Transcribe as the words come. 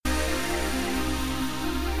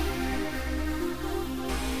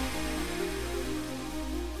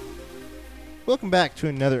Welcome back to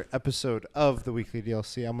another episode of the Weekly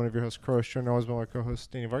DLC. I'm one of your hosts, Crow Stern, always by my co-hosts,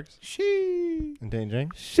 Danny Vargas. She. And Dane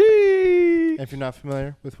Jang. She. And if you're not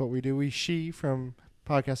familiar with what we do, we from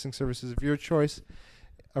podcasting services of your choice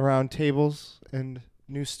around tables and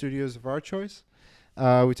new studios of our choice.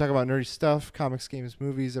 We talk about nerdy stuff, comics, games,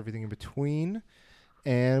 movies, everything in between.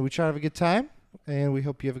 And we try to have a good time. And we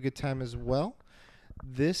hope you have a good time as well.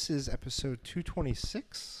 This is episode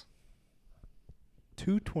 226.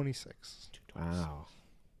 226. Wow.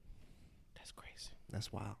 That's crazy.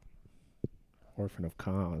 That's wild. Orphan of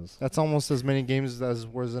Cause. That's almost as many games as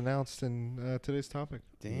was announced in today's topic.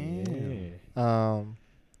 Damn.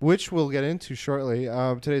 Which we'll get into shortly.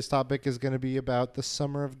 Today's topic is going to be about the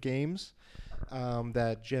Summer of Games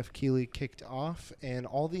that Jeff Keighley kicked off and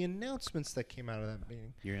all the announcements that came out of that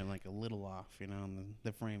meeting. You're like a little off, on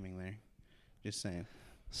the framing there. Just saying.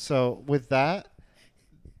 So with that,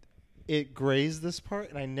 it grazed this part,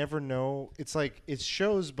 and I never know. It's like it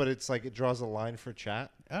shows, but it's like it draws a line for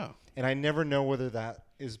chat. Oh. And I never know whether that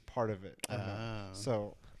is part of it or not.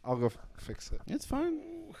 So I'll go fix it. It's fine.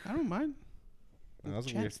 I don't mind. That was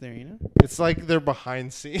Chat's weird. there, It's like they're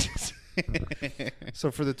behind scenes.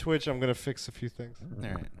 So for the Twitch, I'm going to fix a few things. All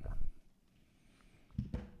right.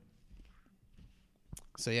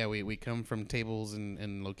 So, yeah, we come from tables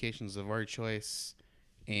and locations of our choice,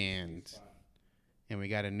 and we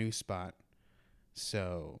got a new spot.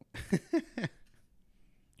 So,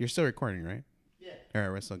 you're still recording, right? Yeah. All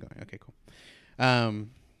right, we're still going. Okay, cool. There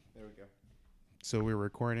we go. So we're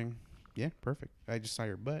recording. Yeah, perfect. I just saw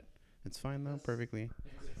your butt. It's fine, though. Perfectly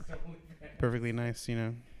nice,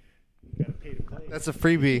 Gotta pay to play. That's a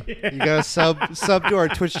freebie. You got to sub to our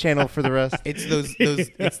Twitch channel for the rest. It's those.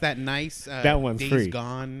 It's that nice. That one's Days free.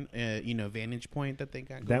 Gone. Vantage point that they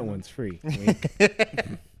got. That going one's free.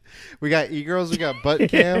 We got e-girls. We got butt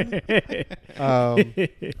cam. But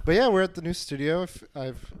yeah, we're at the new studio.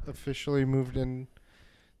 I've officially moved in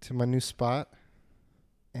to my new spot,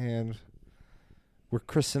 and we're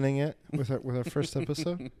christening it with our first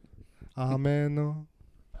episode. Ameno.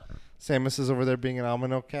 Samus is over there being an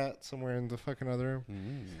Ameno cat somewhere in the fucking other room.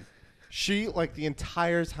 Mm. She, like, the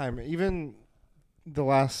entire time, even the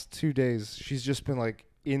last 2 days, she's just been, like,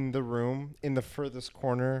 in the room, in the furthest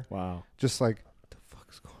corner. Wow. Just like, what the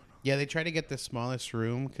fuck's going on? Yeah, they try to get the smallest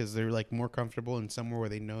room because they're like more comfortable in somewhere where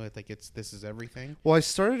they know it. Like this is everything. Well, I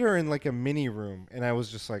started her in, like, a mini room, and I was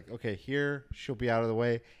just like, okay, here, she'll be out of the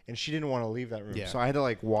way. And she didn't want to leave that room. Yeah. So I had to,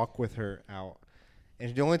 like, walk with her out.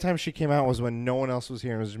 And the only time she came out was when no one else was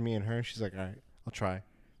here, and it was me and her. She's like, all right, I'll try.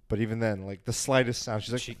 But even then, like, the slightest sound,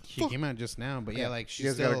 she's like, She came out just now, but yeah, like you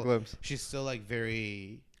guys got a glimpse. she's still like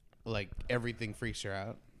very, like everything freaks her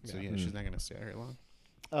out. So yeah, she's not gonna stay out here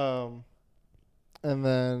long. And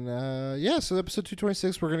then, so episode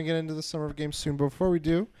 226, we're going to get into the Summer of Games soon. But before we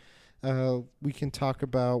do, we can talk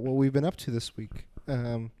about what we've been up to this week.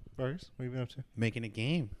 Vargas, what have you been up to? Making a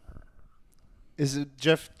game. Is it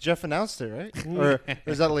Jeff announced it, right? Or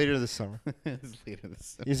is that later this summer? It's later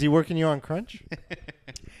this summer. Is he working you on Crunch?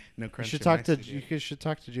 No You crunch. should in talk my to studio. you should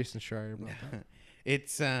talk to Jason Schreier about that.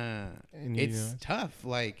 It's And it's tough.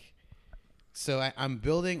 Like, so I'm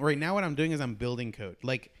building right now. What I'm doing is I'm building code.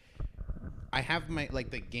 Like, I have my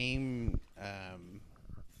the game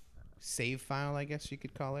save file, I guess you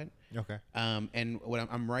could call it. Okay. And what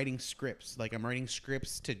I'm writing scripts. Like, I'm writing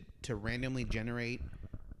scripts to randomly generate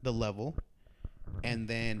the level, and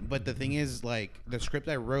then but the thing is, like, the script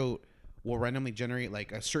I wrote will randomly generate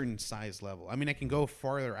like a certain size level. I mean, I can go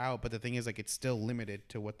farther out, but the thing is, like, it's still limited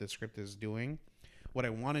to what the script is doing. What I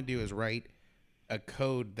want to do is write a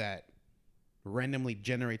code that randomly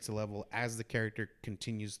generates a level as the character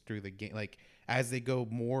continues through the game. Like, as they go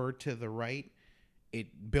more to the right,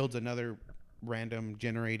 it builds another random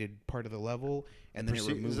generated part of the level, and then it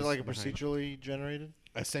removes. Is it like a behind. procedurally generated?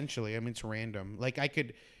 Essentially, I mean, it's random. Like, I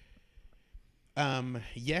could,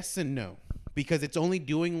 yes and no, because it's only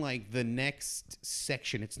doing like the next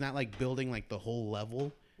section. It's not like building like the whole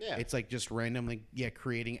level. Yeah. It's like just randomly,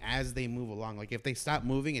 creating as they move along. Like, if they stop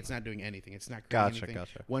moving, it's not doing anything. It's not creating anything.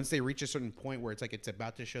 Gotcha. Once they reach a certain point where it's like it's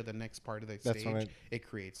about to show the next part of the That's when stage, it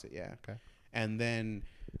creates it. Yeah. Okay. And then,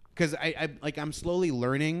 because I'm slowly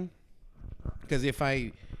learning, because if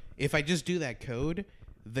I just do that code,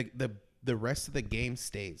 the rest of the game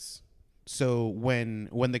stays. So when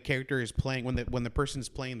the character is playing, when the person's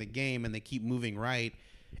playing the game and they keep moving right,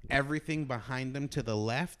 everything behind them to the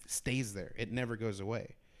left stays there. It never goes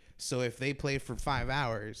away. So if they play for 5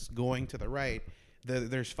 hours going to the right,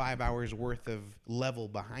 there's 5 hours worth of level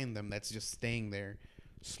behind them that's just staying there,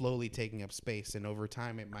 slowly taking up space. And over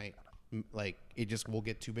time, it might, like, it just will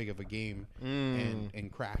get too big of a game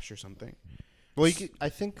and crash or something. Well, I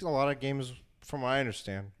think a lot of games from what I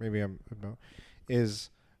understand, maybe I'm about, is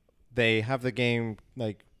they have the game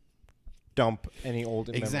like dump any old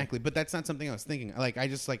in Exactly, but that's not something I was thinking. Like I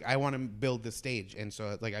just like I want to build the stage, and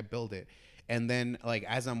so like I build it, and then like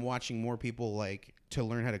as I'm watching more people like to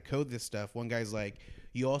learn how to code this stuff, one guy's like,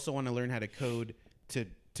 you also want to learn how to code to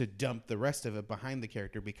dump the rest of it behind the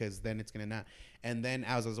character because then it's gonna not. And then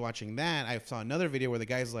as I was watching that, I saw another video where the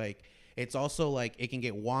guy's like, it's also like it can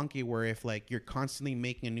get wonky where if like you're constantly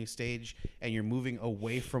making a new stage and you're moving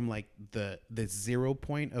away from like the 0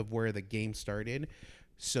 point of where the game started.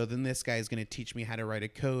 So then this guy is going to teach me how to write a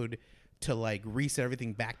code to like reset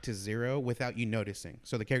everything back to 0 without you noticing.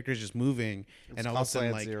 So the character is just moving, and all of a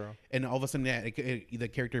sudden like, 0. And all of a sudden the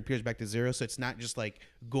character appears back to 0. So it's not just like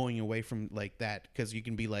going away from like that, because you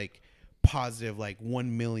can be like positive like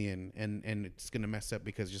 1 million, and it's going to mess up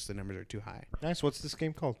because just the numbers are too high. Nice. What's this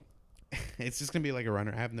game called? It's just going to be like a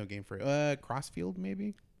runner. I have no game for it. Crossfield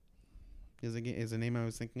maybe is a name I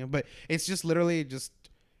was thinking of, but it's just literally just.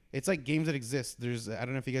 It's like games that exist. There's I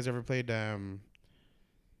don't know if you guys ever played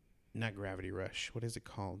not Gravity Rush. What is it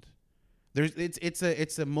called?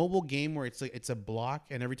 It's a mobile game where it's like it's a block,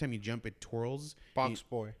 and every time you jump it twirls. Box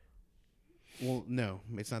Boy. Well, no,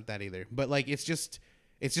 it's not that either. But like it's just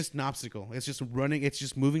an obstacle. It's just running. It's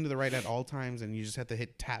just moving to the right at all times, and you just have to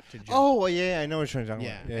hit tap to jump. Oh, well, yeah, I know what you're talking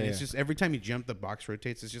about. Yeah, and it's just every time you jump, the box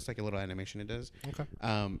rotates. It's just like a little animation it does. Okay.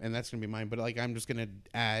 And that's gonna be mine. But like, I'm just gonna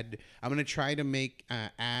add. I'm gonna try to make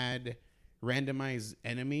add randomized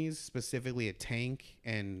enemies, specifically a tank,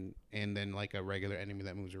 and then like a regular enemy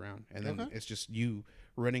that moves around, and then it's just you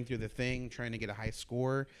running through the thing, trying to get a high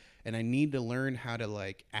score. And I need to learn how to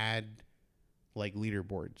like add like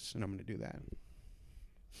leaderboards, and I'm gonna do that.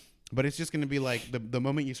 But it's just going to be like the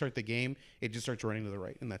moment you start the game, it just starts running to the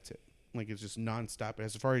right, and that's it. Like it's just nonstop.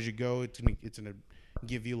 As far as you go, it's gonna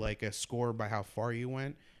give you like a score by how far you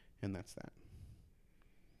went, and that's that.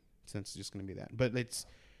 So it's just going to be that. But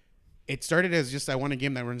it started as just I want a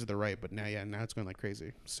game that runs to the right, but now it's going like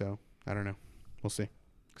crazy. So I don't know. We'll see.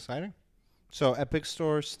 Exciting. So Epic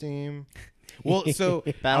Store, Steam. Well, so I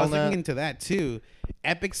was Battle.net. looking into that too.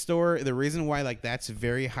 Epic Store. The reason why like that's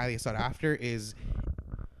very highly sought after is.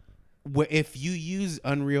 If you use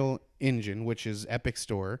Unreal Engine, which is Epic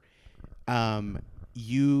Store,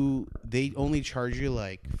 they only charge you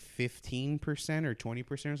like 15% or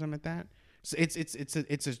 20% or something like that. So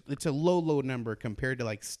it's a low number compared to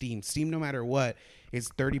like Steam. Steam, no matter what, is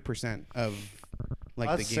 30% of like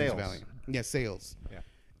That's the game's sales. value. Yeah, sales. Yeah.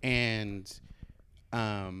 And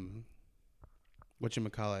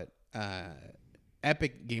whatchamacallit,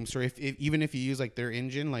 Epic Game Store, if even if you use like their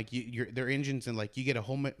engine, like their engines, and like you get a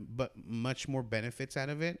whole but much more benefits out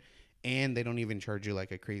of it, and they don't even charge you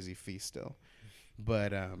like a crazy fee still.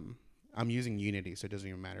 But I'm using Unity, so it doesn't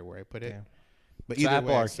even matter where I put it. Damn. But So either Apple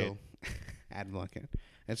way, Arcade. Apple Arcade.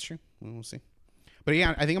 That's true. We'll see. But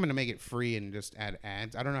yeah, I think I'm gonna make it free and just add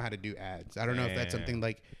ads. I don't know how to do ads. I don't know if that's something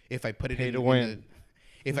like if I put it Pay in, to win.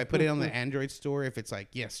 if I put it on the Android store, if it's like,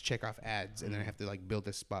 yes, check off ads, and then I have to like build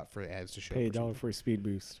a spot for ads to show Pay up. $1 for a speed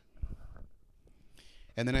boost.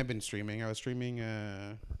 And then I've been streaming. I was streaming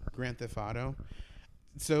Grand Theft Auto.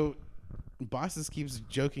 So bosses keeps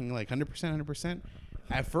joking like 100%, 100%.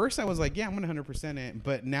 At first I was like, yeah, I'm going to 100% it.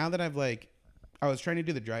 But now that I was trying to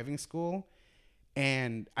do the driving school,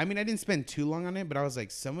 and I mean, I didn't spend too long on it, but I was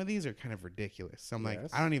like, some of these are kind of ridiculous. So I'm like,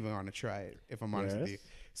 I don't even want to try it, if I'm honest with you.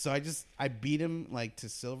 So I beat him like to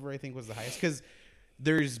silver, I think was the highest, because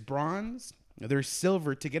there's bronze, there's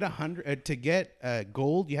silver. To get 100, to get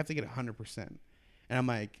gold, you have to get 100%. And I'm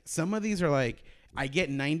like, some of these are like, I get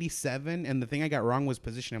 97, and the thing I got wrong was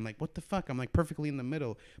position. I'm like, what the fuck? I'm like perfectly in the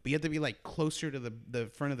middle, but you have to be like closer to the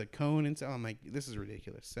front of the cone, and so I'm like, this is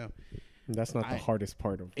ridiculous. So that's not the hardest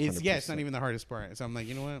part of 100%. it's not even the hardest part. So I'm like,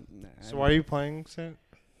 you know what? Nah, So why are you playing, Sam?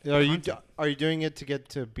 Are you doing it to get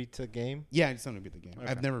to beat the game? Yeah, I just want to beat the game. Okay.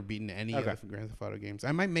 I've never beaten any of the Grand Theft Auto games.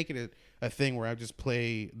 I might make it a thing where I just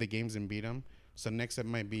play the games and beat them. So next up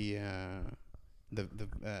might be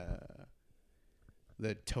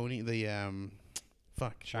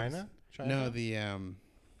China? No, the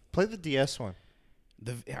Play the DS one.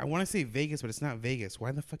 I want to say Vegas, but it's not Vegas.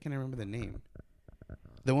 Why the fuck can I remember the name?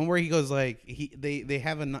 The one where he goes like they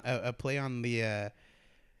have a play on the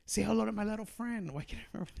say hello to my little friend. Why can't I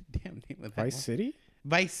remember the damn name of that Vice one? City?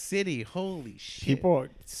 Vice City. Holy shit. People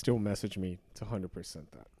still message me to 100%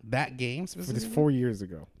 that game This specifically? 4 years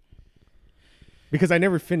ago. Because I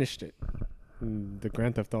never finished it. And the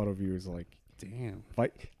Grand Theft Auto viewers like, damn.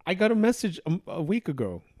 I got a message a week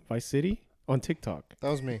ago. Vice City on TikTok. That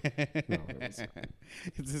was me. No, it was,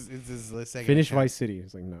 It's his second finish account. Vice City.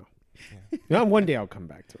 It's like, no. No, one day I'll come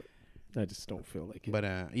back to it. I just don't feel like it. But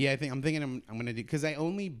yeah, I'm thinking I'm gonna do, because I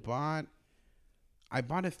bought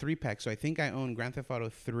a 3-pack, so I think I own Grand Theft Auto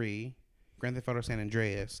 3, Grand Theft Auto San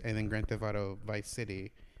Andreas, and then Grand Theft Auto Vice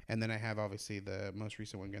City, and then I have obviously the most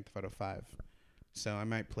recent one, Grand Theft Auto 5. So I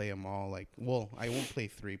might play them all. Like, well, I won't play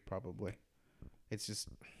 3 probably. It's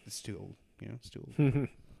too old. You know, it's too old.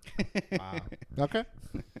 Wow. Okay.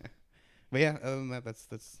 But yeah, other than that,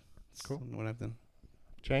 that's Cool. what I've done.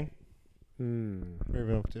 Chang, what have you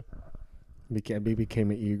been up to?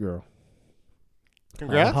 Became an e-girl.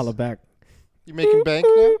 Congrats. Holla back. You making bank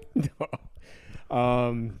now? No.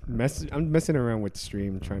 I'm messing around with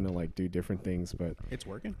stream, trying to like do different things, but It's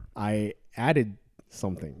working. I added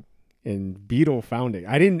something, and Beetle found it.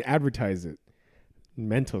 I didn't advertise it,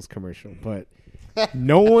 Mentos commercial, but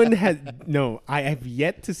no one had. No, I have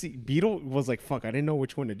yet to see. Beetle was like, "Fuck!" I didn't know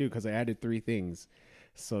which one to do because I added 3 things,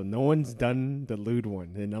 so no one's done the lewd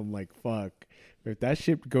one, and I'm like, "Fuck!" If that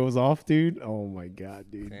shit goes off, dude, oh my god,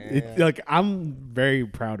 dude! It's like I'm very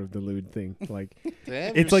proud of the lewd thing. Like,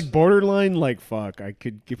 Damn, it's like borderline. Like, fuck, I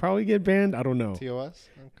could probably get banned. I don't know. TOS.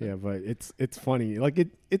 Okay. Yeah, but it's funny. Like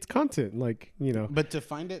it's content. Like, you know. But to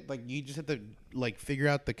find it, like, you just have to like figure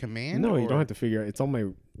out the command. No, you or- don't have to figure out. It's on my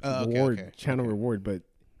channel okay. reward, but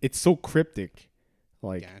it's so cryptic.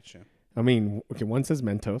 Like, Gotcha. I mean, okay, one says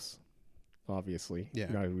Mentos, obviously. Yeah.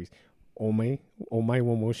 Omae wo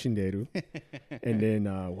mo shinderu. And then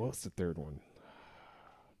what's the third one?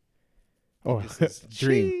 Oh, This is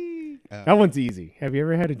dream. Chee. That one's easy. Have you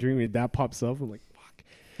ever had a dream that pops up? I'm like, fuck.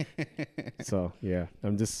 So yeah,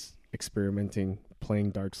 I'm just experimenting,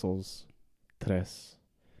 playing Dark Souls 3.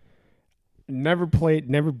 Never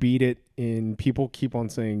beat it, and people keep on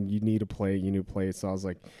saying you need to play it, So I was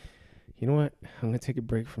like, you know what? I'm gonna take a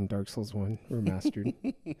break from Dark Souls 1 Remastered.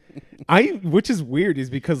 Which is weird, is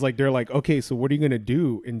because like they're like, okay, so what are you gonna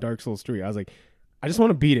do in Dark Souls 3? I was like, I just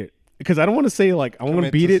want to beat it, because I don't want to say like I want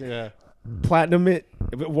to beat it, Yeah. platinum it.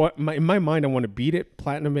 In my mind, I want to beat it,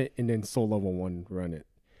 platinum it, and then soul level 1 run it.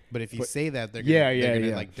 But if you say that, they're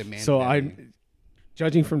gonna like demand. So that I'm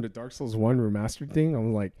judging from the Dark Souls 1 Remastered thing.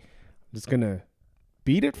 I'm like, I'm just gonna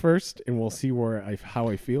beat it first, and we'll see how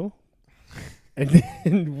I feel. And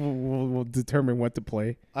then we'll determine what to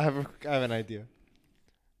play. I have an idea.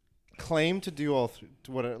 Claim to do all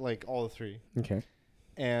all 3, Okay.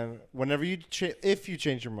 and whenever if you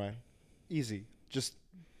change your mind, easy. Just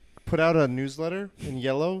put out a newsletter in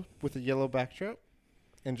yellow with a yellow backdrop,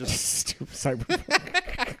 and just Stupid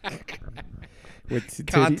cyberpunk with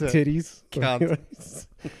Content. titties. Content.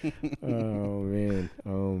 Oh man.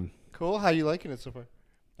 Cool. How you liking it so far?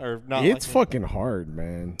 Or not? It's liking fucking hard,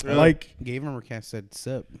 man. Really? Like Game Overcast said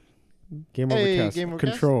sup. Game Hey, Overcast Game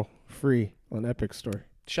Overcast? Control free on Epic Store. it?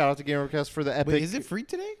 Shout out to Game Overcast for the Epic. Wait, is it free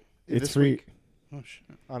today? It's this free. week Oh shit!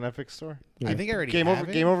 on Epic Store. Yeah. I think I already Game have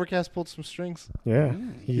it. Game Overcast pulled some strings. Yeah.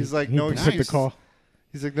 He's like, he no took the excuses. call.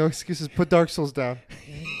 He's like, no excuses. Put Dark Souls down.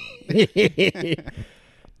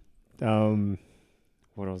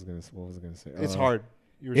 What was I gonna say? It's hard.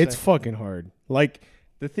 You were It's saying. fucking hard. Like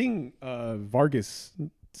the thing Vargas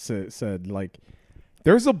said, like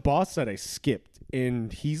there's a boss that I skipped,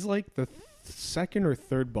 and he's like the second or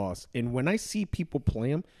third boss. And when I see people play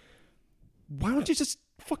him, why don't you just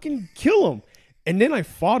fucking kill him? And then I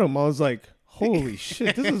fought him. I was like, holy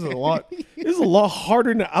shit, this is a lot. This is a lot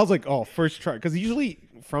harder than I was like. Oh, first try, because usually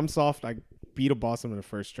FromSoft I beat a boss in the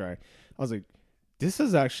first try. I was like, this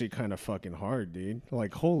is actually kind of fucking hard, dude.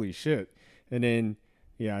 Like, holy shit. And then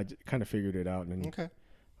yeah, I kind of figured it out. And Okay.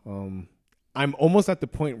 I'm almost at the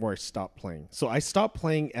point where I stopped playing. So I stopped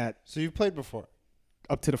playing at So you've played before.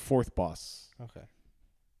 up to the fourth boss. Okay.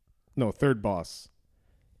 No, third boss.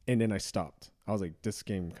 And then I stopped. I was like, this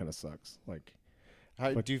game kind of sucks. Like,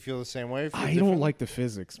 but do you feel the same way? Feel I don't differently? like the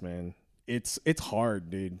physics, man. It's hard,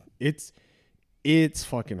 dude. It's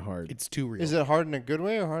fucking hard. It's too real. Is it hard in a good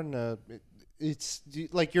way or hard in a?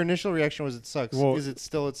 Like your initial reaction was it sucks. Well, Is it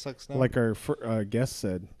still it sucks now? Like our guest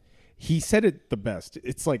said, he said it the best.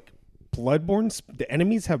 It's like Bloodborne. The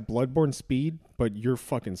enemies have Bloodborne speed, but you're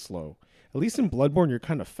fucking slow. At least in Bloodborne, you're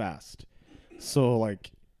kind of fast. So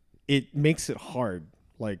like, it makes it hard.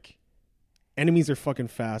 Like, enemies are fucking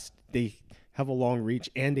fast. They have a long reach,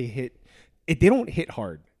 and they hit. They don't hit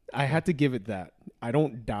hard. I had to give it that. I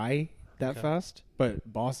don't die that fast,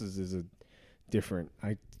 but bosses is a different.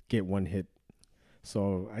 I get one hit.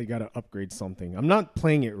 So I gotta upgrade something. I'm not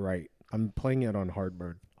playing it right. I'm playing it on hard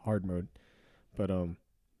mode, but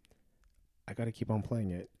I gotta keep on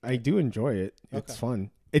playing it. I do enjoy it. It's Okay.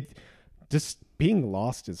 fun. It just being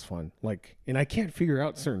lost is fun. Like, and I can't figure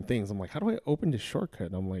out certain things. I'm like, how do I open this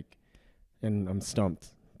shortcut? I'm like, and I'm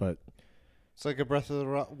stumped. But it's like a Breath of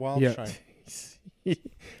the Wild yeah, shrine.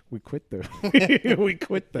 we quit we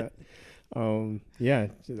quit that. Yeah,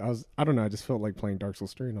 I don't know. I just felt like playing Dark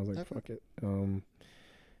Souls 3, and I was like, fuck it.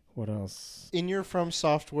 What else? In your From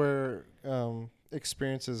Software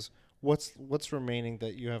experiences, what's remaining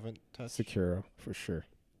that you haven't touched? Sekiro for sure.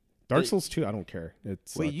 Dark Souls 2, I don't care.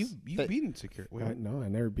 Wait, you've beaten Sekiro? Wait. No, I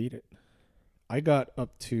never beat it. I got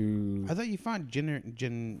up to. I thought you found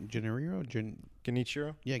Genichiro.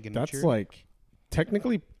 Genichiro? Yeah, Genichiro. That's like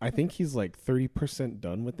technically, I think he's like 30%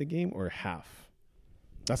 done with the game or half.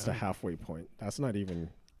 That's the halfway point. That's not even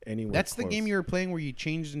anywhere. That's close. the game you were playing where you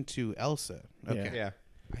changed into Elsa. Okay. Yeah.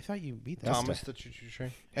 I thought you beat that. Thomas the Choo Choo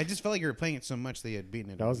Train. I just felt like you were playing it so much that you had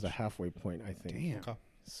beaten it. That was the halfway point, I think. Damn. Okay.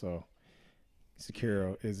 So,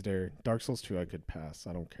 Sekiro is there. Dark Souls 2, I could pass.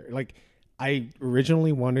 I don't care. Like, I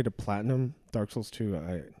originally wanted to platinum Dark Souls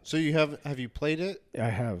 2. So you have you played it? I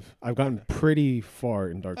have. I've gotten pretty far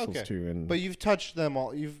in Dark Souls 2, and but you've touched them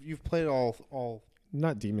all. You've played all.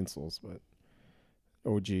 not Demon Souls, but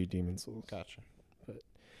OG Demon Souls. Gotcha. But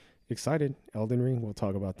excited. Elden Ring. We'll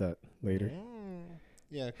talk about that later.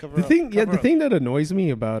 Yeah. The thing that annoys me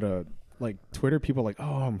about like Twitter, people are like,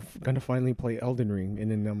 oh, I'm gonna finally play Elden Ring, and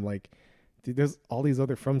then I'm like, dude, there's all these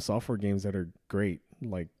other From Software games that are great.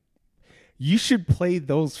 Like, you should play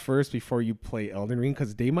those first before you play Elden Ring,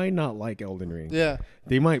 because they might not like Elden Ring. Yeah.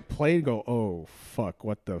 They might play and go, oh fuck,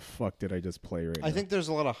 what the fuck did I just play right now? I think there's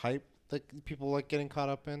a lot of hype that people like getting caught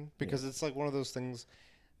up in, because it's like one of those things,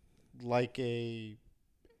 like a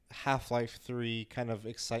Half-Life 3 kind of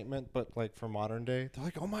excitement, but like for modern day. They're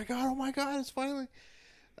like, oh my god, it's finally.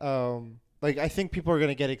 Like, I think people are going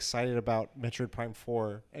to get excited about Metroid Prime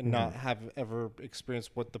 4 and not have ever experienced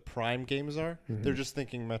what the Prime games are. They're just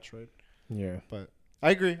thinking Metroid. Yeah. But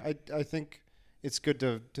I agree. I think it's good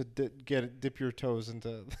to dip your toes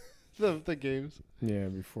into the games. Yeah,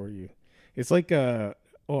 before you. It's like, I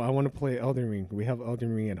want to play Elden Ring. We have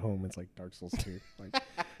Elden Ring at home. It's like Dark Souls 2. Like,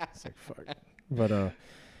 it's like, fuck. But,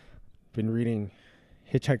 been reading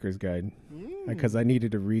Hitchhiker's Guide because I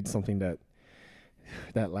needed to read something that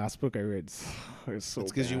last book I read was so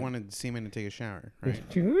It's because you bad. wanted Seaman to take a shower, right?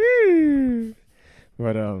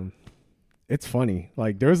 But it's funny.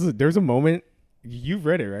 Like, there's a moment. You've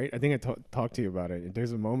read it, right? I think I talked to you about it.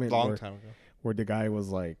 There's a moment Long time ago. where the guy was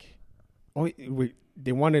like, "Oh,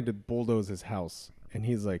 they wanted to bulldoze his house," and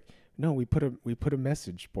he's like, "No, we put a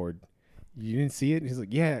message board. You didn't see it?" And he's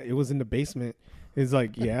like, "Yeah, it was in the basement." He's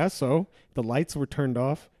like, "Yeah, so the lights were turned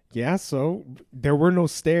off. Yeah, so there were no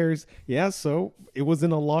stairs. Yeah, so it was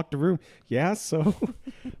in a locked room. Yeah, so."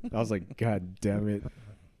 I was like, "God damn it!"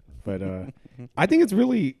 But I think it's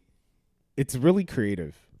really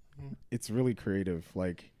creative. It's really creative.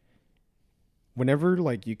 Like, whenever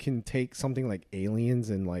like you can take something like Aliens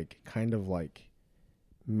and like kind of like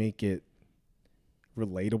make it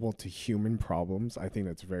relatable to human problems, I think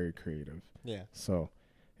that's very creative. Yeah. So,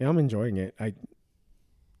 yeah, I'm enjoying it. I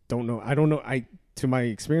don't know. To my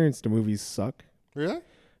experience, the movies suck. Really?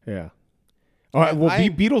 Yeah.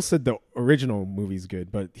 Beatles said the original movie's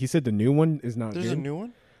good, but he said the new one is not good. There's a new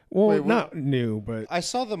one? Well, Wait, not new, but I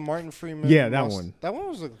saw the Martin Freeman. Yeah, that one. That one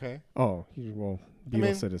was okay.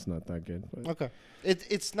 Beatles said it's not that good. But Okay.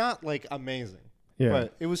 It's not like amazing. yeah.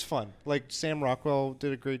 But it was fun. Like, Sam Rockwell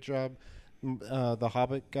did a great job. The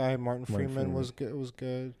Hobbit guy, Martin Freeman, was good. Was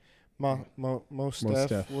good.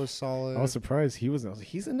 Mostef was solid. I was surprised he's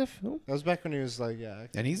in the film. That was back when he was like, yeah.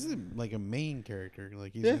 And he's like a main character.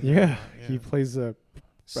 Like, he's Yeah, he plays a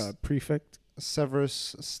prefect.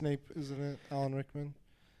 Severus Snape, isn't it? Alan Rickman.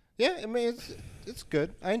 Yeah, I mean, it's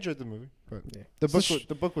good. I enjoyed the movie, but Yeah.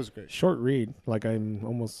 the book was great. Short read. Like, I'm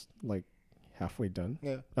almost like halfway done.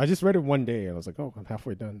 Yeah. I just read it one day and I was like, oh, I'm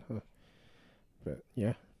halfway done. Huh. But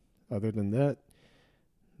yeah, other than that,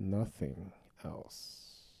 nothing else.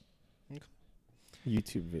 Okay.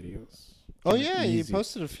 YouTube videos. Oh yeah, you Easy.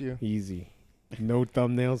 posted a few. Easy. No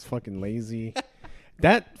thumbnails, fucking lazy.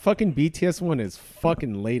 That fucking BTS one is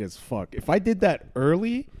fucking late as fuck. If I did that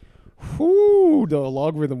early, whoo, the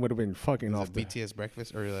logarithm would have been fucking Is off. it BTS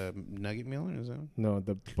breakfast or the nugget meal? Or is that? No,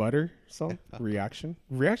 the butter song reaction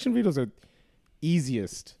videos are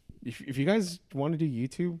easiest. If you guys want to do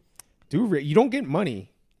YouTube, you don't get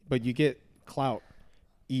money, but you get clout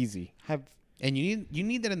easy. And you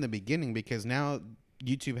need that in the beginning, because now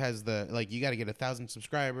YouTube has you got to get 1,000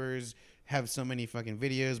 subscribers, have so many fucking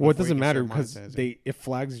videos. Well, it before you doesn't can matter start because monetizing. it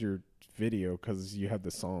flags your video because you have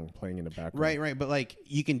the song playing in the background. Right. But like,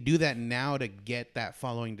 you can do that now to get that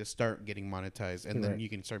following to start getting monetized, and then Right. you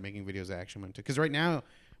can start making videos that actually monetize. Because right now,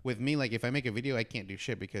 with me, like, if I make a video, I can't do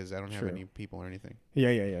shit because I don't have True. any people or anything.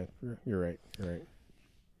 Yeah. You're right.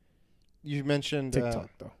 You mentioned TikTok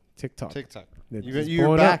though. TikTok. TikTok. It's You're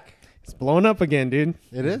blowing back. up. It's blowing up again, dude.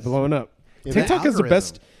 It It's is? blowing up. Yeah, TikTok has the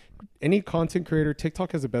best. algorithm. Any content creator,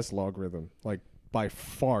 TikTok has the best logarithm, like by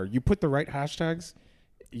far. You put the right hashtags,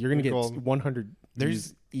 you're gonna You're get golden. 100.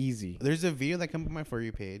 There's- easy. There's a video that comes up on my For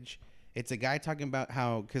You page. It's a guy talking about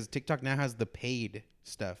how, because TikTok now has the paid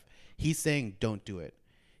stuff. He's saying, don't do it.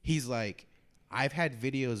 He's like, I've had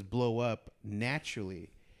videos blow up naturally.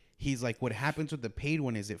 He's like, what happens with the paid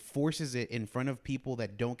one is it forces it in front of people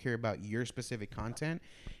that don't care about your specific content.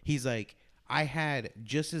 He's like, I had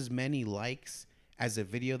just as many likes as a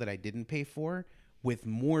video that I didn't pay for with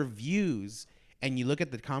more views. And you look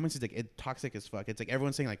at the comments, it's like, it's toxic as fuck. It's like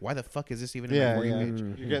everyone's saying, like, why the fuck is this even in my Yeah, For You yeah.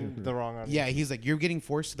 page? You're getting the wrong audience. Yeah, he's like, you're getting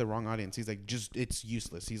forced to the wrong audience. He's like, just, it's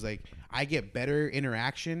useless. He's like, I get better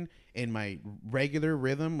interaction in my regular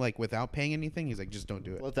rhythm, like without paying anything. He's like, just don't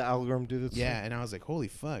do it. Let the algorithm do this. Yeah, and I was like, holy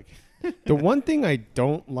fuck. The one thing I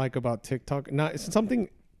don't like about TikTok, not it's something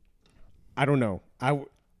I don't know.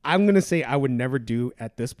 I'm gonna say I would never do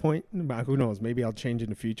at this point. But who knows? Maybe I'll change in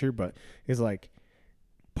the future. But it's like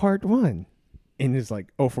part 1, and it's like,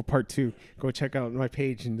 oh, for part 2, go check out my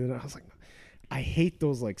page. And then I was like, I hate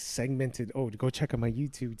those like segmented. Oh, go check out my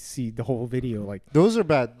YouTube to see the whole video. Like Those are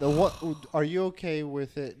bad. The what? Are you okay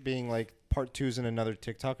with it being like part 2's in another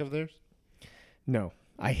TikTok of theirs? no,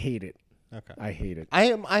 I hate it. Okay. I hate it.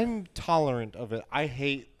 I'm tolerant of it. I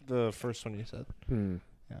hate the first one you said.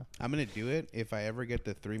 I'm going to do it if I ever get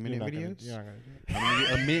the 3-minute videos. You're not gonna do it. I'm going to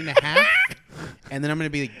do a minute and a half. And then I'm going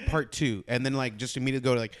to be like part 2. And then like just immediately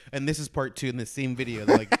go to like, and this is part 2 in the same video.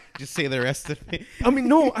 Like just say the rest of it. I mean,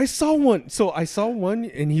 no, I saw one. So I saw one,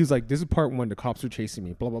 and he was like, "This is part 1. The cops were chasing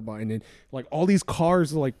me." Blah blah blah. And then like all these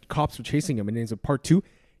cars, like cops were chasing him, and then it's a part 2.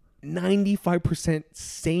 95%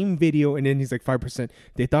 same video, and then he's like 5%.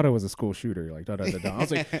 They thought I was a school shooter. Like da da da da. I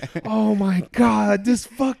was like, oh my god, this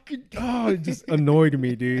fucking it just annoyed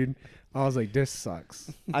me, dude. I was like, this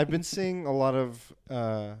sucks. I've been seeing a lot of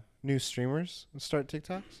new streamers start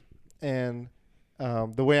TikToks, and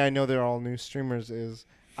the way I know they're all new streamers is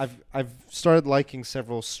I've started liking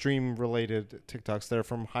several stream related TikToks that are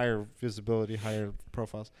from higher visibility, higher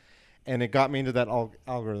profiles, and it got me into that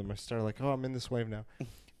algorithm. I started like, oh, I'm in this wave now,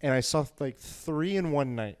 and I saw like 3 in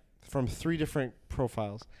one night from 3 different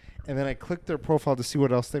profiles. And then I clicked their profile to see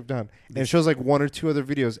what else they've done, and it shows like 1 or 2 other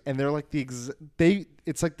videos, and they're like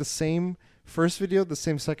it's like the same first video, the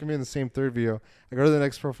same second video, and the same third video. I go to the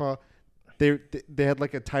next profile, they had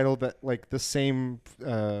like a title that like the same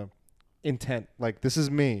intent, like this is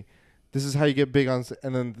me, this is how you get big on,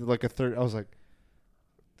 and then like a third. I was like,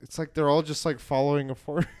 it's like they're all just like following a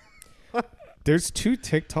form. There's 2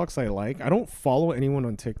 TikToks I like. I don't follow anyone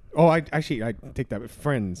on TikTok. Oh, I take that.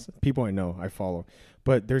 Friends, people I know, I follow.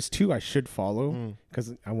 But there's 2 I should follow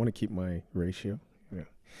because I want to keep my ratio. Yeah.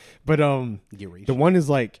 But the one is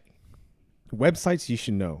like websites you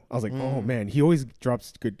should know. I was like, oh man, he always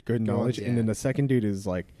drops good knowledge. yeah. And then the second dude is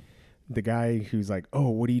like the guy who's like, oh,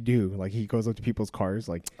 what do you do? Like he goes up to people's cars,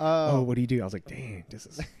 like, oh, what do you do? I was like, dang,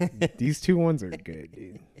 these 2 ones are good,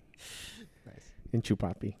 dude. And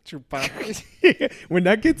Chupapi. When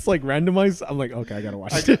that gets like randomized, I'm like, okay, I gotta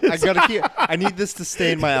watch it. I gotta keep. I need this to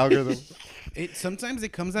stay in my algorithm. Sometimes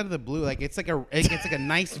it comes out of the blue, like it's like a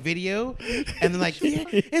nice video, and then like yeah,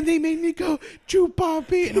 and they made me go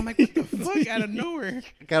Chupapi, and I'm like, what the fuck, out of nowhere.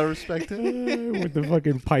 Gotta respect it. With the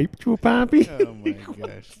fucking pipe, Chupapi. Oh my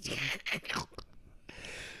gosh.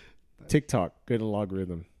 TikTok, good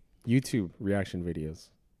logarithm. YouTube, reaction videos.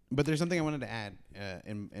 But there's something I wanted to add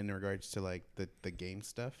in regards to like the game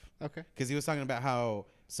stuff. Okay. Because he was talking about how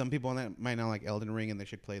some people might not like Elden Ring and they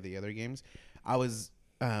should play the other games. I was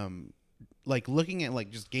like looking at like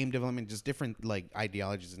just game development, just different like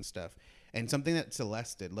ideologies and stuff. And something that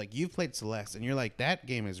Celeste did, like you've played Celeste and you're like, that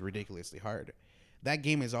game is ridiculously hard. That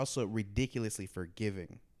game is also ridiculously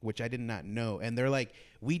forgiving, which I did not know. And they're like,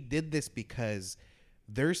 we did this because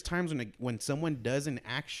there's times when someone does an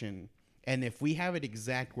action, and if we have it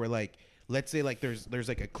exact where like, let's say like there's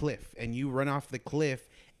like a cliff and you run off the cliff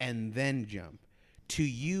and then jump. To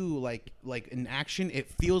you, like in action, it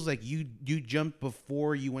feels like you jumped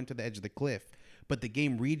before you went to the edge of the cliff. But the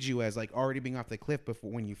game reads you as like already being off the cliff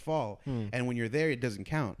before when you fall. And when you're there, it doesn't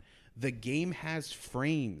count. The game has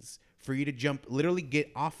frames for you to jump, literally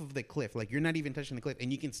get off of the cliff. Like you're not even touching the cliff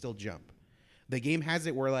and you can still jump. The game has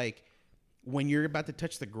it where like, when you're about to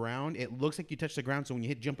touch the ground, it looks like you touch the ground. So when you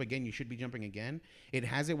hit jump again, you should be jumping again. It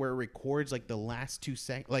has it where it records like the last 2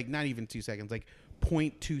 seconds, like not even 2 seconds, like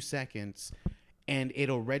 0.2 seconds. And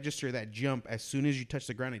it'll register that jump as soon as you touch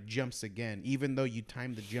the ground. It jumps again, even though you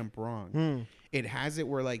timed the jump wrong. It has it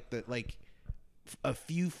where like a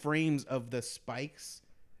few frames of the spikes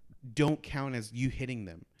don't count as you hitting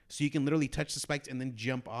them. so you can literally touch the spikes and then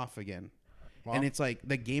jump off again. Wow. And it's like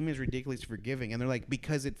the game is ridiculously forgiving, and they're like,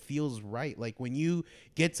 because it feels right. Like when you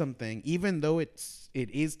get something, even though it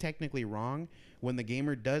is technically wrong, when the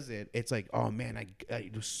gamer does it, it's like, oh man,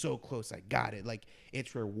 I was so close, I got it. Like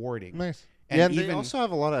it's rewarding. Nice. And yeah, and they even- also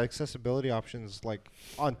have a lot of accessibility options, like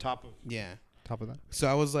on top of Yeah. that. So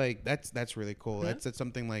I was like, that's really cool. Yeah. That's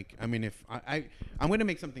something like, I mean, if I'm gonna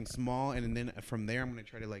make something small, and then from there I'm gonna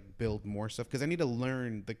try to like build more stuff, because I need to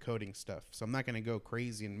learn the coding stuff. So I'm not gonna go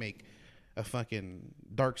crazy and make a fucking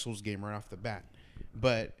Dark Souls game right off the bat,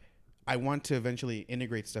 but I want to eventually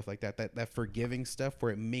integrate stuff like that forgiving stuff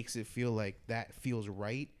where it makes it feel like that feels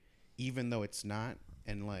right, even though it's not.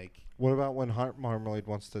 And like, What about when Heart Marmalade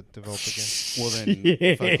wants to develop again? well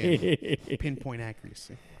then, fucking pinpoint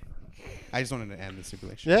accuracy. I just wanted to add the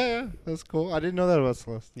stipulation. Yeah, that's cool. I didn't know that about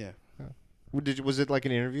Celeste. Yeah. Was it like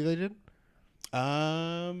an interview they did?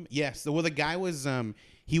 Yes. Well, the guy was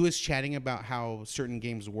he was chatting about how certain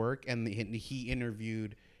games work, and he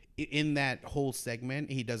interviewed in that whole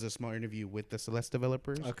segment. He does a small interview with the Celeste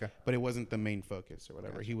developers. Okay. But it wasn't the main focus or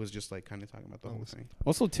whatever. Gotcha. He was just like kind of talking about the whole thing.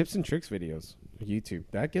 Also, tips and tricks videos. YouTube.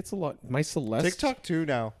 That gets a lot. My Celeste. TikTok too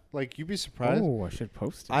now. Like you'd be surprised. Oh, I should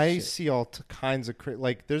post it. I Shit. see all kinds of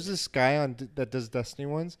like. There's this guy that does Destiny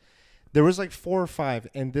ones. There was like 4 or 5,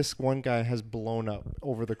 and this one guy has blown up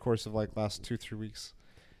over the course of like last 2-3 weeks,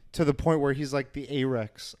 to the point where he's like the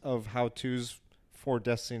A-Rex of how-tos for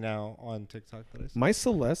Destiny now on TikTok. That I see. My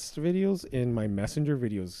Celeste videos and my Messenger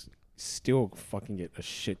videos still fucking get a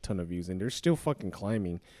shit ton of views, and they're still fucking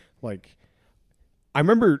climbing. Like, I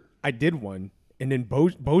remember I did one, and then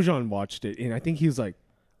Bojan watched it, and I think he was like,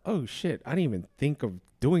 "Oh shit, I didn't even think of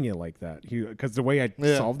doing it like that." Because the way I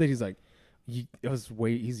solved it, he's like, "It was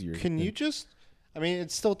way easier." Can you just? I mean,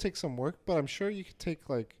 it still takes some work, but I'm sure you could take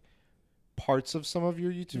like parts of some of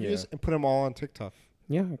your YouTube videos and put them all on TikTok.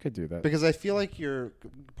 Yeah, I could do that. Because I feel like you're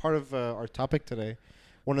part of our topic today.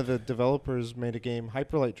 One of the developers made a game,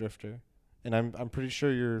 Hyperlight Drifter, and I'm pretty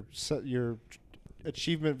sure your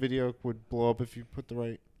achievement video would blow up if you put the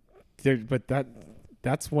right. But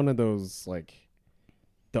that's one of those, like,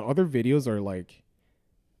 the other videos are like,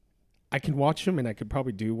 I can watch him and I could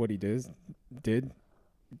probably do what he did.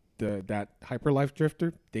 That Hyperlife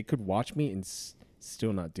Drifter, they could watch me and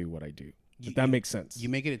still not do what I do. If that makes sense. You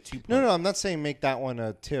make it a 2 No, I'm not saying make that one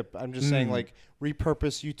a tip. I'm just saying like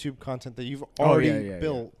repurpose YouTube content that you've already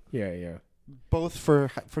built. Yeah. Both for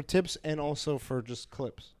tips and also for just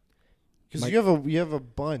clips. Because you have a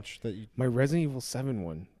bunch that you. My Resident Evil 7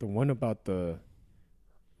 one, the one about the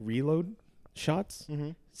reload shots,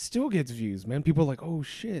 still gets views, man. People are like, "Oh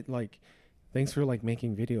shit, like thanks for like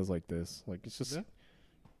making videos like this." Like it's just I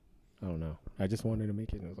don't know. I just wanted to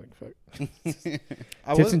make it and I was like,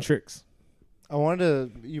 fuck. Tips and tricks. I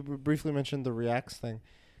wanted to. You briefly mentioned the Reacts thing.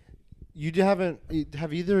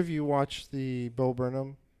 Have either of you watched the Bo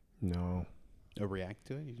Burnham? No. A react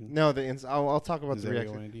to it? No, I'll talk about Is the that what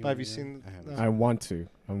Reacts. you wanna do? But have you seen? I haven't. I want to.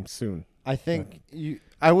 I'm soon. I think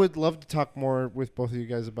I would love to talk more with both of you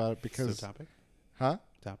guys about it because. So topic? Huh?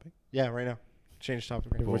 Topic? Yeah, right now. Change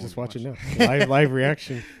topic. Right We're now. just watching now. Live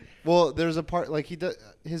reaction. Well, there's a part like he does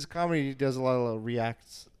his comedy. He does a lot of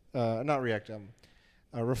reacts, not react.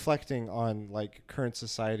 Reflecting on like current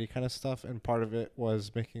society kind of stuff, and part of it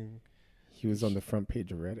was making. He was on the front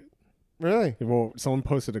page of Reddit. Really? Well, someone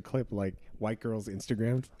posted a clip like white girls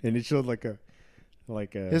Instagrams, and it showed like a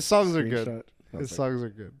His songs are good. screenshot. His songs are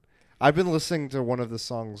good. I've been listening to one of the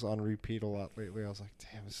songs on repeat a lot lately. I was like,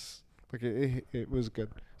 damn, it was good.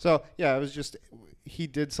 So yeah, it was just he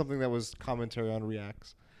did something that was commentary on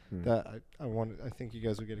reacts that I think you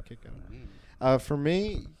guys would get a kick out of. For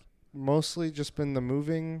me, mostly just been the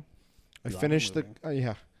moving. I finished the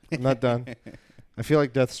I'm not done. I feel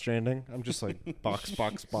like Death Stranding. I'm just like box.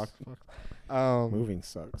 Moving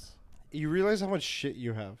sucks. You realize how much shit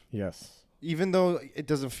you have. Yes. Even though it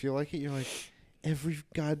doesn't feel like it, you're like, every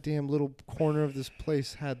goddamn little corner of this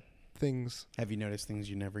place had things. Have you noticed things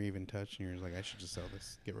you never even touched, and you're just like, I should just sell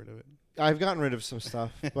this, get rid of it? I've gotten rid of some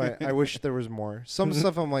stuff, but I wish there was more. Some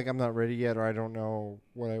stuff I'm like, I'm not ready yet, or I don't know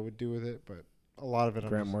what I would do with it, but a lot of it.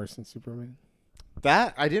 Grant Morrison Superman.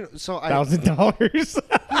 That I didn't. So $1,000.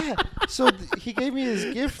 Yeah. So he gave me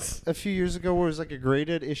his gift a few years ago, where it was like a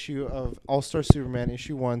graded issue of All-Star Superman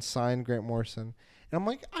issue 1, signed Grant Morrison, and I'm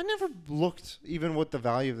like, I never looked even what the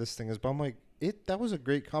value of this thing is, but I'm like, that was a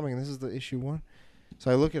great comic, and this is the issue 1.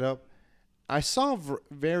 So I look it up. I saw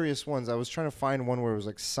various ones. I was trying to find one where it was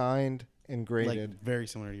like signed and graded, like very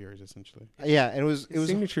similar to yours, essentially. Yeah, and it was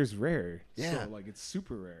Signature is rare. Yeah. So, like it's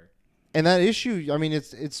super rare. And that issue, I mean,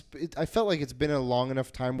 I felt like it's been a long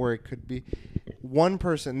enough time where it could be one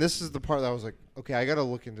person. This is the part that I was like, okay, I got to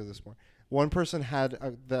look into this more. One person had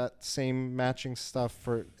that same matching stuff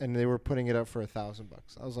and they were putting it up for $1,000.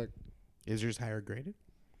 I was like, is yours higher graded?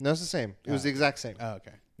 no, it's the same. It was the exact same. Oh,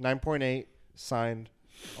 okay. 9.8 signed,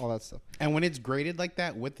 all that stuff. And when it's graded like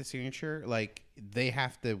that with the signature, like they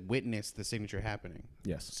have to witness the signature happening.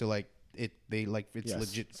 Yes. So like it's Yes.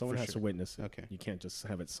 legit. Someone for has sure. to witness it. Okay. You can't just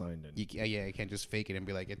have it signed and You can't just fake it and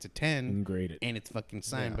be like it's a 10 and grade it. and it's fucking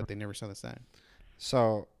signed, Yeah. but they never saw the sign.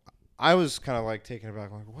 So I was kind of like taken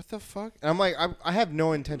aback, like, what the fuck? And I'm like, I have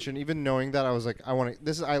no intention, even knowing that. I was like, I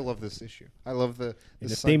love this issue. I love the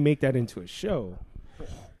And if sign. they make that into a show,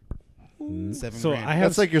 $7 so grand. I have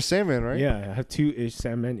That's like your Sandman, right? Yeah, I have 2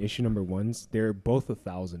 Sandman issue number 1s. They're both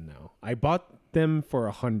 1,000 now. I bought them for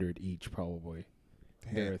 100 each, probably.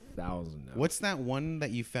 They're 1,000 now. What's that one that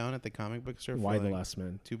you found at the comic book store? Why for the like Last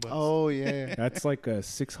Man? $2? Oh yeah. That's like a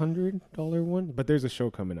 $600 one, but there's a show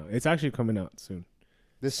coming out. It's actually coming out soon.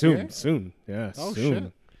 This Soon, year? soon. Yeah, Oh,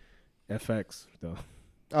 soon. FX though.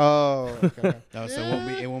 Oh, okay. Oh, so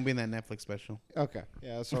it won't be in that Netflix special. Okay.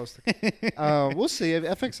 Yeah, that's what I was thinking. We'll see.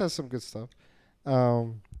 FX has some good stuff.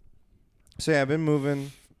 So yeah, I've been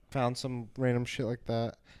moving, found some random shit like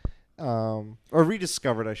that. Or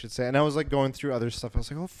rediscovered, I should say. And I was like going through other stuff. I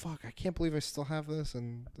was like, oh fuck, I can't believe I still have this.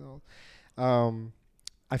 And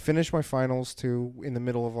I finished my finals too. In the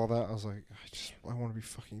middle of all that, I was like, I want to be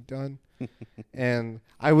fucking done. And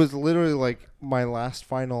I was literally like, my last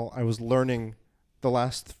final, I was learning the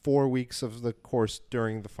last 4 weeks of the course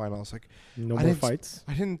during the final. I was like, No I more didn't fights.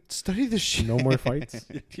 I didn't study this shit. No more fights.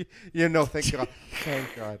 Yeah, no, thank God.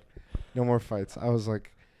 Thank God. No more fights. I was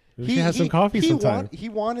like, We should have some coffee sometime. He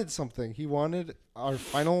wanted something. He wanted, our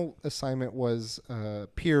final assignment was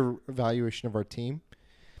peer evaluation of our team.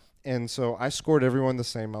 And so I scored everyone the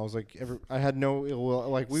same. I was like, I had no ill will.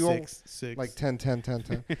 Like, we all, Six. like 10, 10, 10,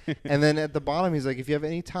 10. And then at the bottom, he's like, if you have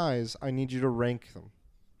any ties, I need you to rank them.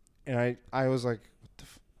 And I was like, what the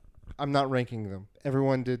I'm not ranking them.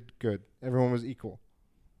 Everyone did good. Everyone was equal.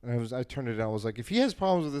 And I turned it down. I was like, if he has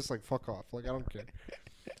problems with this, like, fuck off. Like, I don't care.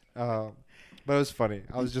 But it was funny.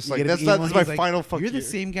 I was just You like, get an that's email, my he's like, final fuck You're you. the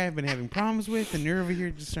same guy I've been having problems with, and you're over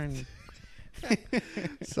here just starting.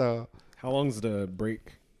 So How long's the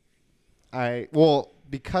break?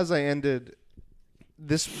 because I ended,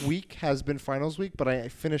 this week has been finals week, but I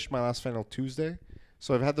finished my last final Tuesday.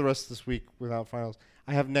 So I've had the rest of this week without finals.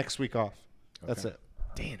 I have next week off. That's Okay. it.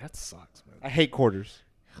 Damn, that sucks, man. I hate quarters.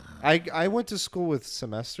 I went to school with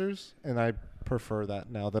semesters, and I prefer that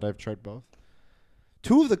now that I've tried both.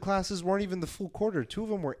 2 of the classes weren't even the full quarter. 2 of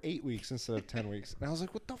them were 8 weeks instead of 10 weeks. And I was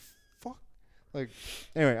like, what the fuck? Like,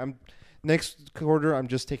 anyway, next quarter, I'm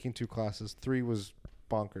just taking 2 classes. 3 was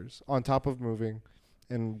bonkers. On top of moving,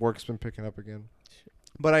 and work's been picking up again.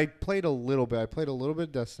 But I played a little bit. I played a little bit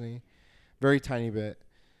of Destiny. Very tiny bit.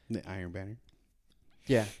 The Iron Banner.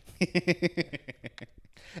 Yeah.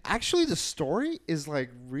 Actually, the story is like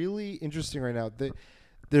really interesting right now.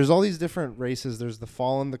 There's all these different races. There's the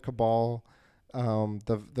Fallen, the Cabal,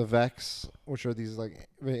 the Vex, which are these like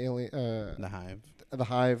alien. The Hive. The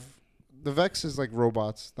Hive. The Vex is like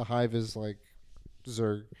robots. The Hive is like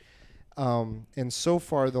Zerg. And so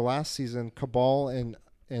far, the last season, Cabal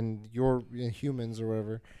and your humans or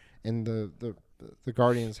whatever, and the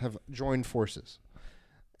Guardians have joined forces.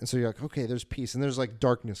 And so you're like, okay, there's peace, and there's like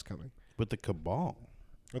darkness coming. With the Cabal.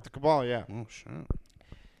 With the Cabal, yeah. Oh, shit.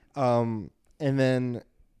 And then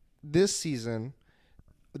this season,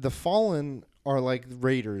 the Fallen are like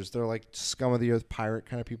raiders. They're like scum of the earth pirate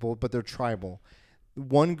kind of people, but they're tribal.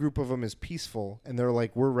 One group of them is peaceful, and they're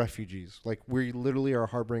like, we're refugees. Like, we literally are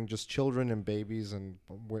harboring just children and babies and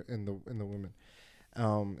the women,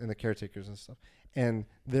 and the caretakers and stuff. And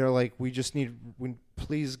they're like,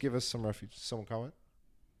 please give us some refuge. Someone comment?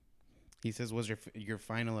 He says, was your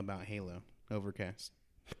final about Halo? Overcast.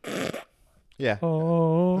 Yeah.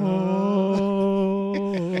 Oh.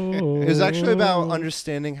 It was actually about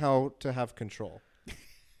understanding how to have control.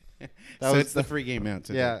 So it's the free game out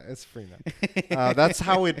today. Yeah, it's free now. That's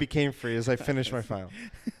how it became free, as I finished my final.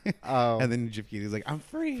 And then Jeff Keighley's like, I'm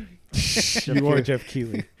free. You are Jeff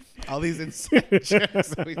Keighley. All these inside jokes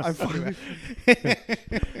that we I'm talk about.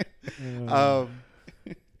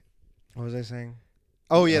 What was I saying?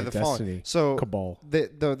 Oh yeah, the Fallen. Destiny. So Cabal.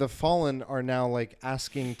 the Fallen are now like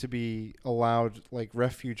asking to be allowed like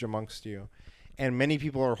refuge amongst you, and many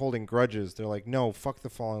people are holding grudges. They're like, no, fuck the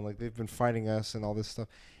Fallen. Like they've been fighting us and all this stuff,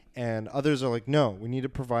 and others are like, no, we need to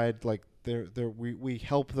provide like we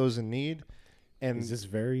help those in need. And Is this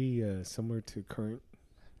very similar to current?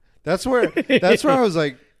 that's where I was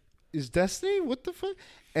like, is Destiny? What the fuck?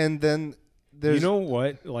 And then there's You know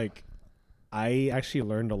what? Like, I actually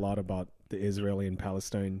learned a lot about the Israeli and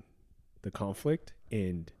Palestine, the conflict,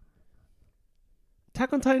 and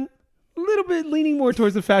Attack on Titan, a little bit leaning more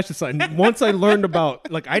towards the fascist side. Once I learned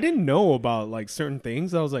about, like, I didn't know about like certain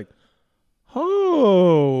things. I was like,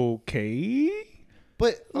 oh, okay,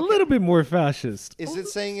 but a little bit more fascist. Is it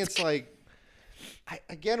saying it's like?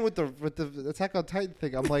 Again with the Attack on Titan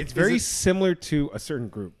thing, I'm like, It's very similar to a certain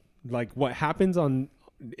group. Like what happens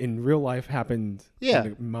in real life happened in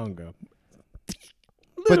the manga.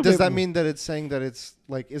 But does that mean that it's saying that it's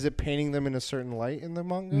like, is it painting them in a certain light in the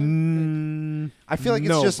manga? I feel like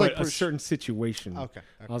it's just like a certain situation. Okay.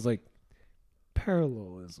 I was like,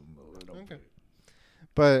 parallelism a little bit.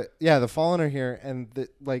 But yeah, the Fallen are here, and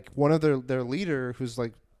like one of their leader who's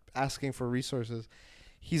like asking for resources.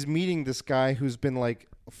 He's meeting this guy who's been like,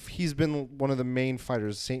 he's been one of the main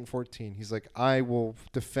fighters, Saint 14. He's like, I will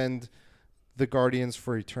defend the Guardians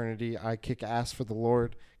for eternity. I kick ass for the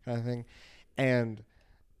Lord, kind of thing. And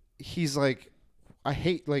he's like, I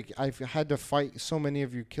hate, like, I've had to fight so many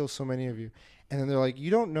of you, kill so many of you. And then they're like,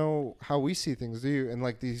 you don't know how we see things, do you? And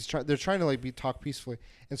like they're trying to like talk peacefully.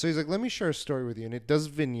 And so he's like, let me share a story with you. And it does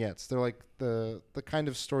vignettes. They're like the kind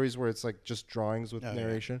of stories where it's like just drawings with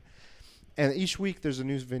narration. Yeah. And each week there's a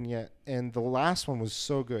new vignette, and the last one was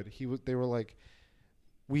so good. They were like,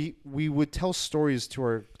 we would tell stories to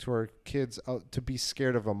our kids to be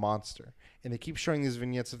scared of a monster, and they keep showing these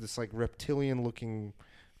vignettes of this like reptilian looking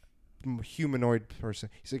humanoid person.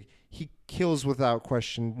 He's like, he kills without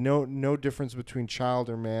question, no difference between child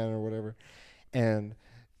or man or whatever, and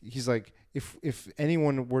he's like, if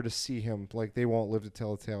anyone were to see him, like they won't live to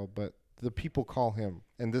tell a tale, but the people call him,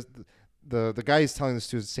 and this. The guy he's telling this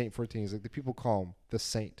to is Saint 14. He's like, the people call him the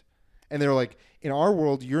Saint. And they're like, in our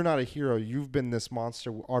world, you're not a hero. You've been this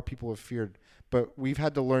monster our people have feared. But we've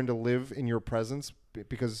had to learn to live in your presence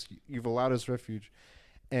because you've allowed us refuge.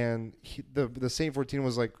 And the Saint 14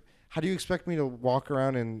 was like, how do you expect me to walk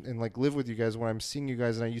around and like live with you guys when I'm seeing you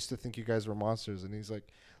guys and I used to think you guys were monsters? And he's like,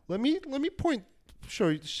 let me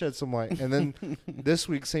shed some light. And then this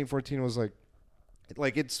week, Saint 14 was like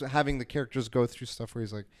it's having the characters go through stuff where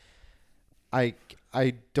he's like, I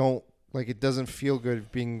don't like, it doesn't feel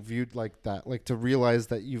good being viewed like that, like to realize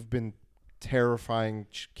that you've been terrifying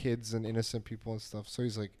kids and innocent people and stuff. So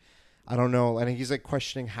he's like, I don't know. And he's like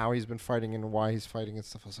questioning how he's been fighting and why he's fighting and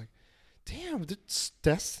stuff. I was like, damn, it's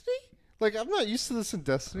Destiny? Like, I'm not used to this in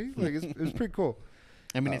Destiny. Like, it was pretty cool.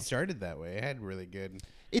 I mean, it started that way. It had really good.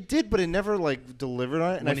 It did, but it never like delivered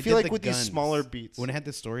on it. And I feel like with these smaller beats, when it had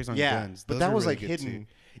the stories on guns, but that was really like hidden. Too.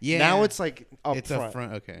 Yeah. Now it's like up it's front. up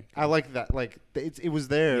front. Okay. I like that. Like it was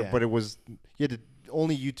there, but it was you had to,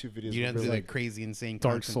 only YouTube videos. You had to do like like crazy, insane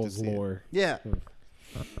Dark Souls lore. Yeah.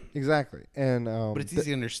 Exactly. And but it's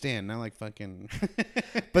easy to understand, not like fucking.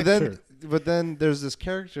 But then there's this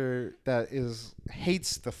character that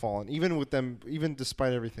hates the Fallen, even with them, even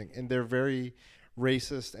despite everything, and they're very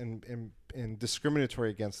racist and discriminatory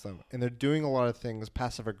against them, and they're doing a lot of things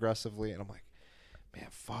passive aggressively, and I'm like, man,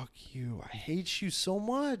 fuck you! I hate you so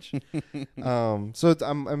much. So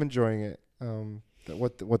I'm enjoying it.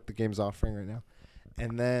 What the game's offering right now,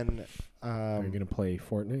 and then are you gonna play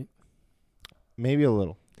Fortnite? Maybe a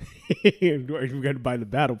little. Are you gonna buy the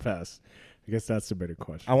battle pass? I guess that's a better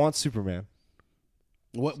question. I want Superman.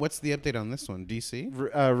 What's the update on this one? DC?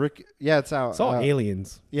 Rick, yeah, it's out. It's all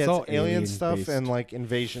aliens. Yeah, it's all alien stuff based. and like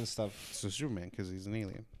invasion stuff. So Superman, because he's an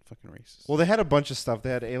alien. Fucking racist. Well, they had a bunch of stuff. They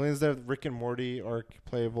had aliens there. Rick and Morty are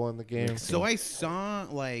playable in the game. So I saw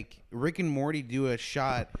like Rick and Morty do a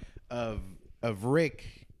shot of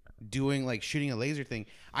Rick doing like shooting a laser thing.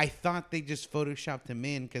 I thought they just photoshopped him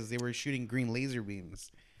in because they were shooting green laser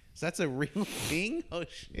beams. So that's a real thing? Oh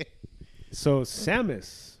shit. So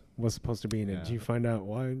Samus was supposed to be in it. Did you find out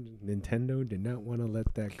why Nintendo did not want to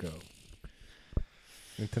let that go?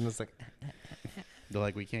 Nintendo's like, they're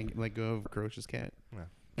like, we can't let go of Grosh's cat. No,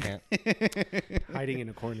 can't. Hiding in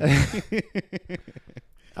a corner.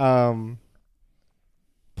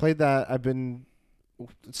 Played that. I've been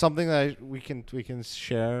something that we can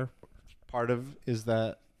share. Part of is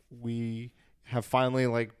that we have finally,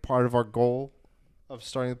 like, part of our goal of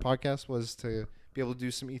starting the podcast was to be able to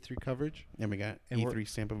do some E3 coverage. And we got E3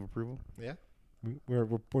 stamp of approval. Yeah. We're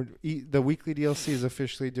the weekly DLC is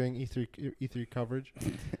officially doing E3 coverage.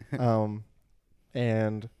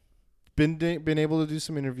 And been able to do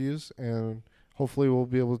some interviews, and hopefully we'll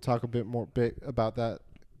be able to talk a bit about that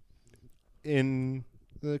in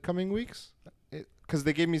the coming weeks, because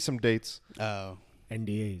they gave me some dates. Oh,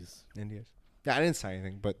 NDAs. Yeah, I didn't say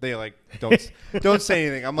anything, but they like don't say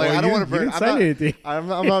anything. I'm like, Well, I don't you- want to you burn. didn't sign anything. I'm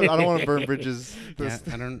not. I don't want to burn bridges. Yeah,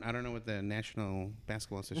 I don't know what the National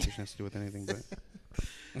Basketball Association has to do with anything, but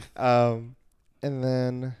And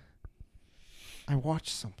then I watched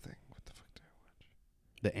something. What the fuck did I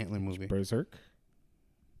watch? the Antler movie, Berserk,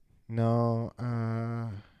 No.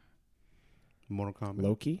 Mortal Kombat.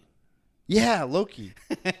 Loki. Yeah, Loki.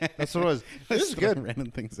 That's what it was. This is Just throwing good.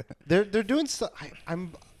 Random things out. They're doing stuff.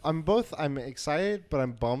 I'm excited, but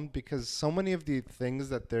I'm bummed because so many of the things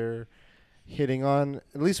that they're hitting on,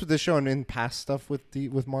 at least with this show and in past stuff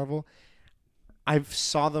with Marvel, I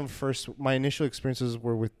saw them first. My initial experiences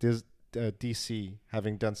were with DC,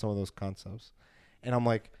 having done some of those concepts, and I'm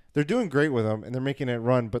like, they're doing great with them and they're making it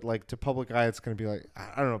run, but like to public eye, it's gonna be like,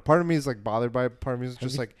 I don't know. Part of me is like bothered by it. Part of me is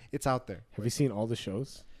just like, it's out there. Have you seen all the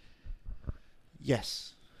shows?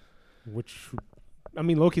 Yes. I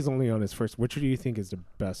mean, Loki's only on his first. Which do you think is the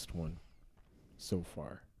best one so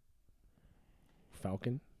far?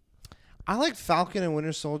 Falcon? I like Falcon and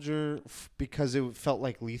Winter Soldier because it felt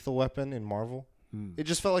like Lethal Weapon in Marvel. It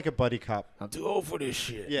just felt like a buddy cop. I'm too old for this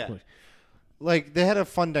shit. Yeah. Like, they had a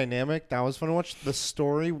fun dynamic. That was fun to watch. The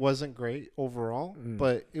story wasn't great overall,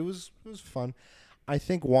 but it was fun. I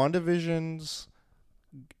think WandaVision's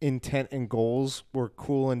intent and goals were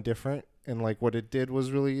cool and different, and like what it did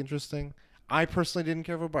was really interesting. I personally didn't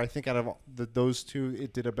care for it, but I think out of those two,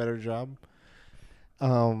 it did a better job.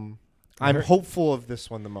 I'm hopeful of this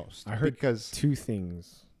one the most. I heard because two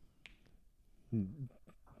things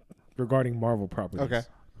regarding Marvel properties. Okay.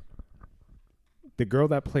 The girl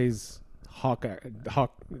that plays Hawkeye,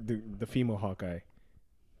 the female Hawkeye,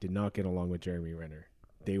 did not get along with Jeremy Renner.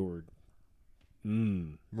 They were,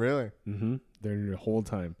 really, they're the whole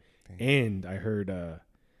time. Dang. And I heard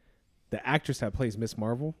the actress that plays Miss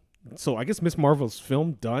Marvel. So I guess Miss Marvel's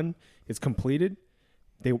film done is completed.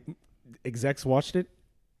 They execs watched it.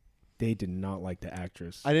 They did not like the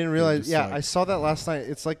actress. I didn't realize. Yeah, like, I saw that last night.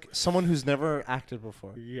 It's like someone who's never acted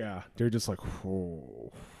before. Yeah, they're just like,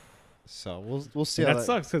 whoa. So we'll see. And How that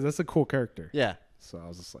sucks because that's a cool character. Yeah, So I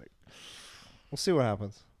was just like, we'll see what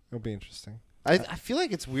happens. It'll be interesting. I feel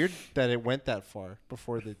like it's weird that it went that far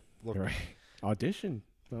before they looked. right. Audition.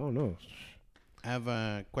 I don't know. I have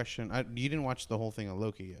a question. You didn't watch the whole thing of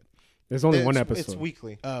Loki yet. There's only one It's episode.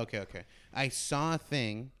 weekly. Oh, okay. I saw a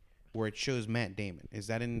thing where it shows Matt Damon. Is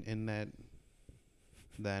that in that?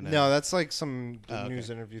 No, that's like some Oh, okay. news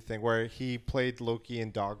interview thing where he played Loki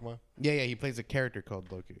in Dogma. Yeah. He plays a character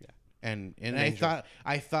called Loki. Yeah. And An I angel.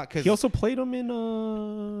 thought because He also played him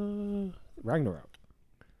in Ragnarok.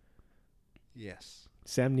 Yes.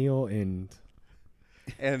 Sam Neill and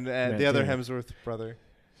And Matt the other Damon. Hemsworth brother.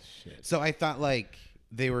 shit. So I thought like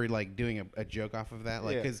they were like doing a joke off of that,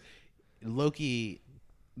 like Yeah. because Loki,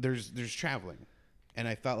 there's traveling, and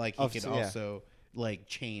I thought like he could Yeah. also like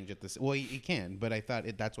change at this. Well, he can, but I thought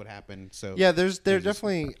that's what happened. So Yeah, they're just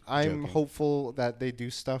definitely. I'm joking. hopeful that they do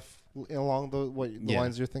stuff along the Yeah.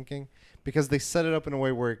 lines you're thinking, because they set it up in a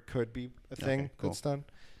way where it could be a thing cool. that's done.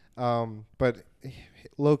 But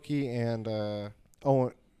Loki and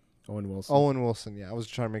Owen Wilson. Yeah, I was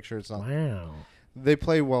trying to make sure it's not. Wow. They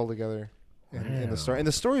play well together in the story, Wow. and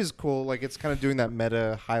the story is cool. Like, it's kind of doing that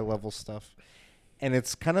meta high level stuff, and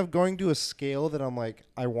it's kind of going to a scale that I'm like,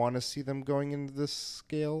 I want to see them going into this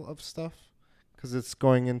scale of stuff, because it's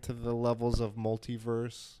going into the levels of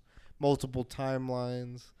multiverse, multiple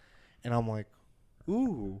timelines, and I'm like,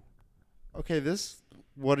 ooh, okay,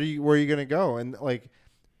 where are you gonna go? And like,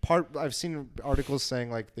 I've seen articles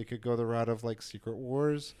saying like they could go the route of like Secret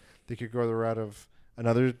Wars, they could go the route of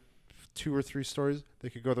another 2 or 3 stories. They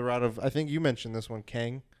could go the route of, I think you mentioned this one,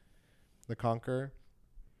 Kang, the Conqueror,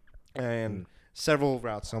 and several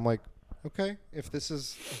routes. So I'm like, okay, if this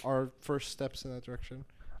is our first steps in that direction,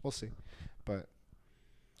 we'll see. But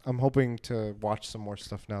I'm hoping to watch some more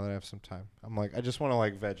stuff now that I have some time. I'm like, I just want to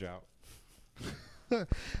like veg out.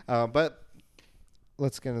 But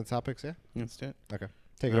let's get into topics, yeah? Let's do it. Okay.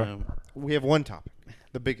 Take it away. We have one topic,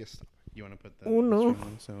 the biggest. You want to put the Oh, no. stream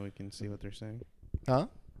on so we can see what they're saying? Huh?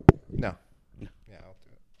 No. No. Yeah, I'll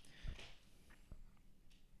do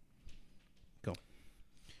it.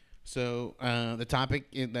 So the topic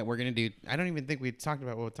that we're gonna do, I don't even think we talked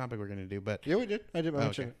about what topic we're gonna do, but Yeah, we did. I did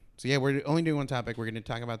mention okay. So yeah, we're only doing one topic. We're gonna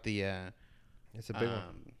talk about the It's a big one.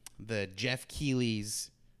 the Jeff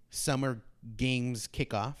Keighley's Summer Games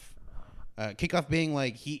kickoff. Kickoff being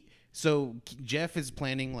like Jeff is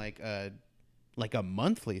planning like a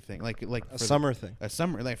monthly thing, like A summer thing. a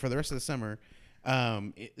summer, like for the rest of the summer.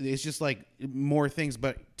 It's just like more things,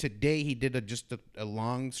 but today he did a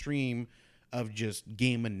long stream of just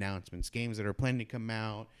game announcements, games that are planning to come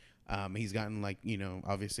out, He's gotten like,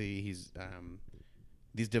 obviously he's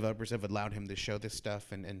these developers have allowed him to show this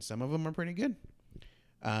stuff, and some of them are pretty good.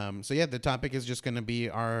 So yeah, the topic is just going to be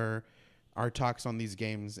our talks on these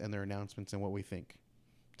games and their announcements and what we think.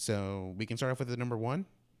 So we can start off with the number one,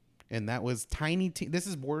 and that was This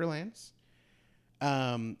is Borderlands.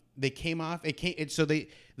 They came off. So they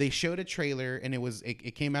showed a trailer, and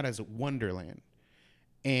it came out as Wonderland,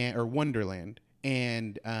 and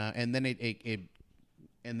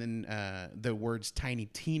then the words Tiny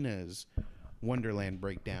Tina's Wonderland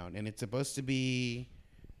breakdown, and it's supposed to be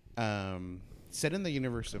set in the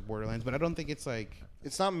universe of Borderlands, but I don't think it's like.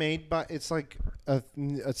 It's not made by. It's like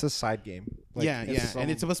it's a side game. Like, yeah, and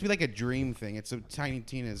it's supposed to be like a dream thing. It's Tiny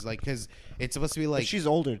Tina's like because it's supposed to be like. But she's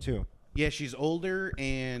older too. Yeah, she's older,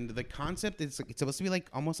 and the concept it's supposed to be like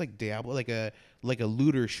almost like Diablo, like a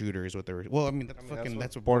looter shooter is what they're. Well, I mean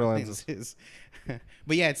that's what Borderlands is.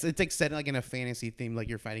 But yeah, it's like set like in a fantasy theme, like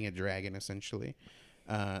you're fighting a dragon essentially.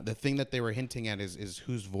 The thing that they were hinting at is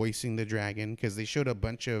who's voicing the dragon, because they showed a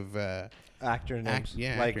bunch of actor names, like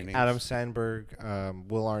actor names. Adam Sandberg,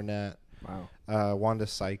 Will Arnett, Wanda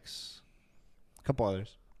Sykes, a couple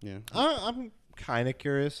others. Yeah, I'm kind of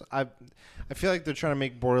curious. I feel like they're trying to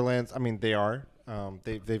make Borderlands. I mean, they are.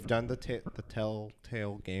 They've done the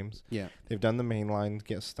Telltale games. Yeah, they've done the mainline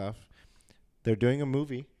stuff. They're doing a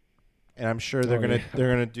movie, and I'm sure they're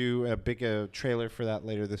gonna do a big trailer for that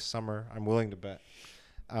later this summer. I'm willing to bet.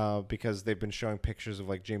 Because they've been showing pictures of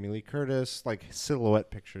like Jamie Lee Curtis, like silhouette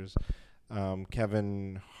pictures,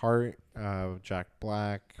 Kevin Hart, Jack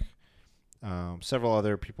Black, several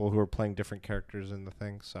other people who are playing different characters in the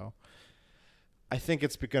thing. So I think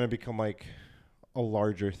it's going to become like a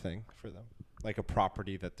larger thing for them, like a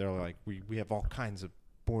property that they're like, we have all kinds of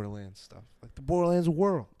Borderlands stuff, like the Borderlands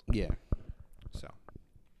world. Yeah. So.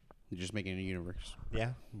 You're just making a universe.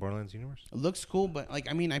 Yeah, Borderlands universe. It looks cool, but like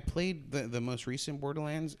I mean, I played the most recent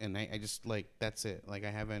Borderlands, and I just like that's it. Like I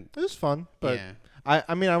haven't. It was fun, but yeah.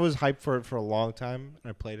 I mean, I was hyped for it for a long time. And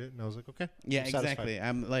I played it, and I was like, okay. Yeah, exactly.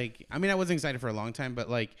 I'm like, I mean, I wasn't excited for a long time, but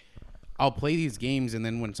like, I'll play these games, and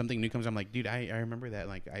then when something new comes, I'm like, dude, I remember that.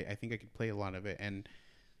 Like, I think I could play a lot of it, and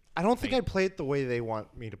I don't think I play it the way they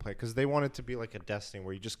want me to play, because they want it to be like a Destiny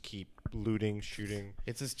where you just keep looting, shooting.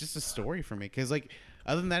 It's just a story for me, because like.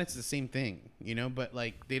 Other than that, it's the same thing, but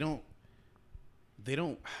like they don't,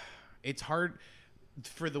 it's hard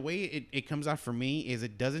for the way it comes out for me is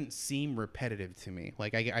it doesn't seem repetitive to me.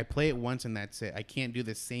 Like I play it once and that's it. I can't do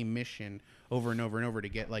the same mission over and over and over to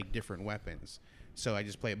get like different weapons. So I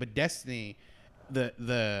just play it. But Destiny,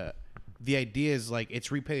 the idea is like it's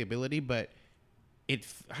replayability, but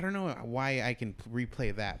I don't know why I can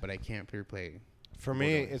replay that, but I can't replay. For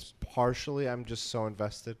me, it's partially I'm just so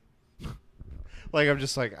invested. Like, I'm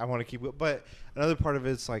just like, I want to keep it. But another part of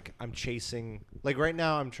it's like, I'm chasing. Like, right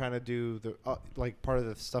now, I'm trying to do the, like, part of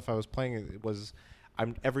the stuff I was playing was,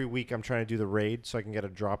 every week, I'm trying to do the raid so I can get a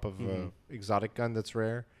drop of a exotic gun that's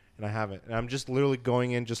rare. And I haven't. And I'm just literally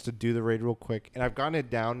going in just to do the raid real quick. And I've gotten it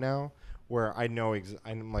down now where I know,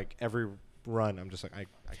 I'm like, every run, I'm just like, I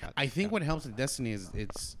got I think what helps in Destiny is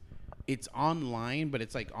it's online, but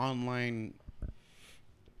it's like online.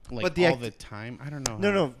 Like but all the time? I don't know.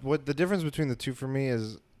 No. What the difference between the two for me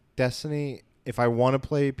is Destiny, if I want to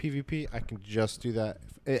play PvP, I can just do that.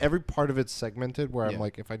 Every part of it's segmented where I'm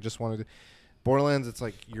like, if I just want to do Borderlands, it's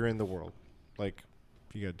like you're in the world. Like,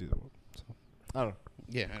 you got to do the world. So, I don't know.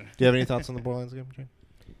 Yeah. Do you have any thoughts on the Borderlands game, Jane?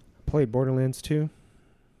 Played Borderlands 2.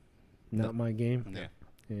 Not my game. Yeah.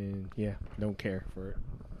 And, don't care for it.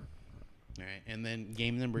 All right. And then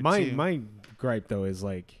game number 2. My gripe, though, is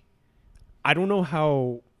like, I don't know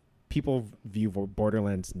how people view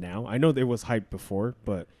Borderlands now. I know there was hype before,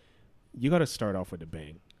 but you got to start off with a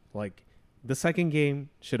bang. Like, the second game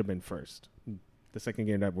should have been first. The second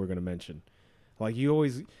game that we're going to mention. Like, you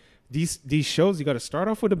always... These shows, you got to start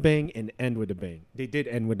off with a bang and end with a bang. They did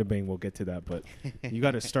end with a bang. We'll get to that. But you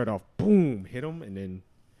got to start off, boom, hit them, and then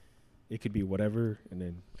it could be whatever, and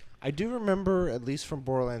then... I do remember, at least from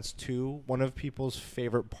Borderlands 2, one of people's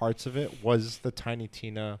favorite parts of it was the Tiny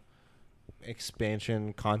Tina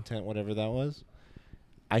expansion content, whatever that was.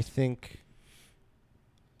 I think,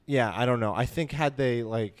 I don't know. I think had they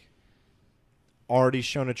like already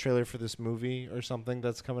shown a trailer for this movie or something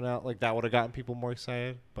that's coming out, like that would have gotten people more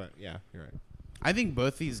excited. But yeah, you're right. I think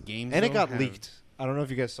both these games and it got leaked. I don't know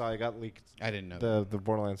if you guys saw it got leaked. I didn't know the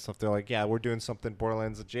Borderlands stuff. They're like, yeah, we're doing something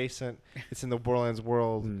Borderlands adjacent. It's in the Borderlands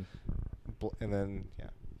world, and then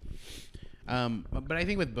But I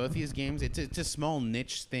think with both these games, it's a small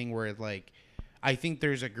niche thing where like I think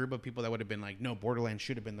there's a group of people that would have been like, no, Borderlands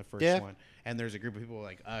should have been the first one, and there's a group of people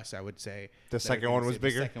like us, I would say, the second one was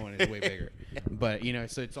bigger. The second one is way bigger, but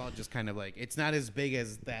so it's all just kind of like it's not as big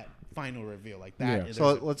as that final reveal like that. Yeah.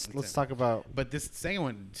 So let's talk about. But this second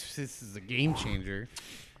one, this is a game changer.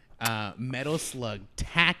 Metal Slug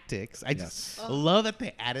Tactics. I just love that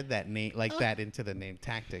they added that name like that into the name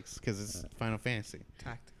Tactics because it's Final Fantasy.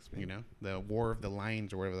 Tactics. The War of the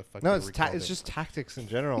Lions or whatever the fuck. No, it's just tactics in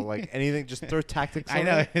general. Like anything, just throw tactics. I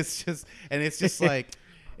know it's just like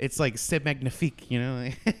it's like c'est magnifique,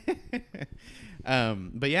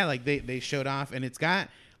 but yeah, like they showed off, and it's got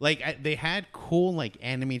like they had cool like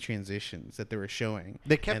anime transitions that they were showing.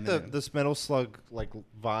 They kept this Metal Slug like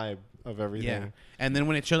vibe of everything. Yeah, and then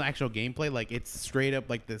when it showed actual gameplay, like it's straight up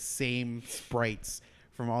like the same sprites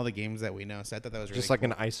from all the games that we know. So I thought that was really just like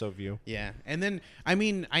cool. an ISO view. Yeah, and then I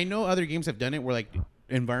mean I know other games have done it where like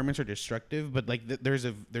environments are destructive, but like there's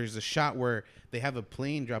a shot where they have a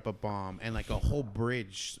plane drop a bomb and like a whole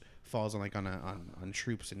bridge falls on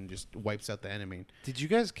troops and just wipes out the enemy. Did you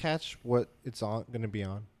guys catch what it's going to be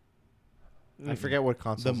on? I forget what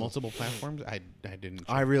console. The multiple platforms. I didn't. Check.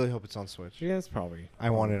 I really hope it's on Switch. Yeah, it's probably.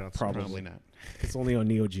 I want it on Switch. Probably not. It's only on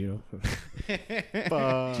Neo Geo.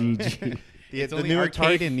 GG. It's only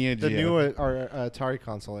arcade and Neo Geo. The new Atari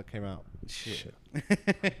console that came out. Shit.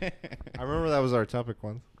 I remember that was our topic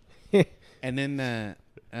once. And then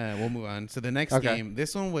we'll move on. So the next game,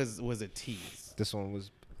 this one was a tease. This one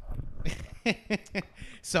was.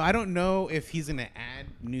 So I don't know if he's gonna add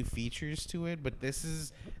new features to it, but this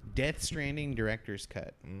is Death Stranding Director's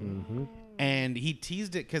Cut, and he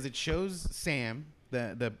teased it because it shows Sam,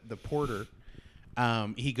 the porter.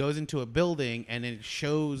 He goes into a building and it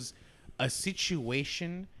shows a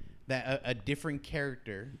situation that a different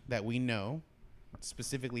character that we know,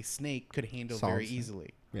 specifically Snake, could handle very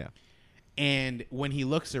easily. Yeah. And when he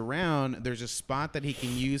looks around, there's a spot that he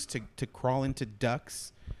can use to crawl into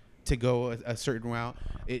ducts to go a certain route.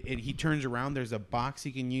 He turns around. There's a box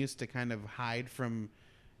he can use to kind of hide from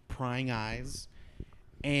prying eyes.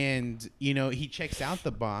 And, he checks out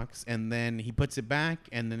the box and then he puts it back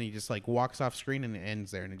and then he just like walks off screen and it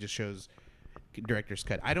ends there and it just shows Director's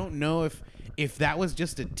Cut. I don't know if that was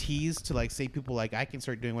just a tease to like say people like I can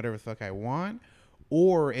start doing whatever the fuck I want,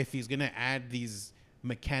 or if he's gonna add these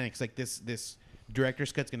mechanics like this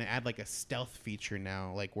Director's Cut's gonna add like a stealth feature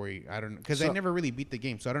now, like where I don't know, because I never really beat the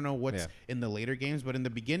game, so I don't know what's in the later games. But in the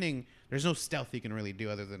beginning, there's no stealth you can really do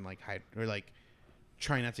other than like hide or like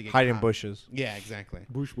try not to get hide caught. in bushes. Yeah, exactly.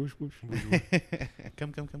 Bush.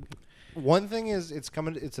 Come. One thing is it's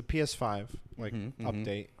coming. It's a PS5 like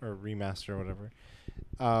update or remaster or whatever.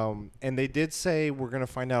 And they did say we're gonna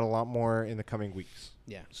find out a lot more in the coming weeks.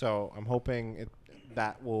 Yeah. So I'm hoping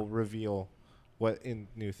that will reveal what in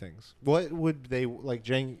new things. What would they like,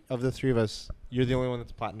 Jane? Of the three of us, you're the only one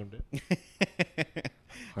that's platinumed it.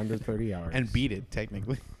 130 hours and beat it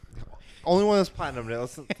technically. Only one that's platinumed it.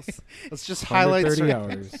 Let's just highlight 130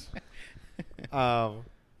 hours.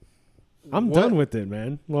 I'm done with it,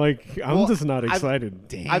 man. Like I'm just not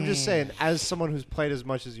excited. I'm just saying, as someone who's played as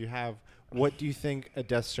much as you have, what do you think a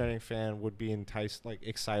Death Stranding fan would be enticed, like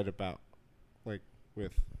excited about, like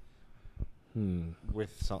with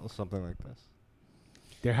something like this?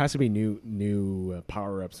 There has to be new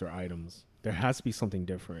power ups or items. There has to be something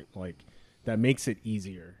different, like that makes it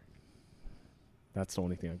easier. That's the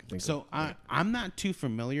only thing I can think of. So I'm not too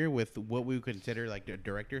familiar with what we would consider like the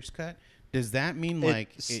Director's Cut. Does that mean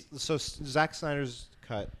so Zack Snyder's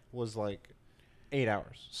cut was like 8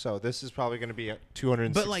 hours. So this is probably going to be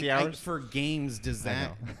 260 but like hours. For games,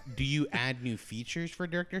 do you add new features for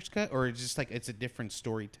Director's Cut, or is it just like it's a different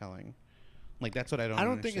storytelling? Like that's what I don't. I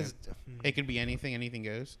don't understand. think it could be anything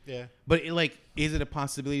goes. Yeah. But is it a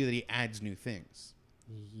possibility that he adds new things?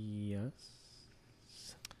 Yes.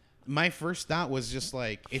 My first thought was just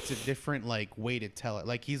like it's a different like way to tell it.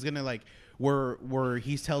 Like he's gonna like where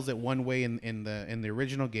he tells it one way in the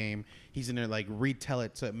original game, he's gonna like retell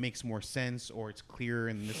it so it makes more sense or it's clearer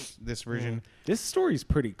in this version. This story is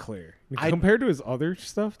pretty clear compared to his other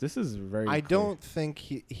stuff. This is very. I don't think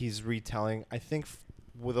he's retelling. I think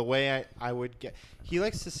with the way I would get, he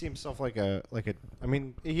likes to see himself like a. I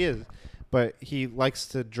mean, he is, but he likes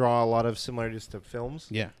to draw a lot of similarities to films.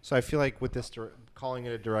 Yeah. So I feel like with this calling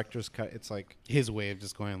it a director's cut, it's like his way of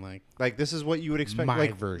just going like this is what you would expect. My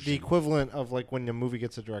like version. The equivalent of like when a movie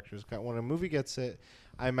gets a director's cut. When a movie gets it,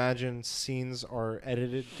 I imagine scenes are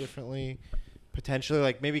edited differently. Potentially,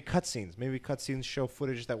 like maybe cutscenes. Maybe cutscenes show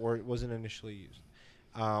footage that wasn't initially used.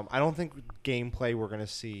 I don't think gameplay we're gonna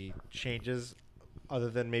see changes,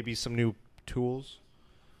 other than maybe some new tools.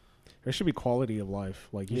 There should be quality of life.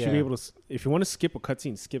 Like you should Yeah. be able to, if you want to skip a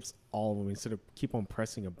cutscene, skips all of them instead of keep on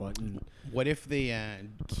pressing a button. What if they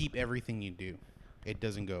keep everything you do? It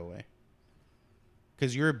doesn't go away.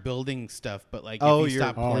 Because you're building stuff, but like Oh, if you you're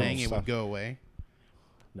stop building playing, it stuff. would go away.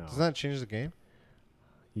 No, Doesn't that change the game?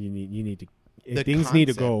 you need to. The Things need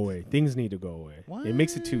to go concept. away. Things need to go away. It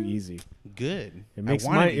makes it too What? easy. Good. It makes I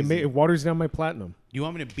want my it easy. it waters down my platinum. You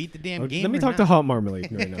want me to beat the damn Okay, game? let me or talk to not? Hot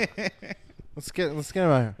Marmalade right now. Let's get him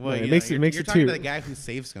out here. Well, it you makes know, it makes you're it talking too. to the guy who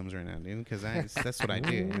saves scums right now, dude. Because that's what I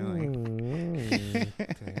do. You know,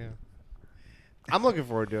 like, Damn. I'm looking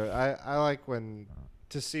forward to it. I like when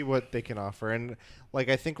to see what they can offer, and like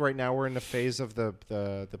I think right now we're in the phase of the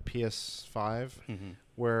PS5 mhm.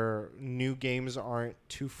 where new games aren't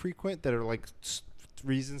too frequent that are like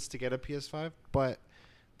reasons to get a PS5, but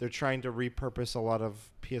they're trying to repurpose a lot of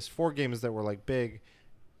PS4 games that were like big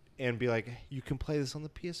and be like, you can play this on the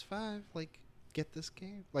PS5, like get this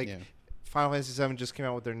game. Like Yeah. Final Fantasy 7 just came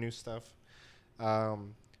out with their new stuff.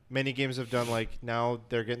 Many games have done like now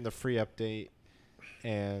they're getting the free update,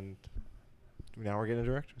 and now we're getting a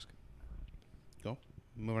director's cut. Go.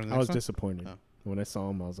 Move on to the I was next one. disappointed Oh. when I saw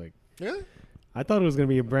him. I was like, Really? I thought it was gonna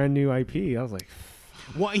be a brand new IP. I was like,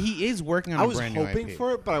 Well, he is working on I a was brand hoping new IP.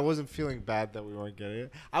 for it, but I wasn't feeling bad that we weren't getting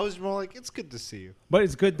it. I was more like, it's good to see you. but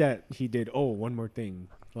it's good that he did. Oh, one more thing.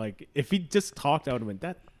 Like if he just talked, I would have been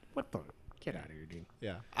that. What the? Get out of here, dude.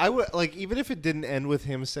 Yeah, I would like even if it didn't end with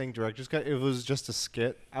him saying director's cut. If it was just a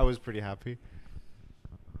skit, I was pretty happy.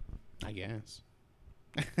 I guess.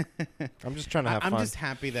 I'm just trying to have I'm fun. just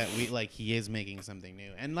happy that he is making something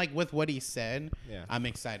new, and like with what he said, Yeah. I'm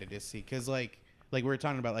excited to see because like we were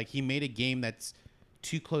talking about, like he made a game that's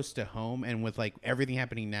too close to home, and with like everything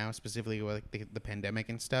happening now, specifically with like, the pandemic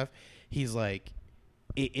and stuff, he's like.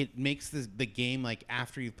 It makes the game like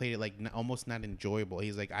after you've played it like almost not enjoyable.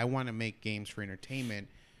 He's like, I want to make games for entertainment,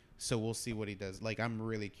 so we'll see what he does. Like I'm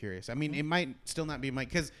really curious. I mean, it might still not be my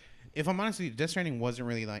because if I'm honest with you, Death Stranding wasn't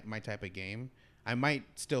really like my type of game. I might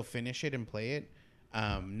still finish it and play it.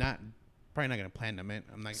 Probably not gonna platinum it.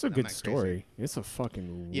 I'm not. It's a I'm good not crazy. story. It's a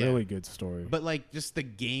fucking Yeah. really good story. But like just the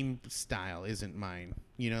game style isn't mine,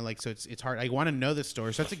 you know. Like so, it's hard. I want to know the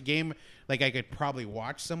story. So it's a game like I could probably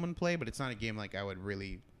watch someone play, but it's not a game like I would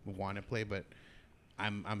really want to play. But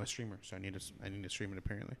I'm a streamer, so I need to stream it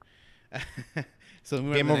apparently. So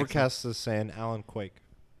we Game Overcast is saying Alan Quake.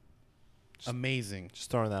 amazing, Just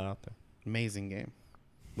throwing that out there. amazing game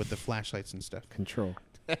with the flashlights and stuff. Control.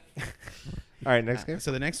 All right, next game.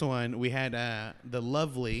 So the next one we had the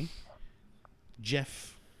lovely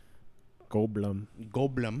Jeff Goldblum.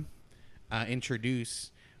 Goldblum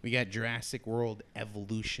introduce. We got Jurassic World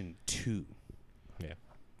Evolution 2. Yeah,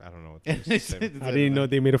 I don't know what to say. I didn't know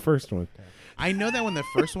they made a first one. I know that when the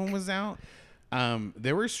first one was out,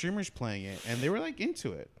 there were streamers playing it, and they were like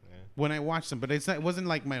into it when I watched them. But it wasn't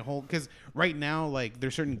like my whole because right now, like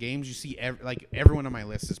there's certain games you see like everyone on my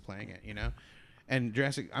list is playing it, you know. And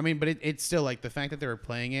Jurassic, I mean, but it's still like the fact that they were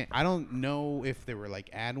playing it. I don't know if they were like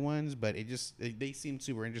ad ones, but they seemed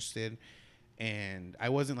super interested, and I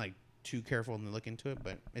wasn't like too careful to look into it,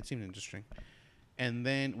 but it seemed interesting. And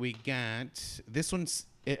then we got this one's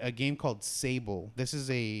a game called Sable. This is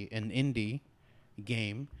an indie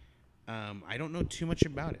game. I don't know too much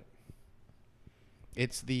about it.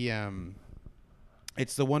 It's the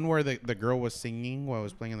one where the girl was singing while I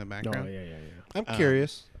was playing in the Oh, background. yeah. I'm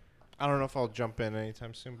curious. I don't know if I'll jump in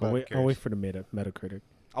anytime soon, but I'll I'm wait curious. for the Metacritic.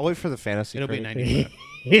 I'll wait for the fantasy. It'll be critic.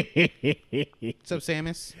 90. What's up,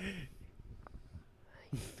 Samus?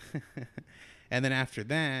 And then after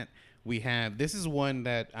that, we have this is one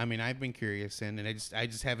that I mean I've been curious in, and I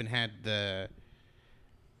just haven't had the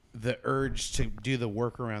urge to do the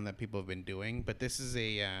workaround that people have been doing. But this is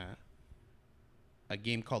a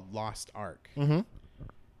game called Lost Ark,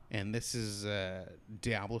 and this is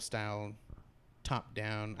Diablo style, top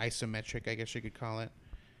down, isometric, I guess you could call it.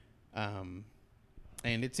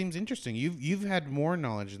 And it seems interesting. You've had more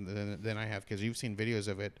knowledge than I have because you've seen videos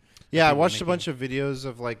of it. Yeah, I watched a bunch of videos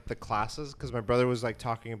of like the classes because my brother was like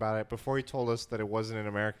talking about it before he told us that it wasn't in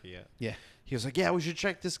America yet. Yeah. He was like, "Yeah, we should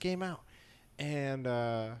check this game out," and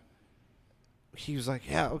he was like,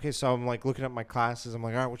 "Yeah, okay." So I'm like looking at my classes. I'm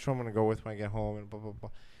like, "All right, which one I'm gonna go with when I get home?" And blah blah blah.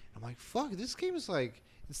 I'm like, "Fuck, this game is like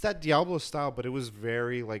it's that Diablo style, but it was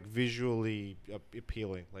very like visually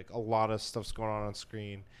appealing. Like a lot of stuff's going on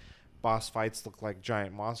screen. Boss fights look like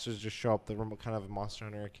giant monsters just show up. The remote kind of a Monster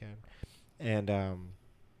Hunter can, and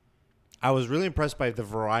I was really impressed by the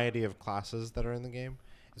variety of classes that are in the game.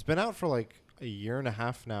 It's been out for like a year and a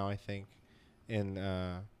half now, I think. In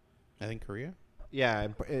I think Korea.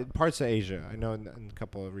 in parts of Asia, I know in a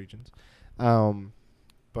couple of regions,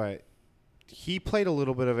 but he played a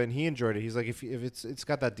little bit of it and he enjoyed it. He's like, if it's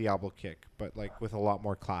got that Diablo kick, but like with a lot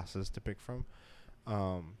more classes to pick from.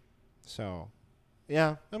 So,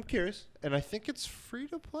 yeah, I'm curious, and I think it's free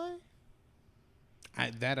to play. I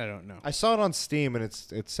don't know. I saw it on Steam, and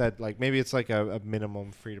it said like maybe it's like a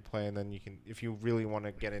minimum free to play, and then you can, if you really want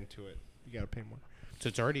to get into it, you gotta pay more. So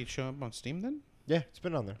it's already showing up on Steam then? Yeah, it's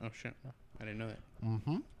been on there. Oh shit, I didn't know that.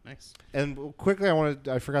 Mm-hmm. Nice. And quickly,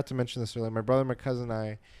 I forgot to mention this earlier. My brother, my cousin, and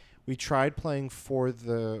I, we tried playing For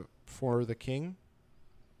the King.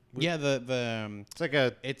 Yeah,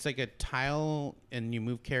 it's like a tile, and you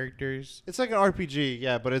move characters. It's like an RPG,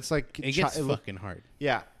 yeah, but it's like It gets fucking hard.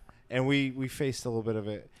 Yeah, and we faced a little bit of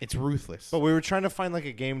it. It's ruthless. But we were trying to find like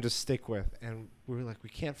a game to stick with, and we were like, we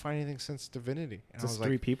can't find anything since Divinity. And Just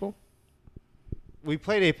 3 people? We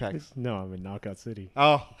played Apex. No, I'm in Knockout City.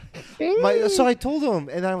 Oh, so I told him,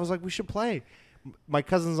 and I was like, we should play. My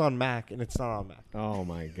cousin's on Mac, and it's not on Mac. Oh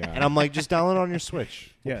my god! And I'm like, just download it on your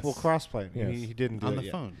Switch. Yes. We'll crossplay. Yes. He didn't do on it the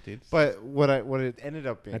yet. phone, dude. But what it ended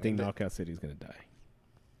up being, I think Knockout City's gonna die.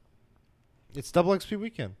 it's double XP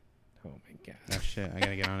weekend. Oh my god! Oh shit, I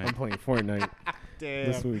gotta get on I'm it. playing Fortnite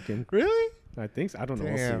this weekend. Really? I think so. I don't know.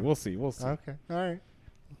 Damn. We'll see. Okay. All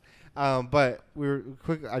right. But we were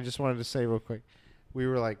quick. I just wanted to say real quick, we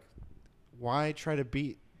were like, why try to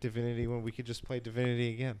beat Divinity when we could just play Divinity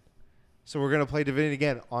again? So we're gonna play Divinity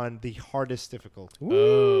again on the hardest difficulty.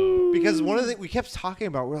 Oh. Because one of the things we kept talking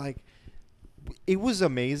about, we're like, it was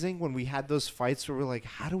amazing when we had those fights where we're like,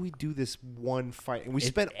 how do we do this one fight? And we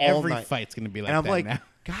spent all every night. fight's gonna be like and I'm that like, now.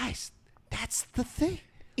 guys, that's the thing.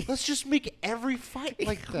 Let's just make every fight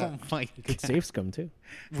like that. Oh my You could god, save scum too.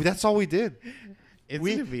 That's all we did. it's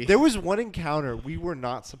gonna be. There was one encounter. We were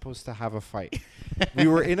not supposed to have a fight. We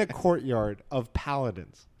were in a courtyard of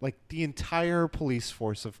paladins, like the entire police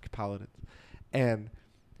force of paladins. And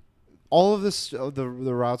all of this, the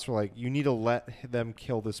routes were like, you need to let them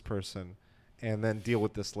kill this person and then deal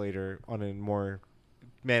with this later on a more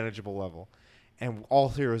manageable level. And all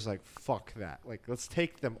three was like, fuck that. Like, let's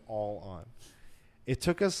take them all on. It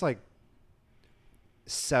took us like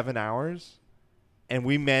 7 hours, and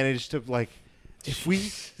we managed to like, if we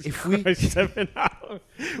 7 hours.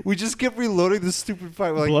 we just kept reloading the stupid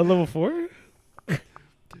fight. We're like, Blood level 4.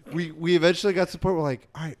 we eventually got to the point where like,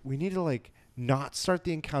 all right, we need to like not start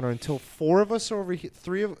the encounter until 4 of us are over here,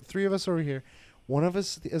 three of us over here, 1 of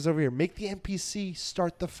us is over here. Make the NPC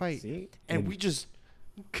start the fight, See? and we just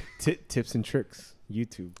Tips and tricks.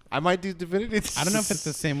 YouTube. I might do Divinity. I don't know if it's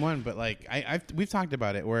the same one, but like we've talked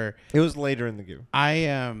about it where It was later in the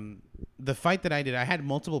game. the fight that I did, I had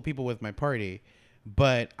multiple people with my party,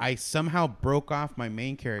 but I somehow broke off my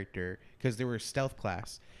main character because they were stealth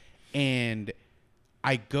class, and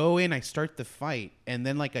I go in, I start the fight, and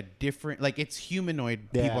then like a different, like it's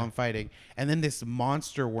humanoid people I'm fighting, and then this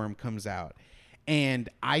monster worm comes out. And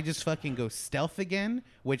I just fucking go stealth again,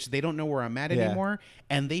 which they don't know where I'm at anymore.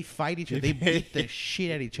 And they fight each other. They beat the shit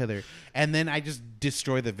at each other. And then I just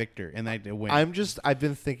destroy the victor, and I win. I've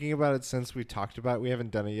been thinking about it since we talked about it. We haven't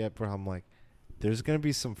done it yet, but I'm like, there's going to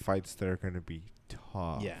be some fights that are going to be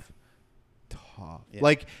tough. Yeah. Tough. Yeah.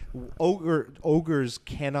 Like, ogres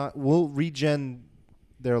will regen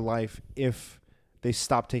their life if they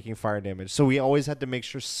stop taking fire damage. So we always had to make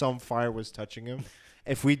sure some fire was touching him.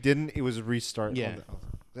 If we didn't, it was a restart. Yeah.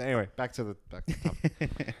 Anyway, back to the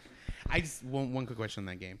topic. I just one quick question on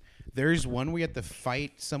that game. There's one where you have to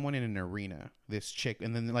fight someone in an arena, this chick,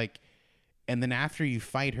 and then after you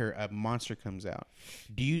fight her, a monster comes out.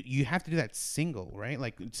 Do you have to do that single, right?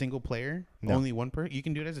 Like single player, No. only one person. You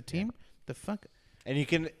can do it as a team. The fuck? And you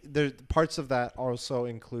can. There parts of that also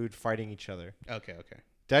include fighting each other. Okay.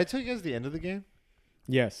 Did I tell you guys the end of the game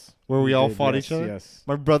Yes. where we You all did, fought yes, each other? Yes.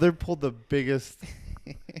 My brother pulled the biggest.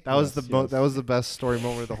 That was Yes, that was the best story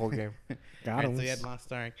moment of the whole game. Got Alright, him. so you had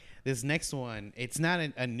Lost Ark. This next one, it's not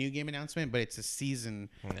a new game announcement, but it's a season.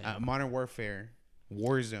 Modern Warfare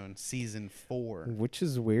Warzone Season 4. Which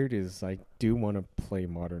is weird is I do want to play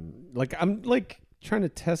modern. Like I'm like trying to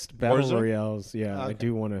test battle Warzone? royales. Yeah, I Okay.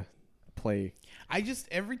 do want to play. I just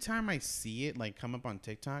every time I see it like come up on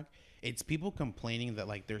TikTok, it's people complaining that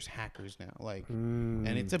like there's hackers now, like, and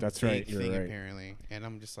it's a that's big right, you're thing right. apparently. And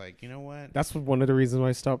I'm just like, you know what? That's one of the reasons why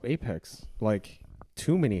I stopped Apex. Like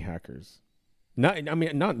too many hackers. Not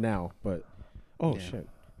now, but Yeah. shit.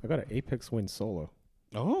 I got an Apex win solo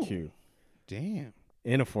Oh, queue damn!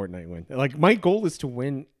 and a Fortnite win. Like my goal is to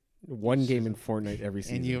win one game in Fortnite every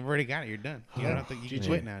season. And you've already got it. You're done. You don't have to. You can GG.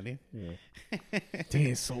 quit now, dude. Yeah.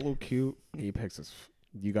 Dang, solo queue. Apex is.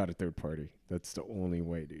 You got a third party. That's the only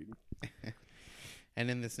way, dude. And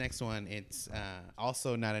then this next one, it's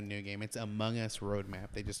also not a new game. It's Among Us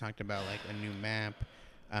Roadmap. They just talked about like a new map.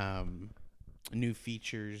 new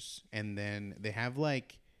features, and then they have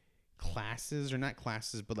like classes, or not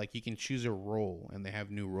classes, but like you can choose a role, and they have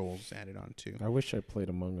new roles added on too. I wish I played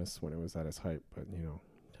Among Us when it was at its hype, but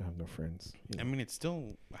I have no friends. I mean, it's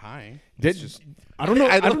still high. I don't know.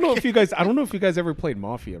 I don't know if you guys ever played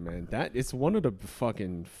Mafia, man. That it's one of the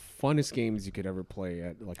fucking funnest games you could ever play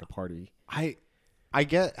at like a party. I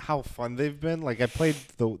get how fun they've been. Like I played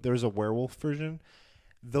there's a werewolf version.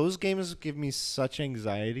 Those games give me such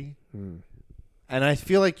anxiety. And I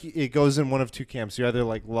feel like it goes in one of two camps. You either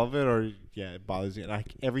like love it or it bothers you. And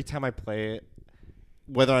every time I play it,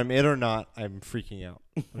 whether I'm it or not, I'm freaking out.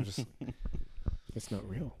 I'm just it's not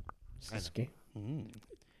real. It's this game.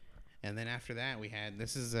 And then after that,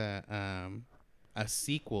 this is a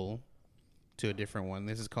sequel to a different one.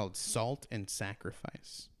 This is called Salt and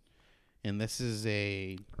Sacrifice, and this is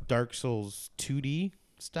a Dark Souls 2D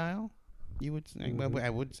style. You would say, I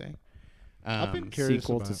would say. I've been curious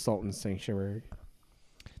Sequel about to Salt and Sanctuary.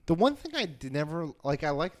 The one thing I did never like, I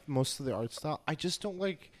like most of the art style. I just don't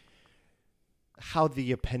like how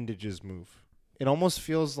the appendages move. It almost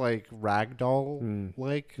feels like ragdoll,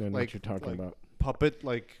 like I know what you're talking about. Puppet,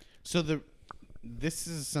 like. So this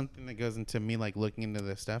is something that goes into me like looking into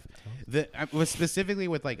this stuff. Specifically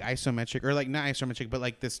with like isometric, or like not isometric, but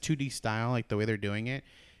like this 2D style, like the way they're doing it.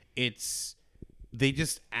 They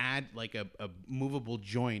just add like a movable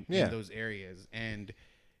joint in those areas, and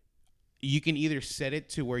you can either set it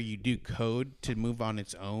to where you do code to move on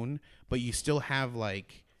its own, but you still have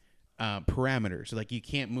like parameters. So like you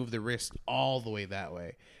can't move the wrist all the way that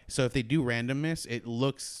way. So if they do randomness, it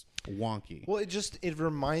looks wonky. Well, it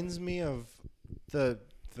reminds me of the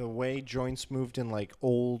way joints moved in like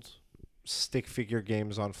old stick figure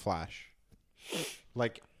games on Flash.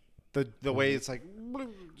 Like the way it's like.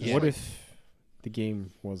 What if the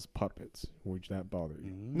game was puppets? Would that bother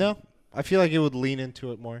you? No, I feel like it would lean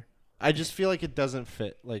into it more. I just feel like it doesn't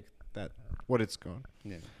fit like that. What it's going.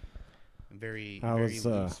 Yeah. Very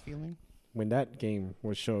loose feeling. When that game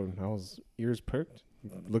was shown, I was ears perked,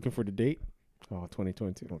 looking for the date. Oh,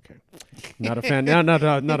 2022. Okay, not a fan.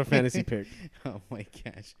 not a fantasy pick. Oh my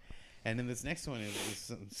gosh! And then this next one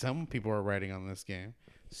is some people are writing on this game.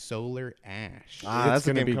 Solar Ash. That's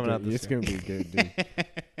a game coming out It's gonna be good,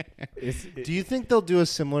 dude. Do you think they'll do a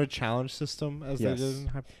similar challenge system as Yes. they did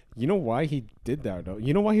in You know why he did that though?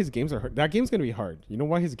 You know why his games are hard? That game's gonna be hard. You know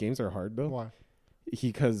why his games are hard though? Why?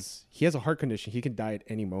 Because he has a heart condition. He can die at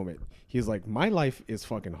any moment. He's like, my life is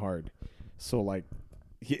fucking hard. So like,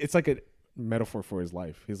 it's like a metaphor for his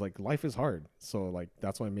life. He's like, life is hard. So like,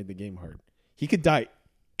 that's why I made the game hard. He could die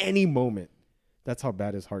any moment. That's how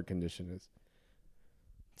bad his heart condition is.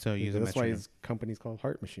 So that's why his company's called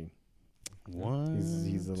Heart Machine. What?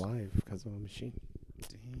 He's alive because of a machine.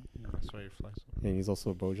 That's why you fly so. And he's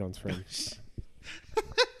also Bojan's friend.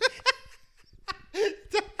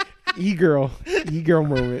 E-girl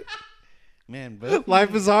moment. Man, but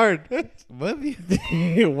Life is hard.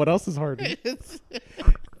 What else is hard?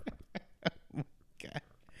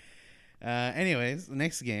 Anyways, the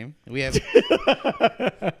next game we have.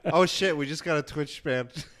 Oh shit! We just got a Twitch spam.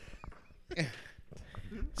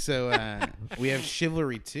 So we have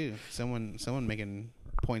Chivalry 2. Someone making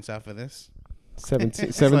points off of this.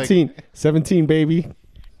 17, baby.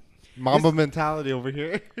 Mamba mentality over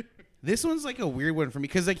here. This one's like a weird one for me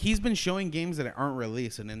because like he's been showing games that aren't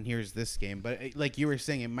released, and then here's this game. But like you were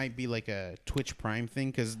saying, it might be like a Twitch Prime thing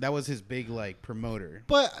because that was his big like promoter.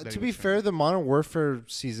 But to be fair, the Modern Warfare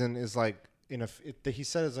season is like he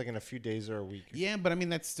said it's like in a few days or a week. Yeah, but I mean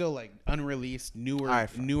that's still like unreleased,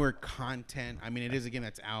 newer content. I mean it is a game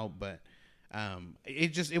that's out, but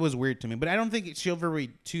it was weird to me. But I don't think Chivalry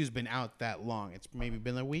 2's been out that long. It's maybe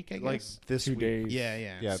been a week, I guess. Like this 2 week. days.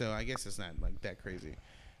 Yeah. So I guess it's not like that crazy.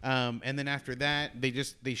 And then after that,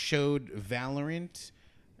 they showed Valorant.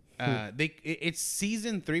 It's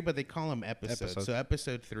season 3, but they them episodes. So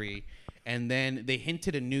episode 3, and then they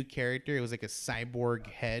hinted a new character. It was like a cyborg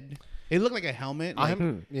head. It looked like a helmet,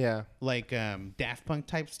 like Daft Punk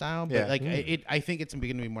type style. But I think it's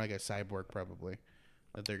going to be more like a cyborg probably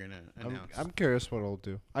that they're going to announce. I'm curious what it'll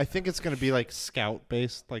do. I think it's going to be like scout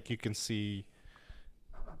based, like you can see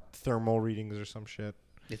thermal readings or some shit.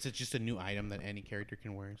 It's just a new item that any character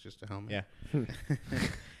can wear. It's just a helmet. Yeah.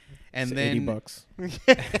 And It's then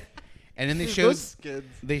 $80. and then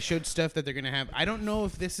they showed stuff that they're gonna have. I don't know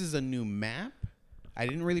if this is a new map. I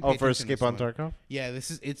didn't really. Pay for attention to Escape this on one. Tarkov. Yeah,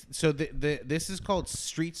 this is called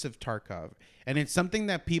Streets of Tarkov, and it's something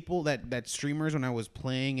that people that streamers when I was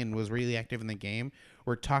playing and was really active in the game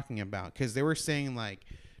were talking about because they were saying like,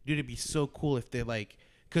 dude, it'd be so cool if they like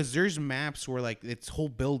because there's maps where like it's whole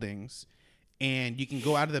buildings. and you can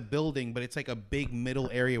go out of the building, but it's like a big middle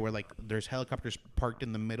area where like there's helicopters parked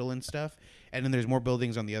in the middle and stuff, and then there's more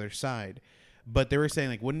buildings on the other side. But they were saying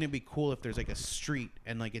like, wouldn't it be cool if there's like a street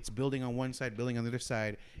and like it's building on one side, building on the other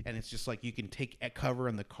side, and it's just like you can take cover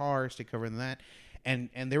in the cars, take cover in that, and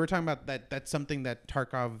they were talking about that. That's something that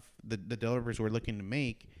Tarkov, the developers, were looking to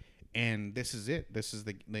make, and this is it. This is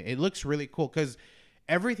it looks really cool because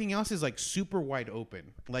everything else is like super wide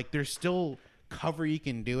open. Like there's still cover you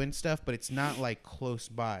can do and stuff, but it's not like close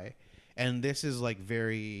by, and this is like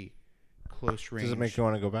very close range. Does it make you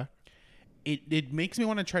want to go back? It makes me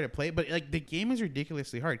want to try to play it, but like the game is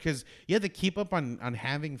ridiculously hard because you have to keep up on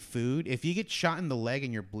having food. If you get shot in the leg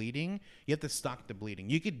and you're bleeding, you have to stop the bleeding.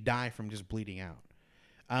 You could die from just bleeding out.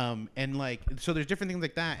 And like, so there's different things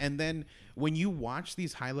like that. And then when you watch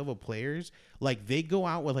these high level players, like they go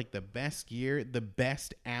out with like the best gear, the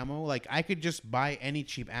best ammo. Like I could just buy any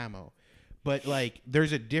cheap ammo, but like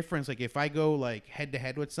there's a difference. Like if I go like head to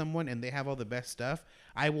head with someone and they have all the best stuff,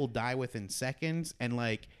 I will die within seconds. And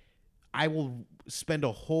like, I will spend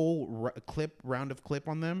a whole round of clip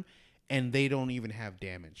on them, and they don't even have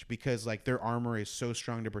damage because like their armor is so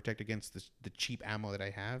strong to protect against the cheap ammo that I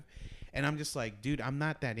have. And I'm just like, dude, I'm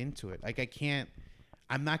not that into it. Like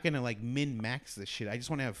I'm not going to like min-max this shit. I just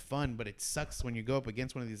want to have fun, but it sucks when you go up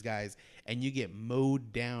against one of these guys and you get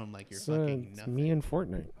mowed down like you're fucking It's nothing. me and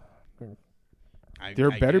Fortnite.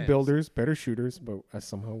 They're better builders, better shooters, but I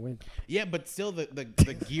somehow win. Yeah, but still the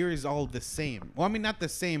gear is all the same. Well, I mean, not the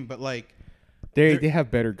same, but like they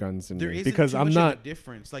have better guns than there me isn't because too I'm much not of a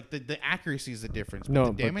difference. Like the accuracy is the difference, but no,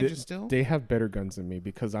 the damage but is still. they have better guns than me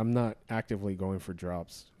because I'm not actively going for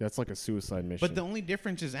drops. That's like a suicide mission. But the only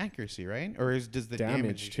difference is accuracy, right? Or does the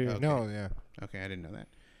Damage, too. Okay. No, yeah. Okay, I didn't know that.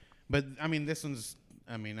 But I mean, this one's.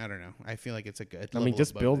 I mean, I don't know. I feel like it's a good. I mean,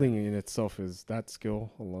 just building in itself is that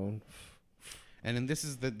skill alone. And then this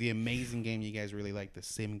is the amazing game you guys really like, the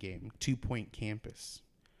sim game, 2 Point Campus.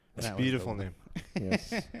 It's a That was beautiful the- name.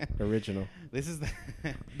 Yes, original. This is the.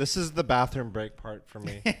 This is the bathroom break part for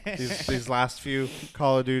me. these last few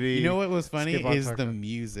Call of Duty. You know what was funny skip on is the Tarkov.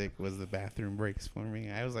 music was the bathroom breaks for me.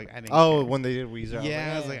 I was like, I didn't. Oh, care. when they did Weezer.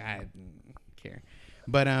 Yeah, I was like, I didn't care.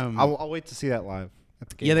 But I'll wait to see that live at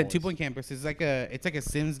the Game yeah, that Awards. 2 Point Campus is like a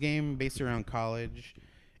Sims game based around college,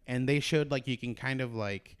 and they showed like you can kind of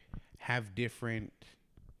like have different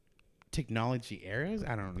technology eras.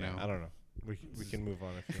 I don't know. I don't know. We can move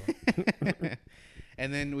on if you want.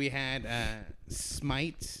 And then we had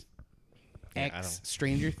Smite Yeah, I X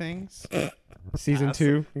Stranger Things. Season Pass.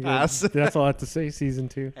 2. Pass. That's all I have to say. Season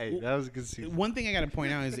 2. Hey, that was a good season. One thing I got to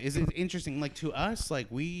point out is it interesting? Like to us, like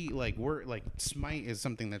we're like Smite is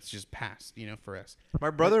something that's just passed, for us. My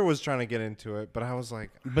brother was trying to get into it, but I was like,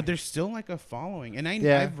 But there's still like a following, and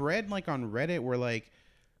Yeah. I've read like on Reddit where like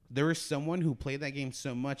there was someone who played that game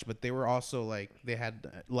so much, but they were also like they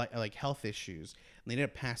had like health issues, and they ended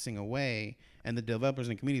up passing away. And the developers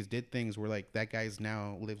and communities did things where like that guy's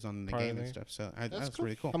now lives on the Part of game and the- stuff. So that's cool.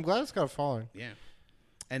 really cool. I'm glad it's got a following. Yeah.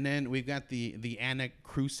 And then we've got the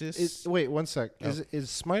Anacrusis. Wait, one sec. Oh.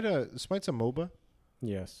 Is Smite's a MOBA?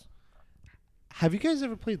 Yes. Have you guys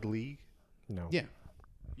ever played League? No. Yeah.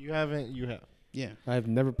 You haven't. You have. Yeah. I've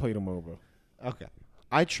never played a MOBA. Okay.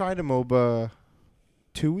 I tried a MOBA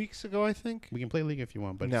 2 weeks ago, I think. We can play League if you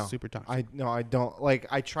want, but No. it's super toxic. I don't like.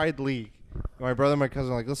 I tried League. My brother and my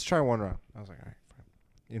cousin were like, let's try one round. I was like, all right,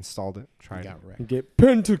 fine. Installed it, tried got it. wrecked. Get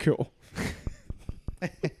pentakill.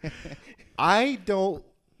 I don't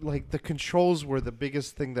like the controls were the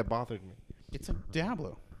biggest thing that bothered me. It's a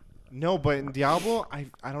Diablo. No, but in Diablo, I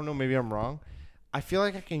don't know. Maybe I'm wrong. I feel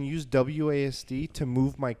like I can use WASD to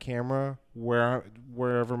move my camera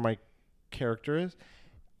wherever my character is.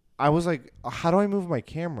 I was like, how do I move my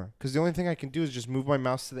camera? Because the only thing I can do is just move my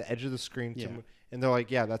mouse to the edge of the screen. Yeah. And they're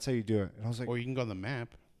like, yeah, that's how you do it. And I was like, Or you can go on the map.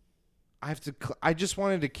 I have to. I just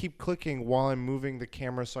wanted to keep clicking while I'm moving the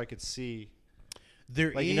camera so I could see.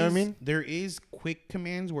 There Like, you know what I mean? There is quick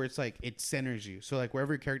commands where it's like it centers you. So like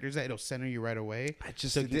wherever your character is at, it'll center you right away. I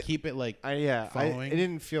just So you can keep it like it following.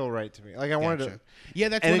 didn't feel right to me. Like I wanted to. Gotcha. Yeah,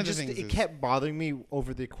 that's And one it of the just things. it is- kept bothering me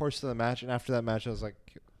over the course of the match. And after that match, I was like,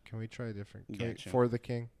 can we try a different? Gotcha. For the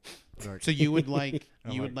king. They're like, So you would like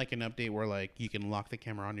I'm you would like an update where like you can lock the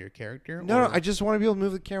camera onto your character? no, or- I just want to be able to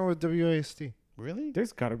move the camera with WASD. really.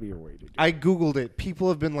 There's got to be a way to do it. I googled it. People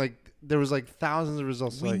have been like, there was like thousands of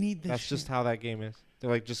results. We like, need this That's just shit. how that game is. They're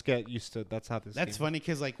like, just get used to it. That's how this. That's game funny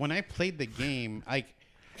because like when I played the game, like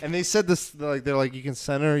is. And they said this. They're like, you can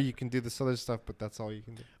center, you can do this other stuff, but that's all you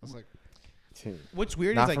can do. I was like, what's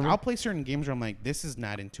weird Not is like for me. I'll play certain games where I'm like, this is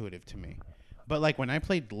not intuitive to me. But like when I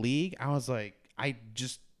played League, I was like,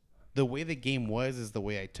 the way the game was is the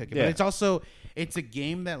way I took it. Yeah. But it's also it's a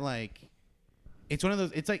game that like It's one of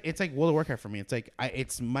those. It's like World of Warcraft for me. It's like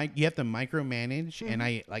you have to micromanage, and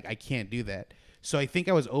I can't do that. So I think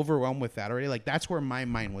I was overwhelmed with that already. Like that's where my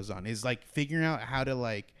mind was on, is like figuring out how to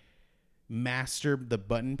like master the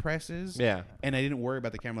button presses. Yeah. And I didn't worry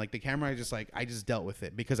about the camera. Like the camera, I just dealt with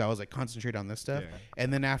it because I was like concentrated on this stuff. Yeah.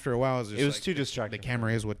 And then after a while, It was too distracting. The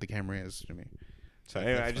camera is what the camera is to me. So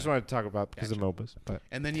anyway, I just wanted to talk about because of MOBAs. But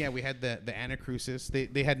And then we had the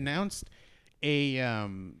Anacrusis. They had announced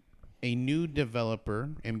a new developer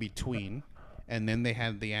in between, and then they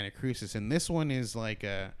had the Anacrusis. And this one is like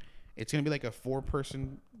it's gonna be like a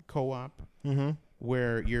 4-person co-op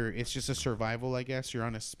where it's just a survival, I guess. You're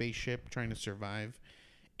on a spaceship trying to survive.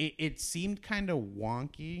 It seemed kind of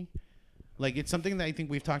wonky. Like it's something that I think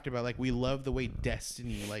we've talked about. Like we love the way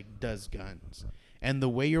Destiny like does guns. And the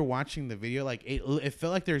way you're watching the video, like it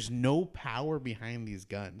felt like there's no power behind these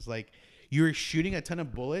guns. Like you were shooting a ton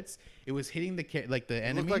of bullets. It was hitting the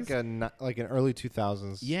enemies. it looked like an early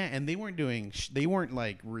 2000s. Yeah, and they weren't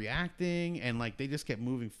like reacting, and like they just kept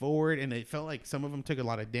moving forward. And it felt like some of them took a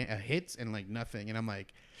lot of hits and like nothing. And I'm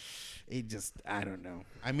like, I don't know.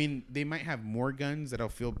 I mean, they might have more guns that'll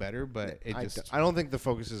feel better, but I don't think the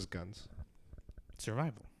focus is guns.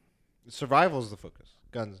 Survival. Survival is the focus.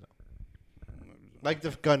 Guns, no. Like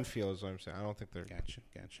the gun feel is what I'm saying. I don't think they're... Gotcha.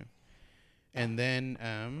 And then,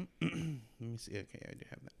 let me see. Okay, I do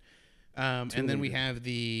have that. And then we have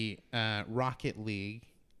the Rocket League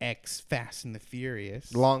X Fast and the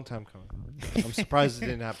Furious. Long time coming. I'm surprised it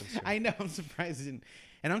didn't happen soon. I know. I'm surprised it didn't.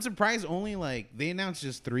 And I'm surprised only like they announced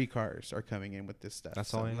just 3 cars are coming in with this stuff.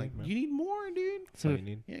 That's all I need, like, man. you need more, dude. That's all you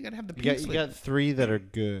need. Yeah, you gotta have the You got 3 that are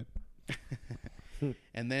good.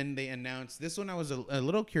 And then they announced this one. I was a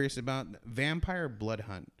little curious about Vampire Blood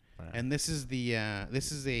Hunt, and this is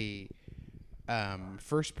a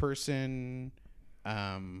first person.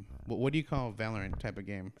 What do you call Valorant type of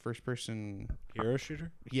game? First person Hero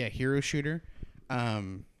shooter. Yeah, hero shooter.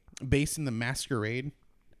 Based in the Masquerade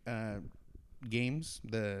games,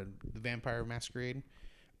 the Vampire Masquerade.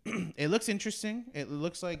 It looks interesting. It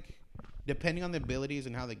looks like, depending on the abilities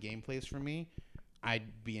and how the game plays for me,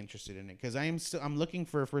 I'd be interested in it because I'm looking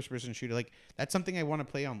for a first person shooter. Like that's something I want to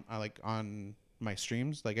play on on my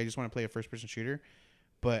streams. Like I just want to play a first person shooter,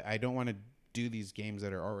 but I don't want to do these games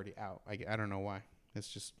that are already out. I don't know why.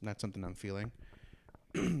 It's just not something I'm feeling.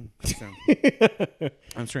 So,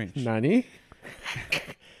 I'm strange. Nani?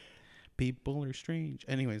 People are strange.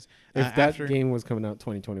 Anyways, if that game was coming out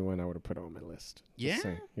 2021, I would have put it on my list. Yeah?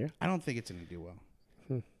 Yeah. I don't think it's gonna do well.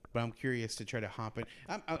 But I'm curious to try to hop in.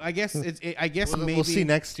 I guess maybe we'll see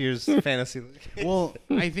next year's fantasy league. Well,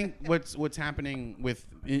 I think what's happening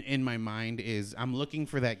in my mind is I'm looking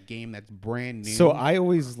for that game that's brand new. So I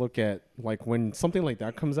always look at like when something like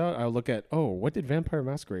that comes out, I look at what did Vampire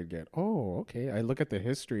Masquerade get? Oh, okay. I look at the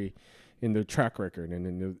history in the track record, and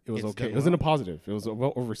then it was okay. It was in a positive. It was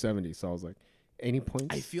well over 70. So I was like, any points?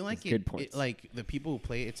 I feel like good points. like the people who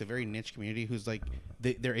play it's a very niche community who's like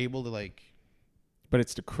they're able to like. But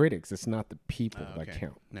it's the critics. It's not the people that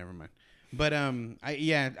count. Never mind. But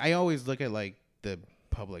I always look at like the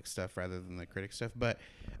public stuff rather than the critic stuff. But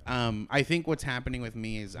I think what's happening with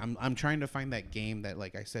me is I'm trying to find that game that,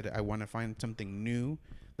 like I said, I want to find something new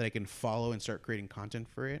that I can follow and start creating content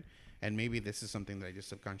for it. And maybe this is something that I just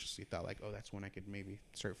subconsciously thought like, oh, that's one I could maybe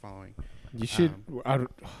start following. You should.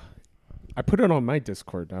 I put it on my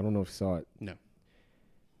Discord. I don't know if you saw it. No.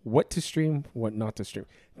 What to stream, what not to stream.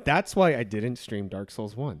 That's why I didn't stream Dark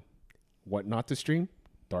Souls 1. What not to stream?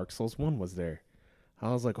 Dark Souls 1 was there. I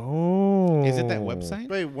was like, oh. Is it that website?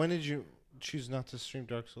 Wait, when did you choose not to stream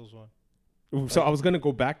Dark Souls 1? So I was going to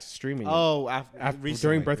go back to streaming Oh, after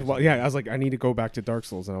during Breath of the Wild. Yeah, I was like, I need to go back to Dark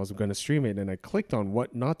Souls, and I was going to stream it, and I clicked on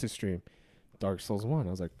what not to stream. Dark Souls 1. I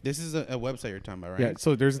was like... This is a website you're talking about, right? Yeah,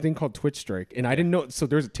 so there's a thing called Twitch Strike, and I didn't know... So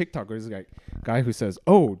there's a TikTok where there's a guy who says,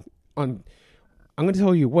 I'm going to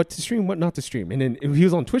tell you what to stream, what not to stream. And then he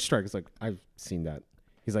was on Twitch Strike. It's like, I've seen that.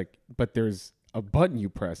 He's like, but there's a button you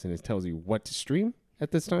press and it tells you what to stream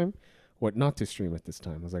at this time, what not to stream at this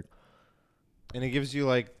time. I was like... And it gives you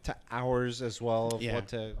like hours as well of what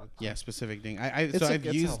to... Yeah, specific thing. I've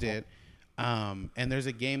used it. And there's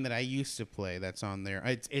a game that I used to play that's on there.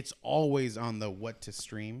 It's always on the what to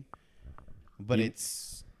stream. But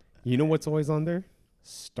it's... You know what's always on there?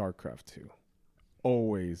 StarCraft 2.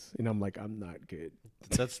 Always. And I'm like, I'm not good.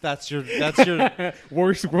 That's your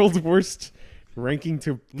world's worst ranking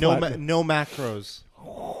to no macros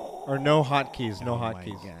or no hotkeys. No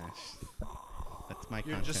hotkeys. Oh my gosh, that's my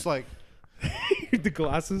You're content. just like the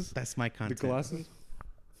glasses. That's my content. The glasses.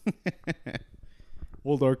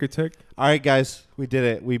 Old architect. All right, guys, we did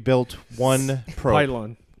it. We built one probe.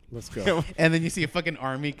 Pylon. Let's go. And then you see a fucking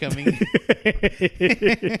army coming.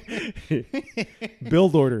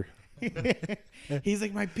 Build order. He's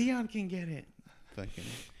like, my peon can get it. Fucking.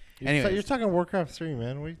 You're talking Warcraft 3,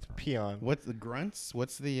 man. What are you peon? What's the grunts?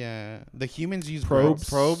 What's the humans use Probes.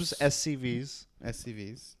 Probes, SCVs,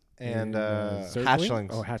 SCVs, and Zerglings? hatchlings.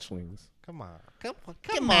 Oh, hatchlings. Come on.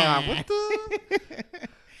 Come on. What the?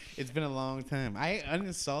 It's been a long time. I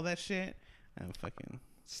uninstalled that shit. Fucking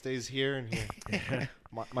Stays here and here.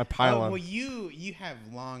 my pylon. Oh, well, you have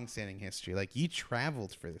long-standing history. Like, you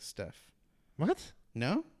traveled for this stuff. What?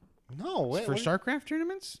 No? No. Wait, For StarCraft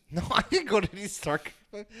tournaments? No, I didn't go to any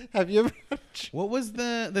StarCraft. Have you ever? What was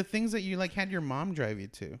the things that you like had your mom drive you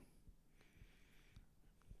to?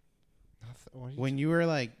 When you were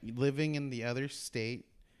like living in the other state,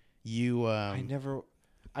 you I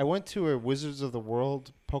went to a Wizards of the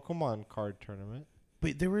World Pokemon card tournament.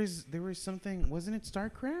 But there was something, wasn't it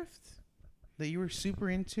StarCraft that you were super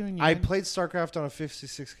into? And I played StarCraft on a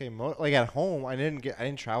 56K like at home. I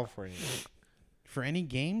didn't travel for anything. For any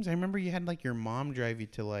games? I remember you had like your mom drive you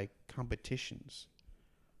to like competitions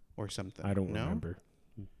or something. I don't remember.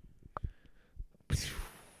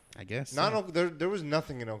 I guess. There was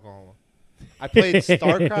nothing in Oklahoma. I played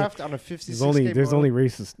StarCraft on a 56K. There's only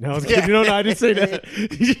racist. No, I was kidding. No, I didn't say that.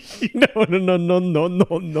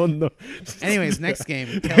 No. Anyways, next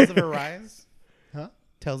game, Tales of Arise. Huh?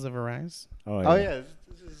 Tales of Arise. Oh yeah,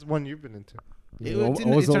 this is one you've been into. It's an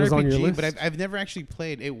was on your RPG, list? but I've never actually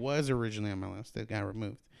played. It was originally on my list. It got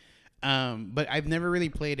removed. But I've never really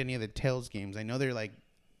played any of the Tales games. I know they're like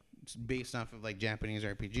based off of like Japanese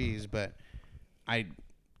RPGs, but I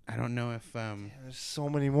don't know if there's so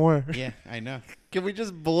many more. Yeah, I know. Can we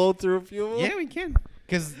just blow through a few of them? Yeah, we can.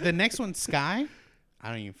 Because the next one's Sky. I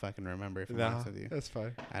don't even fucking remember, if I'm honest with you. That's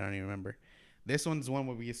fine. I don't even remember. This one's one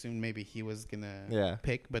where we assumed maybe he was gonna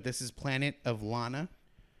pick, but this is Planet of Lana.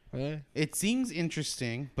 Yeah. It seems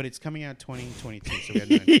interesting, but it's coming out 2022, so we have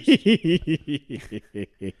no interest.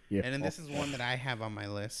 And then this is one that I have on my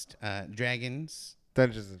list: Dungeons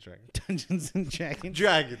and Dragons.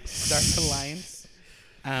 Dark Alliance.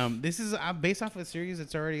 This is based off of a series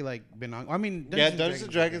that's already like been on. I mean, Dungeons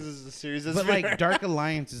and Dragons is the series that's but like Dark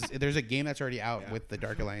Alliance is. There's a game that's already out with the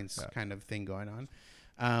Dark Alliance kind of thing going on.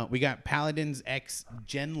 We got Paladins X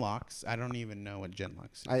Genlocks. I don't even know what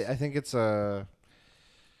Genlocks is. I think it's a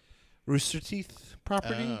Rooster Teeth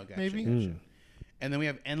property, gotcha, maybe. Gotcha. And then we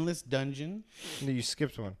have Endless Dungeon. No, you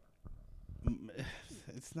skipped one.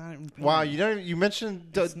 It's not. Wow, you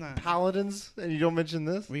mentioned Paladins and you don't mention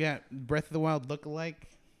this. We got Breath of the Wild lookalike.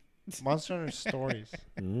 Monster Hunter Stories.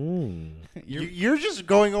 You're just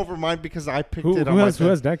going over mine because I picked it on who my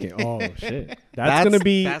has that game? Oh shit, that's gonna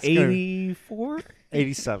be 84,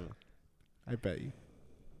 87. I bet you.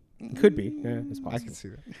 Could be. Yeah, it's possible. I can see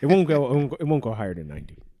that. It won't go. It won't go higher than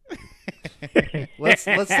 90. Let's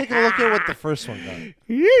take a look at what the first one got.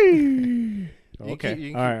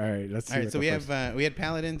 Okay. All right. Let's see. All right. So we had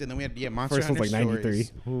Paladins, and then we had Monster first Hunter one's like 93.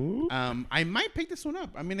 Stories. I might pick this one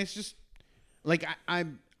up. I mean, it's just like I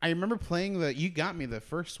remember playing you got me the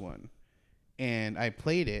first one, and I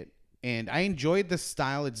played it, and I enjoyed the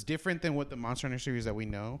style. It's different than what the Monster Hunter series that we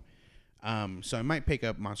know. So I might pick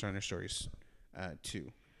up Monster Hunter Stories,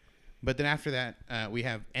 too. But then after that, we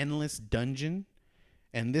have Endless Dungeon,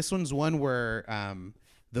 and this one's one where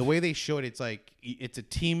the way they show it, it's like it's a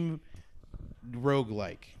team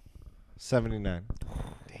roguelike. 79.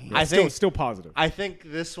 Yeah, I think still positive. I think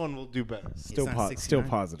this one will do better. Still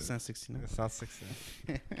positive. It's not 69. It's not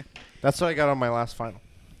 69. That's what I got on my last final.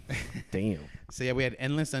 Damn. So yeah, we had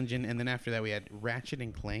Endless Dungeon, and then after that we had Ratchet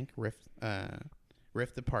and Clank Rift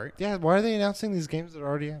Apart. Yeah, why are they announcing these games that are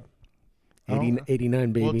already out?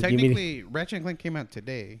 89, baby. Well, technically, Ratchet and Clank came out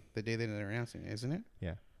today, the day that they're announcing it, isn't it?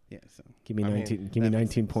 Yeah. Yeah. So give me 19. Give me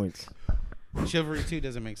 19 points. Chivalry 2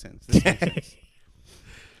 doesn't make sense. This makes sense.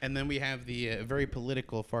 And then we have the very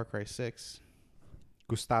political Far Cry 6.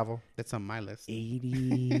 Gustavo. That's on my list.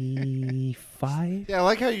 85? Yeah, I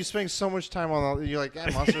like how you spend so much time on that. You're like,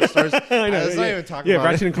 Monster Stars. I know. Let's not even talk about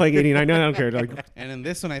Ratchet and Clank 89. No, I don't care. And then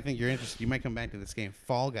this one, I think you're interested. You might come back to this game.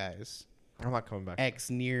 Fall Guys. I'm not coming back. X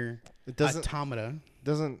Near Automata.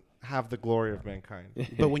 Doesn't have the glory of mankind.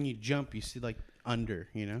 But when you jump, you see like under,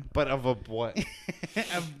 But of a what?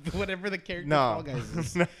 Of whatever the character Fall Guys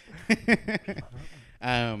is.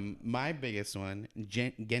 My biggest one,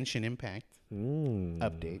 Genshin Impact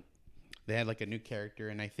update. They had like a new character,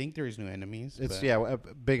 and I think there's new enemies. It's a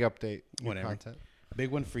big update. Whatever. Content. Big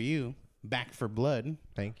one for you. Back for Blood.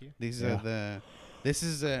 Thank you. These are the. This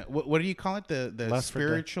is what do you call it? The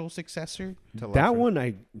spiritual successor. That one,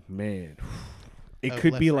 it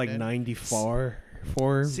could be like 94.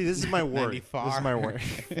 4. See, this is my worry. This 94. is my worry.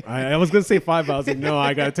 I was gonna say 5, but I was like, no,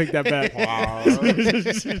 I gotta take that back.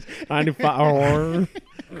 95.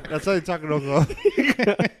 That's how you talk about.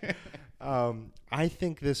 I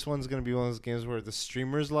think this one's gonna be one of those games where the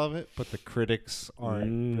streamers love it, but the critics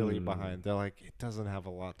aren't really behind. They're like, it doesn't have a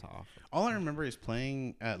lot to offer. All I remember is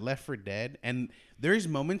playing Left 4 Dead, and there's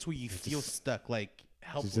moments where you feel stuck, like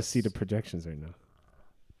helpless. Just see the projections right now.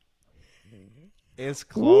 It's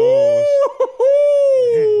close.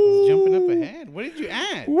 Yeah, he's jumping up ahead. What did you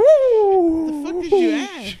add? Woo! What the fuck did you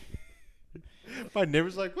add? My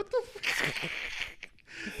neighbor's like, what the fuck? What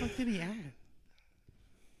the fuck did he add?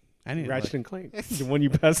 I need Ratchet and Clank, the one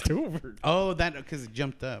you passed over. Oh, that because it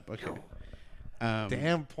jumped up. Okay.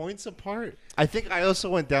 Damn, points apart. I think I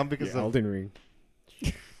also went down because of Elden Ring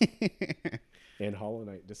and Hollow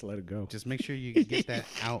Knight. Just let it go. Just make sure you get that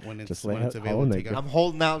out when it's, Just when let it's Hollow available. Knight To take go. out. I'm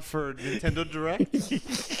holding out for Nintendo Direct.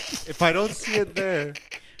 If I don't see it there,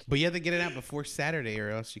 But you have to get it out before Saturday, or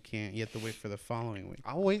else you can't. You have to wait for the following week.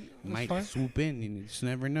 I'll wait. That's Might fine. swoop in. You just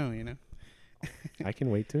never know, you know. I can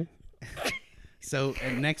wait too. So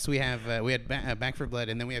next we have Back for Blood,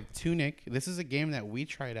 and then we have Tunic. This is a game that we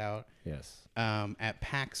tried out Yes. at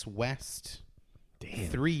PAX West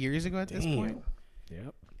 3 years ago at this point.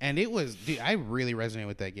 Yep. And it was, dude, I really resonate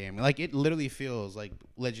with that game. Like, it literally feels like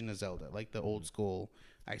Legend of Zelda, like the old school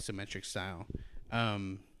isometric style.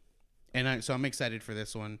 So I'm excited for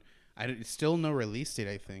this one. Still no release date,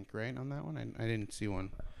 I think, right, on that one? I didn't see one.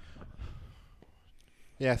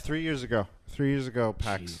 Yeah, 3 years ago. 3 years ago,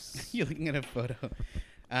 PAX. You're looking at a photo.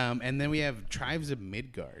 And then we have Tribes of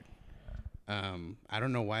Midgard. I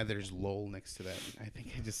don't know why there's LOL next to that. I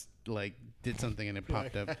think I just did something and it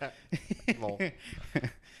popped up. Lol.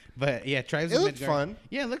 But yeah, Tribes It of looked Midgard. fun.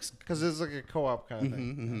 Yeah, it looks. Because it's like a co-op kind of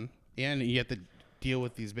thing. Mm-hmm. Yeah, and you have to deal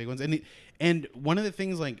with these big ones. And one of the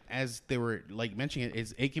things, as they were mentioning it,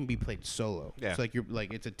 is it can be played solo. Yeah. So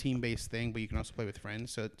it's a team-based thing, but you can also play with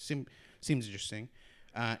friends. So it seems interesting.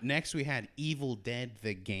 Next, we had Evil Dead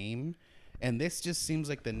the game, and this just seems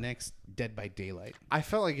like the next Dead by Daylight. I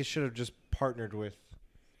felt like it should have just partnered with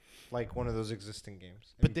one of those existing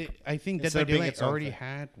games. But I think Dead Instead by of being Daylight its own already thing.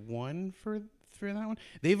 had one for that one.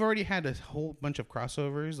 They've already had a whole bunch of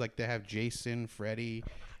crossovers. Like they have Jason, Freddy.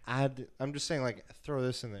 I'm just saying, throw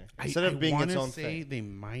this in there instead of being its own thing. They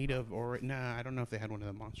might have already. Nah, I don't know if they had one of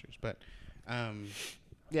the monsters, but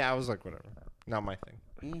Yeah, I was like, whatever, not my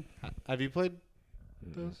thing. Have you played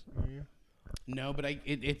those? no. But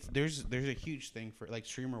there's a huge thing for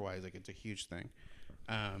streamer wise. It's a huge thing.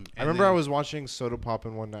 I remember I was watching Soda Pop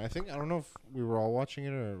in one night. I don't know if we were all watching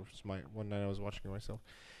it or it was one night I was watching it myself.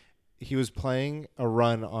 He was playing a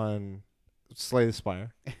run on Slay the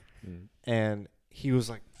Spire, and he was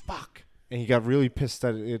like, "Fuck!" and he got really pissed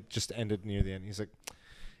that it just ended near the end. He's like,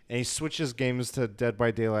 and he switches games to Dead by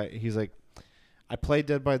Daylight. He's like, "I play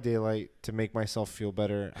Dead by Daylight to make myself feel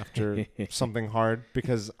better after something hard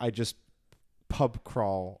because I just pub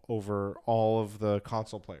crawl over all of the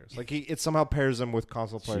console players. It somehow pairs him with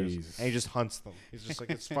console players, Jeez. and he just hunts them. He's just like,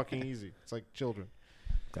 it's fucking easy. It's like children."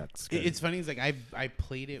 That's good. It's funny. It's I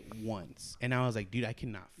played it once, and I was like, dude, I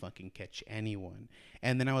cannot fucking catch anyone.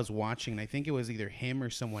 And then I was watching, and I think it was either him or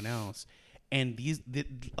someone else. And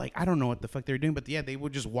I don't know what the fuck they were doing, but yeah, they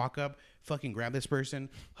would just walk up, fucking grab this person,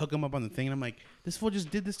 hook them up on the thing, and I'm like, this fool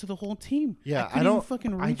just did this to the whole team. Yeah, I don't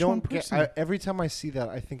fucking reach one person. Every time I see that,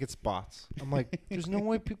 I think it's bots. I'm like, there's no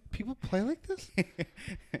way people play like this.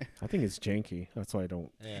 I think it's janky. That's why I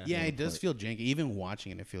don't. Yeah, it does feel janky. Even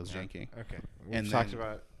watching it feels janky. Okay, And we've talked then-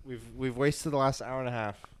 about. We've wasted the last hour and a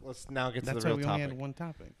half. Let's now get to That's the why real we topic. only had one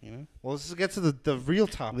topic, you know? Well, let's just get to the real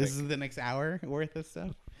topic. This is the next hour worth of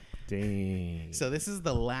stuff. Dang. So this is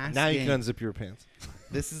the last now game. you can unzip your pants.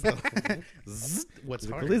 This is the what's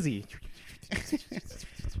Like hard. Lizzie.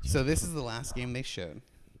 So this is the last game they showed,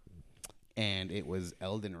 and it was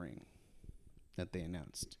Elden Ring that they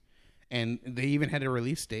announced, and they even had a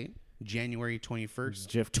release date, January 21st,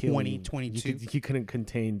 Jeff Keighley, 2022. He couldn't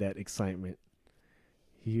contain that excitement.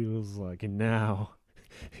 He was like, and now,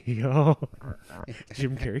 yo,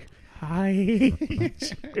 Jim Carrey. Hi.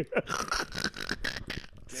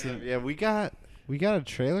 So yeah, we got a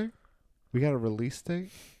trailer. We got a release date.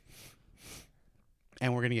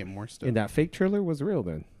 And we're gonna get more stuff. And that fake trailer was real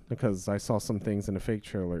then, because I saw some things in the fake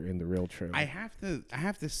trailer in the real trailer. I have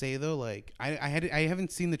to say though, I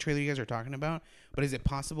haven't seen the trailer you guys are talking about, but is it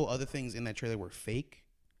possible other things in that trailer were fake?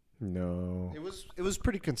 No. It was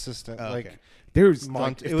pretty consistent. Oh, Like okay. There's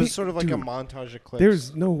it was sort of like a montage of clips.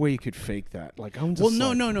 There's no way you could fake that. Like I'm just Well,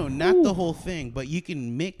 no, like, not the whole thing, but you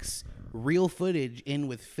can mix real footage in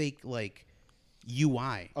with fake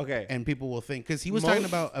UI. Okay. And people will think, because he was talking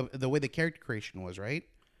about the way the character creation was, right?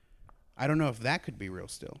 I don't know if that could be real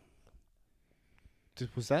still.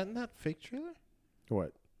 Was that in that fake trailer?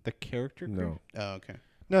 What? The character? No. Oh, okay.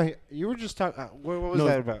 No, you were just talking. What was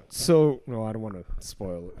that about? So, no, I don't want to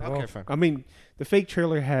spoil it. Okay, fine. I mean, the fake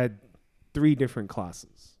trailer had 3 different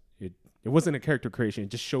classes. It wasn't a character creation. It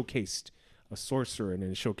just showcased a sorcerer and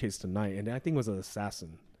then it showcased a knight. And I think it was an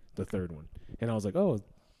assassin, the third one. And I was like, oh,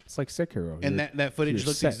 it's like Sekiro. And that footage you're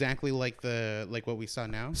looks set. exactly like what we saw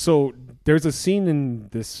now. So there's a scene in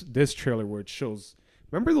this trailer where it shows.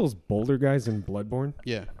 Remember those boulder guys in Bloodborne?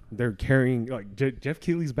 Yeah. They're carrying like Jeff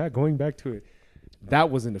Keighley's back. Going back to it,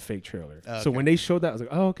 that was in the fake trailer. Okay. So when they showed that, I was like,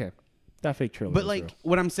 oh okay, that fake trailer. But was like real.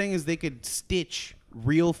 what I'm saying is they could stitch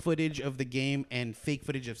real footage of the game and fake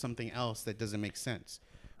footage of something else that doesn't make sense.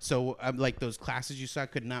 So like those classes you saw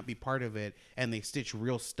could not be part of it, and they stitch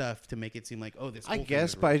real stuff to make it seem like, oh, this. I whole thing guess,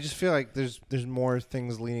 is but real. I just feel like there's more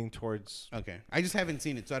things leaning towards. Okay, I just haven't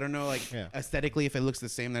seen it, so I don't know. Like aesthetically, if it looks the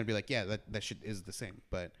same, I'd be like, yeah, that shit is the same.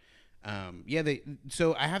 But yeah,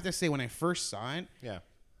 So I have to say, when I first saw it, Yeah.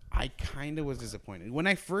 I kind of was disappointed. When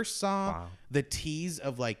I first saw the tease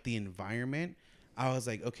of like the environment, I was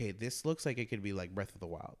like, okay, this looks like it could be like Breath of the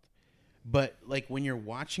Wild. But like when you're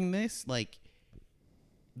watching this, like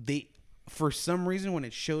for some reason when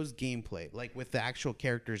it shows gameplay, like with the actual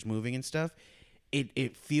characters moving and stuff,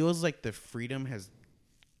 it feels like the freedom has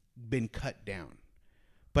been cut down.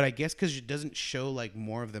 But I guess because it doesn't show like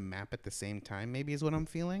more of the map at the same time, maybe is what I'm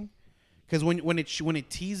feeling. Because when it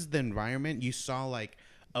teased the environment, you saw like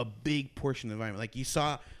a big portion of the environment. Like you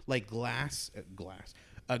saw like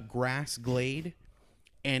a grass glade,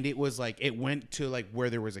 and it was like it went to like where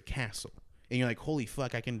there was a castle, and you're like, holy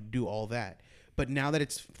fuck, I can do all that. But now that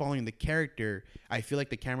it's following the character, I feel like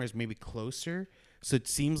the camera is maybe closer, so it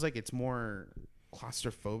seems like it's more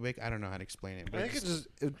claustrophobic. I don't know how to explain it. But I think it's just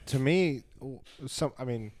to me. I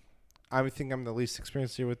mean, I would think I'm the least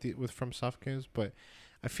experienced here with FromSoft games, but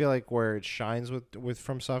I feel like where it shines with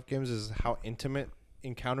FromSoft games is how intimate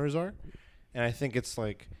encounters are, and I think it's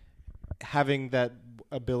like having that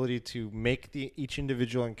ability to make each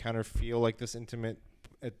individual encounter feel like this intimate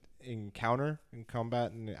encounter in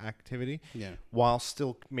combat and activity, while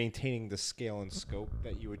still maintaining the scale and scope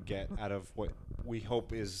that you would get out of what we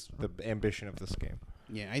hope is the ambition of this game.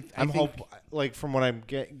 Yeah, I'm like from what I'm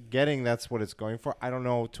getting, that's what it's going for. I don't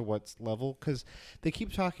know to what level, because they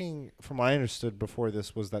keep talking. From what I understood before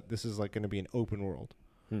this was that this is like going to be an open world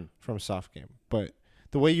from soft game. But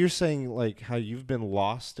the way you're saying, like how you've been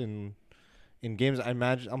lost in games,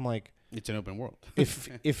 I'm like, it's an open world.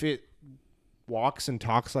 if it walks and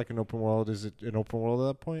talks like an open world, is it an open world at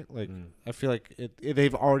that point? Like I feel like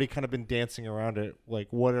they've already kind of been dancing around it. Like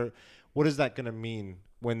what is that going to mean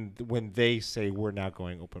when they say we're now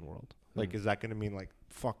going open world? Like is that going to mean like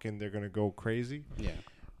fucking they're going to go crazy? Yeah.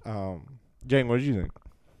 Jane, what did you think?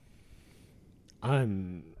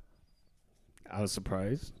 I was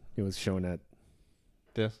surprised it was shown at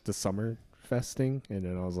the Summer Fest thing, and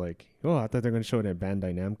then I was like, oh, I thought they were going to show it at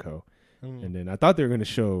Bandai Namco. And then I thought they were going to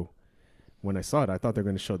show, when I saw it, I thought they were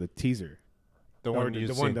going to show the teaser. The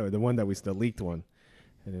one that was the leaked one.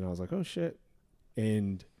 And then I was like, oh shit.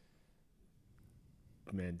 And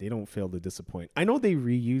man, they don't fail to disappoint. I know they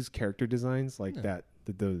reuse character designs like that,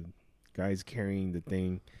 the guys carrying the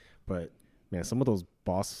thing, but man, some of those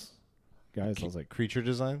boss guys, I was like, creature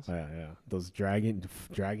designs. Yeah. Those dragon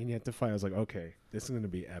you have to fight. I was like, okay, this is gonna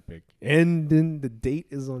be epic. And then the date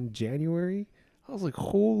is on January. I was like,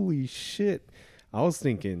 holy shit. I was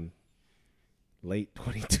thinking late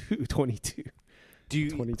 22. Do you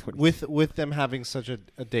 2020 with them having such a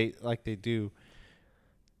date like they do,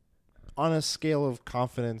 on a scale of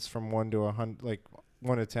confidence from 1 to 100, like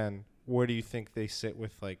 1 to 10, where do you think they sit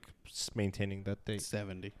with like maintaining that date?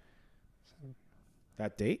 70.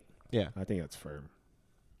 That date? Yeah, I think that's firm.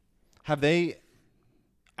 Have they?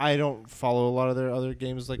 I don't follow a lot of their other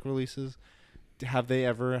games like releases. Have they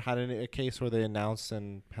ever had a case where they announced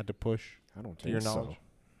and had to push? I don't to think your so. knowledge.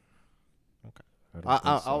 Okay,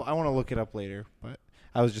 I I want to look it up later, but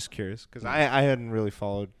I was just curious because I hadn't really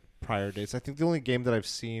followed prior dates. I think the only game that I've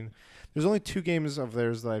seen, there's only 2 games of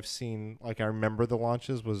theirs that I've seen. Like I remember the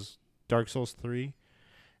launches was Dark Souls 3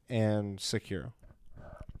 and Sekiro.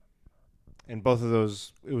 And both of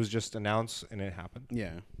those, it was just announced and it happened.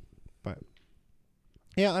 Yeah. But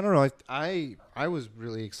yeah, I don't know. I was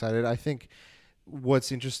really excited. I think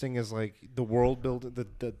what's interesting is like the world build,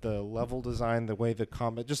 the level design, the way the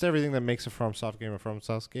combat, just everything that makes a FromSoft game a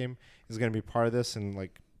FromSoft game is going to be part of this, and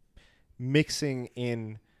like mixing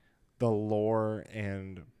in the lore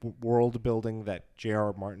and world building that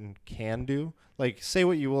J.R. Martin can do. Like, say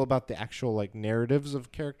what you will about the actual like narratives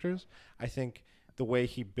of characters. I think the way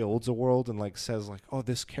he builds a world and like says like, oh,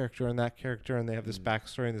 this character and that character, and they have this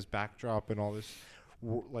backstory and this backdrop and all this,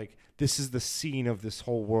 like this is the scene of this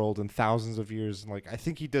whole world in thousands of years. And like I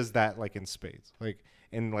think he does that like in spades. Like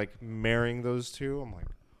and like marrying those two, I'm like,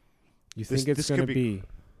 you think it's gonna be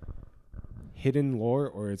hidden lore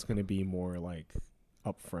or it's gonna be more like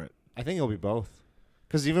upfront? I think it'll be both.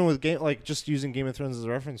 Because even with like just using Game of Thrones as a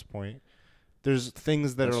reference point, there's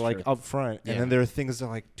things that That's are like true. up front, and Yeah. then there are things that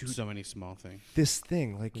are like, dude, So many small things. this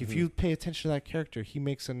thing. Like if you pay attention to that character, he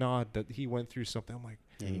makes a nod that he went through something. I'm like,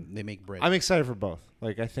 Yeah, they make bread. I'm excited for both.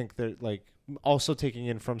 Like I think they're like also taking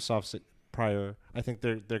in from Soft's prior. I think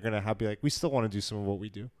they're gonna be like, we still want to do some of what we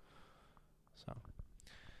do. So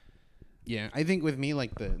Yeah, I think with me,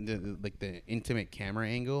 like the intimate camera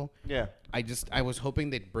angle, yeah, I was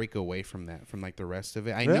hoping they'd break away from that, from like the rest of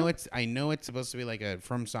it. I Really? know it's supposed to be like a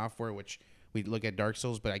From Software, which we look at Dark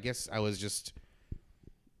Souls, but I guess I was just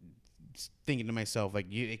thinking to myself like,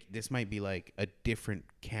 this might be like a different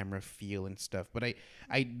camera feel and stuff. But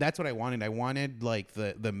I that's what I wanted. I wanted like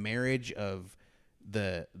the marriage of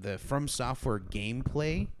the From Software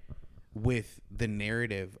gameplay with the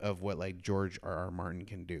narrative of what like George R.R. Martin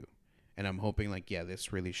can do. And I'm hoping like, yeah,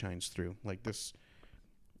 this really shines through. Like this,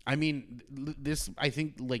 I mean, this, I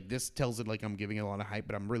think like this tells it like I'm giving it a lot of hype,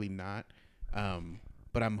 but I'm really not.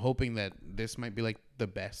 But I'm hoping that this might be like the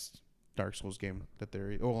best Dark Souls game that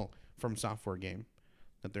there is, well, From Software game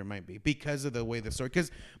that there might be, because of the way the story,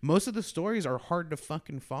 because most of the stories are hard to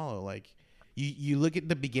fucking follow. Like you look at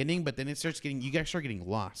the beginning, but then it starts getting, you guys start getting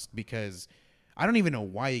lost because I don't even know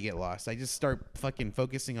why you get lost. I just start fucking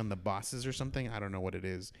focusing on the bosses or something. I don't know what it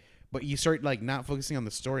is. But you start like not focusing on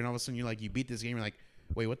the story, and all of a sudden you're like, you beat this game, you're like,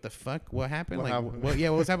 wait, what the fuck? What happened? What like, happened?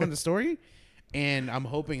 what was happening to the story? And I'm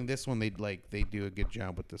hoping this one they do a good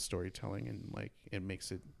job with the storytelling, and like it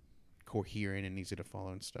makes it coherent and easy to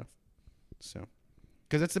follow and stuff. So,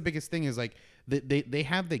 because that's the biggest thing is like they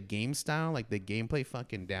have the game style, like the gameplay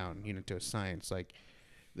fucking down, you know, to a science. Like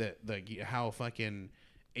the how fucking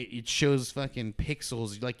it shows fucking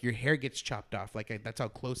pixels, like your hair gets chopped off, like that's how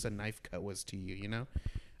close a knife cut was to you, you know.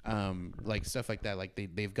 Like stuff like that, like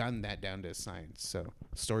they've gotten that down to a science. So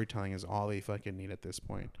storytelling is all they fucking need at this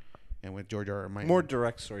point. And with George R.R. Martin, more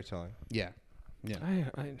direct storytelling. yeah.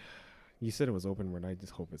 You said it was open world. I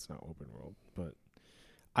just hope it's not open world. But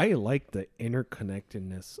I like the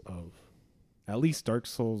interconnectedness of at least Dark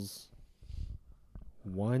Souls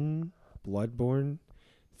 1, Bloodborne.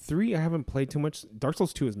 3, I haven't played too much. Dark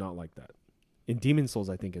Souls 2 is not like that. In Demon Souls,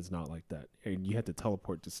 I think it's not like that. And you have to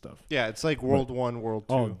teleport to stuff. Yeah, it's like World 1, World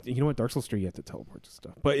 2. Oh, you know what? Dark Souls 3, you have to teleport to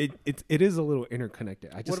stuff. But it is a little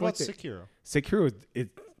interconnected. I just what about like Sekiro? Sekiro,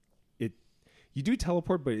 you do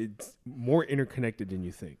teleport, but it's more interconnected than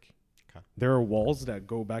you think. Okay. There are walls that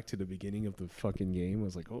go back to the beginning of the fucking game. I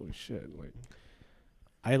was like, holy shit! Like,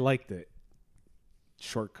 I like the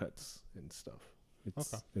shortcuts and stuff.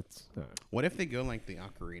 It's What if they go like the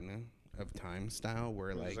Ocarina of Time style,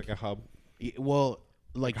 where It's like, like a hub.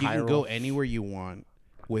 Like you can go anywhere you want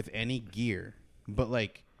with any gear, but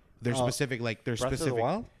like there's specific, like there's Breath specific. of the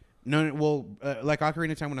Wild? No, well, like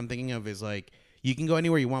Ocarina of Time, what I'm thinking of is like you can go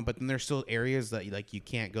anywhere you want, but then there's still areas that like you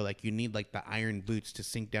can't go. Like you need like the iron boots to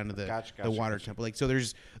sink down to the water temple. Like so,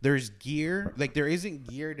 there's gear. Like there isn't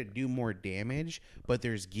gear to do more damage, but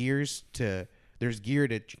there's gear to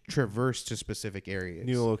traverse to specific areas.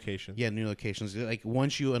 New locations. Yeah, new locations. Like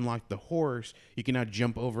once you unlock the horse, you can now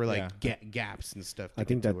jump over like gaps and stuff. I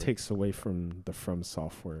think that takes away from the From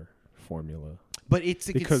Software formula. But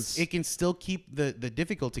it can still keep the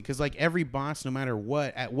difficulty, because like every boss, no matter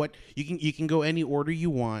what, you can go any order you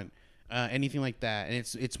want, anything like that, and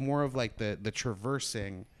it's more of like the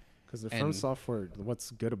traversing. Because the From Software,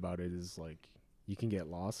 what's good about it is like you can get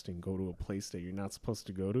lost and go to a place that you're not supposed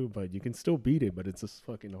to go to, but you can still beat it. But it's just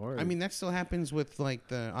fucking hard. I mean, that still happens with like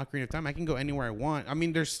the Ocarina of Time. I can go anywhere I want. I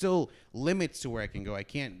mean, there's still limits to where I can go. I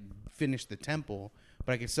can't finish the temple,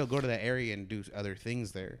 but I can still go to that area and do other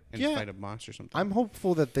things there and fight a boss or something. I'm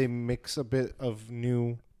hopeful that they mix a bit of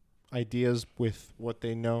new ideas with what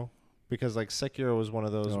they know, because like Sekiro was one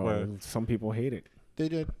of those where some people hate it. they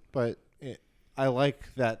did, but I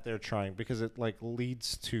like that they're trying, because it like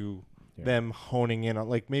leads to them honing in on,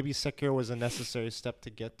 like maybe Sekiro was a necessary step to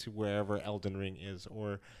get to wherever Elden Ring is,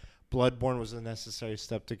 or Bloodborne was a necessary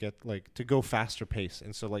step to get like to go faster pace,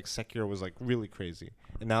 and so like Sekiro was like really crazy,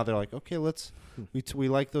 and now they're like, okay, we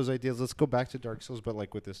like those ideas, let's go back to Dark Souls, but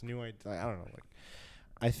like with this new idea. I don't know, like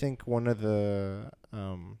I think one of the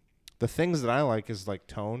the things that I like is like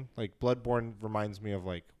tone. Like Bloodborne reminds me of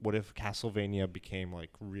like what if Castlevania became like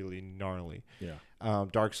really gnarly. Yeah.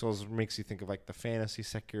 Dark Souls makes you think of like the fantasy.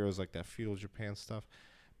 Sekiro is like that feudal Japan stuff,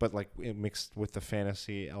 but like it mixed with the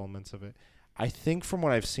fantasy elements of it. I think from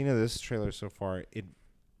what I've seen of this trailer so far,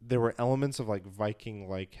 there were elements of like Viking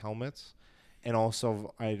like helmets, and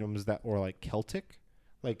also items that were like Celtic,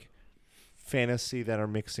 like fantasy that are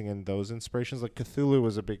mixing in those inspirations. Like Cthulhu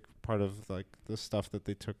was a big part of like the stuff that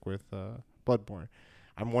they took with Bloodborne.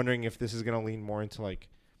 I'm wondering if this is going to lean more into like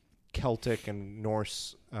Celtic and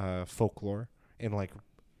Norse folklore, and like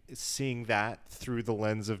seeing that through the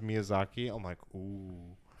lens of Miyazaki. I'm like,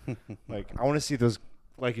 ooh. Like I want to see those,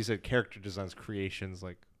 like you said, character designs, creations,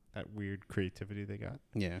 like that weird creativity they got.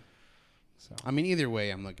 Yeah. So I mean, either way,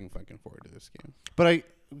 I'm looking fucking forward to this game. But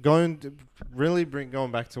going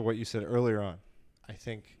back to what you said earlier on, I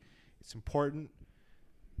think it's important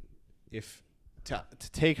if to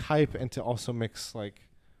take hype and to also mix like,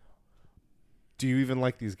 do you even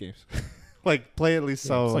like these games? Like play at least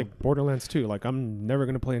some. It's like Borderlands 2. Like I'm never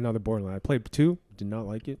gonna play another Borderlands. I played 2, did not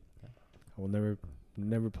like it. I will never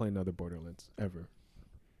play another Borderlands ever.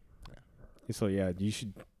 Yeah. So yeah, you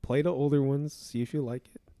should play the older ones, see if you like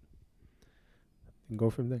it, and go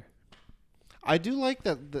from there. I do like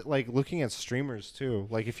that like looking at streamers too.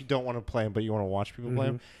 Like if you don't want to play them, but you want to watch people play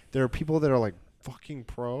them, there are people that are like fucking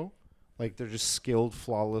pro, like they're just skilled,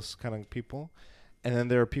 flawless kind of people, and then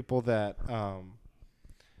there are people that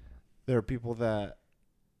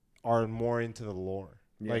are more into the lore.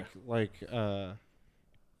 Yeah. Like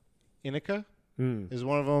Inika is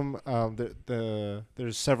one of them.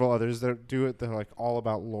 There's several others that do it. They're like all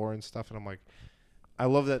about lore and stuff, and I'm like, I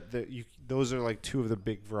love that those are like two of the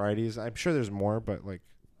big varieties. I'm sure there's more, but like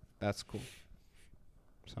that's cool.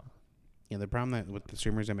 So yeah, the problem that with the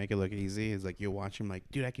streamers that make it look easy is like you watch them like,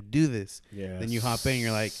 dude, I could do this. Yeah. Then you hop in, and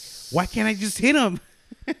you're like, why can't I just hit him?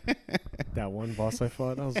 That one boss I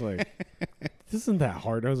fought, I was like, this isn't that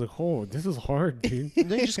hard. I was like, oh, this is hard, dude. You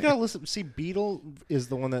just gotta listen. See, Beetle is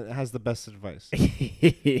the one that has the best advice.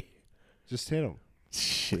 Just hit him.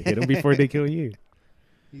 Hit them before they kill you.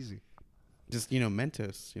 Easy. Just,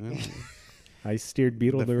 Mentos, I steered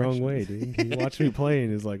Beetle the wrong way, dude. He watched me play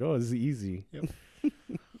and is like, oh, this is easy. Yep.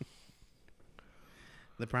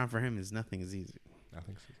 The problem for him is nothing is easy.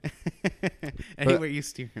 Nothing's easy. Anywhere you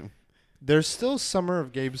steer him. There's still summer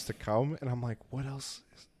of games to come, and I'm like, what else?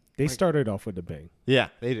 They started off with a bang. Yeah,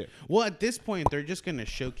 they did. Well, at this point, they're just going to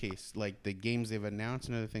showcase like the games they've announced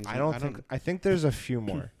and other things. I think there's a few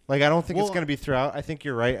more. Like, I don't think it's going to be throughout. I think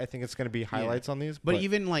you're right. I think it's going to be highlights on these. But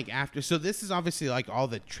even like after, so this is obviously like all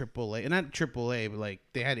the AAA, not AAA, but like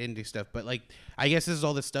they had indie stuff. But like, I guess this is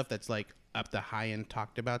all the stuff that's like up the high end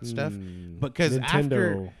talked about stuff. Because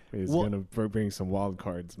Nintendo is going to bring some wild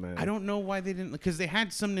cards, man. I don't know why they didn't, because they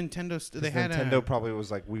had some Nintendo. Nintendo probably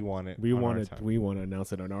was like, we want it. We want to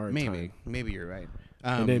announce it on our time. Maybe you're right.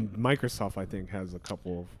 And then Microsoft, I think, has a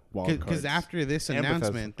couple of wild cards. Because after this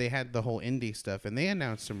announcement, they had the whole indie stuff, and they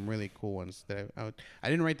announced some really cool ones that I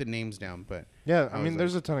didn't write the names down, but yeah, I mean,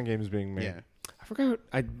 there's a ton of games being made. Yeah, I forgot.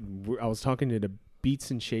 I was talking to the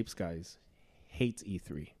Beats and Shapes guys. Hates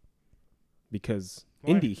E3 because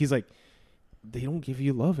indie. He's like, they don't give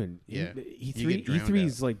you love in E3. E3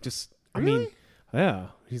 is like just. Really? I mean. Yeah,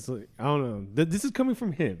 he's like, I don't know. This is coming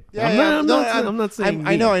from him. Yeah, I'm not saying.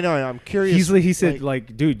 I know. I'm curious. He said,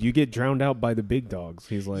 like, dude, you get drowned out by the big dogs.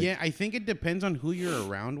 He's like, yeah, I think it depends on who you're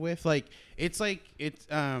around with. Like, it's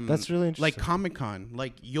that's really interesting. Like Comic-Con,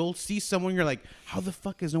 like you'll see someone, you're like, how the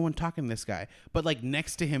fuck is no one talking to this guy? But like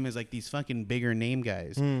next to him is like these fucking bigger name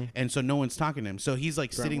guys, and so no one's talking to him. So he's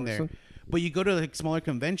like sitting there. But you go to like smaller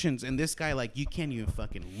conventions, and this guy, like, you can't even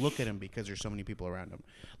fucking look at him because there's so many people around him.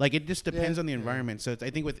 Like, it just depends on the environment. So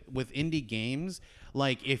I think with indie games,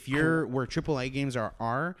 like, if you're where AAA games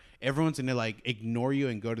are, everyone's gonna like ignore you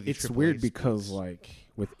and go to these. It's AAA weird schools. Because like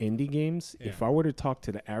with indie games, if I were to talk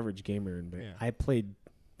to the average gamer and I played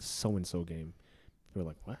so and so game, they're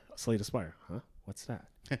like, what? Slay the Spire? Huh? What's that?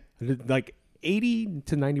 Like 80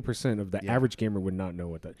 to 90% of the average gamer would not know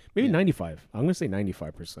what that. Maybe 95. I'm gonna say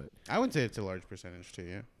 95%. I would say it's a large percentage too.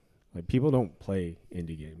 Yeah, like people don't play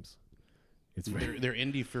indie games. It's they're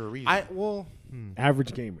indie for a reason.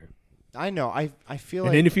 Average gamer. I know. I feel and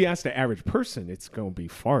like. then if you ask the average person, it's gonna be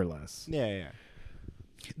far less. Yeah.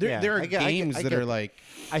 There are games that are like.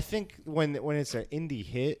 I think when it's an indie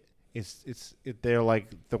hit. They're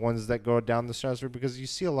like the ones that go down the stratosphere because you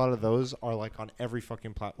see a lot of those are like on every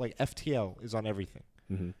fucking platform. Like FTL is on everything,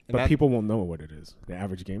 but people won't know what it is. The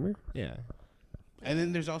average gamer, yeah. And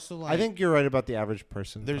then there's also like I think you're right about the average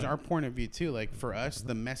person. There's our point of view too. Like for us,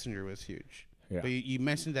 The Messenger was huge. Yeah. But you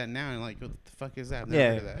mentioned that now, and like, what the fuck is that? I've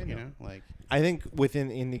Yeah, never heard of that. I You know. know, like I think within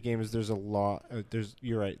indie games, there's a lot.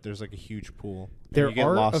 You're right. There's like a huge pool. and There you get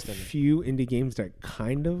are a lost in it. few indie games that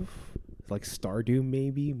kind of like Stardew.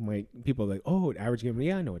 Maybe people are like, oh, average gamer.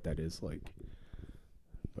 Yeah, I know what that is. Like,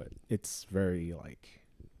 but it's very like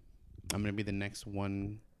I'm gonna be the next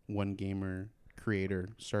one gamer creator,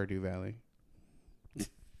 Stardew Valley.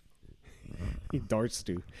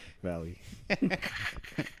 Dartstew Valley.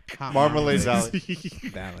 Hot Marmalade Valley.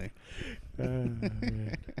 Valley.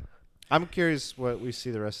 Man. I'm curious what we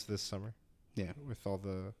see the rest of this summer. Yeah. With all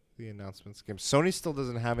the announcements, games. Sony still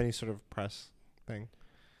doesn't have any sort of press thing.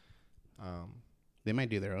 They might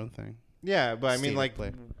do their own thing. Yeah, but I State mean, of like,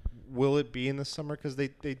 play. will it be in the summer? Because they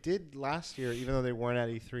did last year, even though they weren't at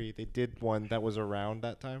E3, they did one that was around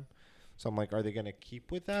that time. So I'm like, are they going to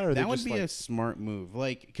keep with that? Or That they would just be like, a smart move.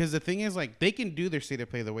 Like, because the thing is, like, they can do their state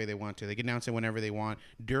of play the way they want to. They can announce it whenever they want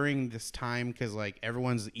during this time, because like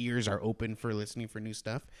everyone's ears are open for listening for new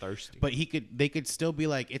stuff. thirsty. But they could still be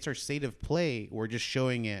like, it's our state of play. We're just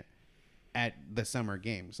showing it at the summer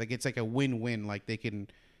games. Like, it's like a win-win. Like, they can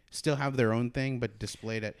still have their own thing, but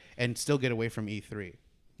display it and still get away from E3.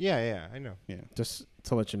 Yeah, I know. Yeah. Just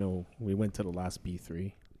to let you know, we went to the last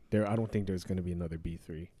B3. I don't think there's going to be another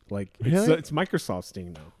B3. Like Really? it's Microsoft's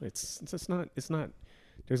thing now. It's not.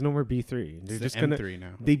 There's no more B3. They're It's just the gonna. M3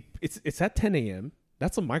 now. It's at 10 a.m.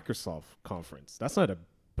 That's a Microsoft conference. That's not a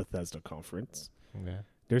Bethesda conference. Yeah.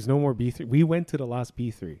 There's no more B3. We went to the last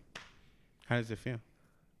B3. How does it feel?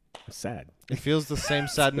 I'm sad. It feels the same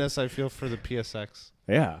sadness I feel for the PSX.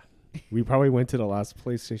 Yeah, we probably went to the last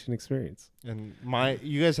PlayStation experience. And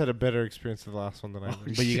you guys had a better experience of the last one than I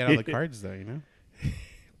did. But you got all the cards, though, you know?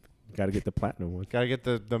 Got to get the platinum one. Gotta get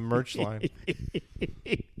the merch line.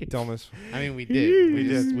 Dumbest. I mean, we did.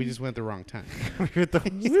 We just went the wrong time.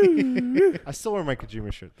 I still wear my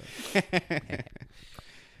Kojima shirt though.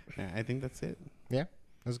 Yeah, I think that's it. That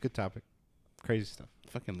was a good topic. Crazy stuff.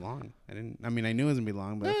 Fucking long. I knew it was gonna be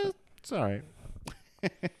long, but It's all right.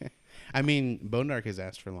 I mean, Bone Dark has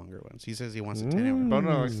asked for longer ones. He says he wants a 10-hour.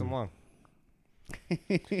 Bono likes them long.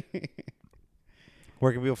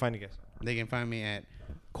 Where can people find you guys? They can find me at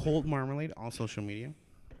Cold Marmalade, all social media.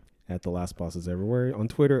 At the Last Bosses everywhere. On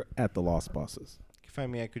Twitter, at the Lost Bosses. You can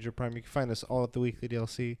find me at Kujo Prime. You can find us all at the Weekly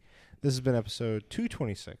DLC. This has been episode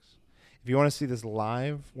 226. If you want to see this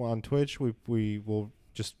live on Twitch, we will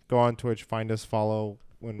just go on Twitch, find us, follow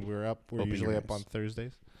when we're up. We're Open usually your up eyes. on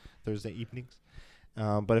Thursday evenings.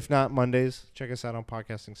 But if not, Mondays, check us out on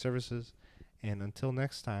podcasting services. And until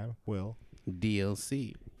next time, we'll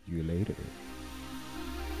DLC. You later.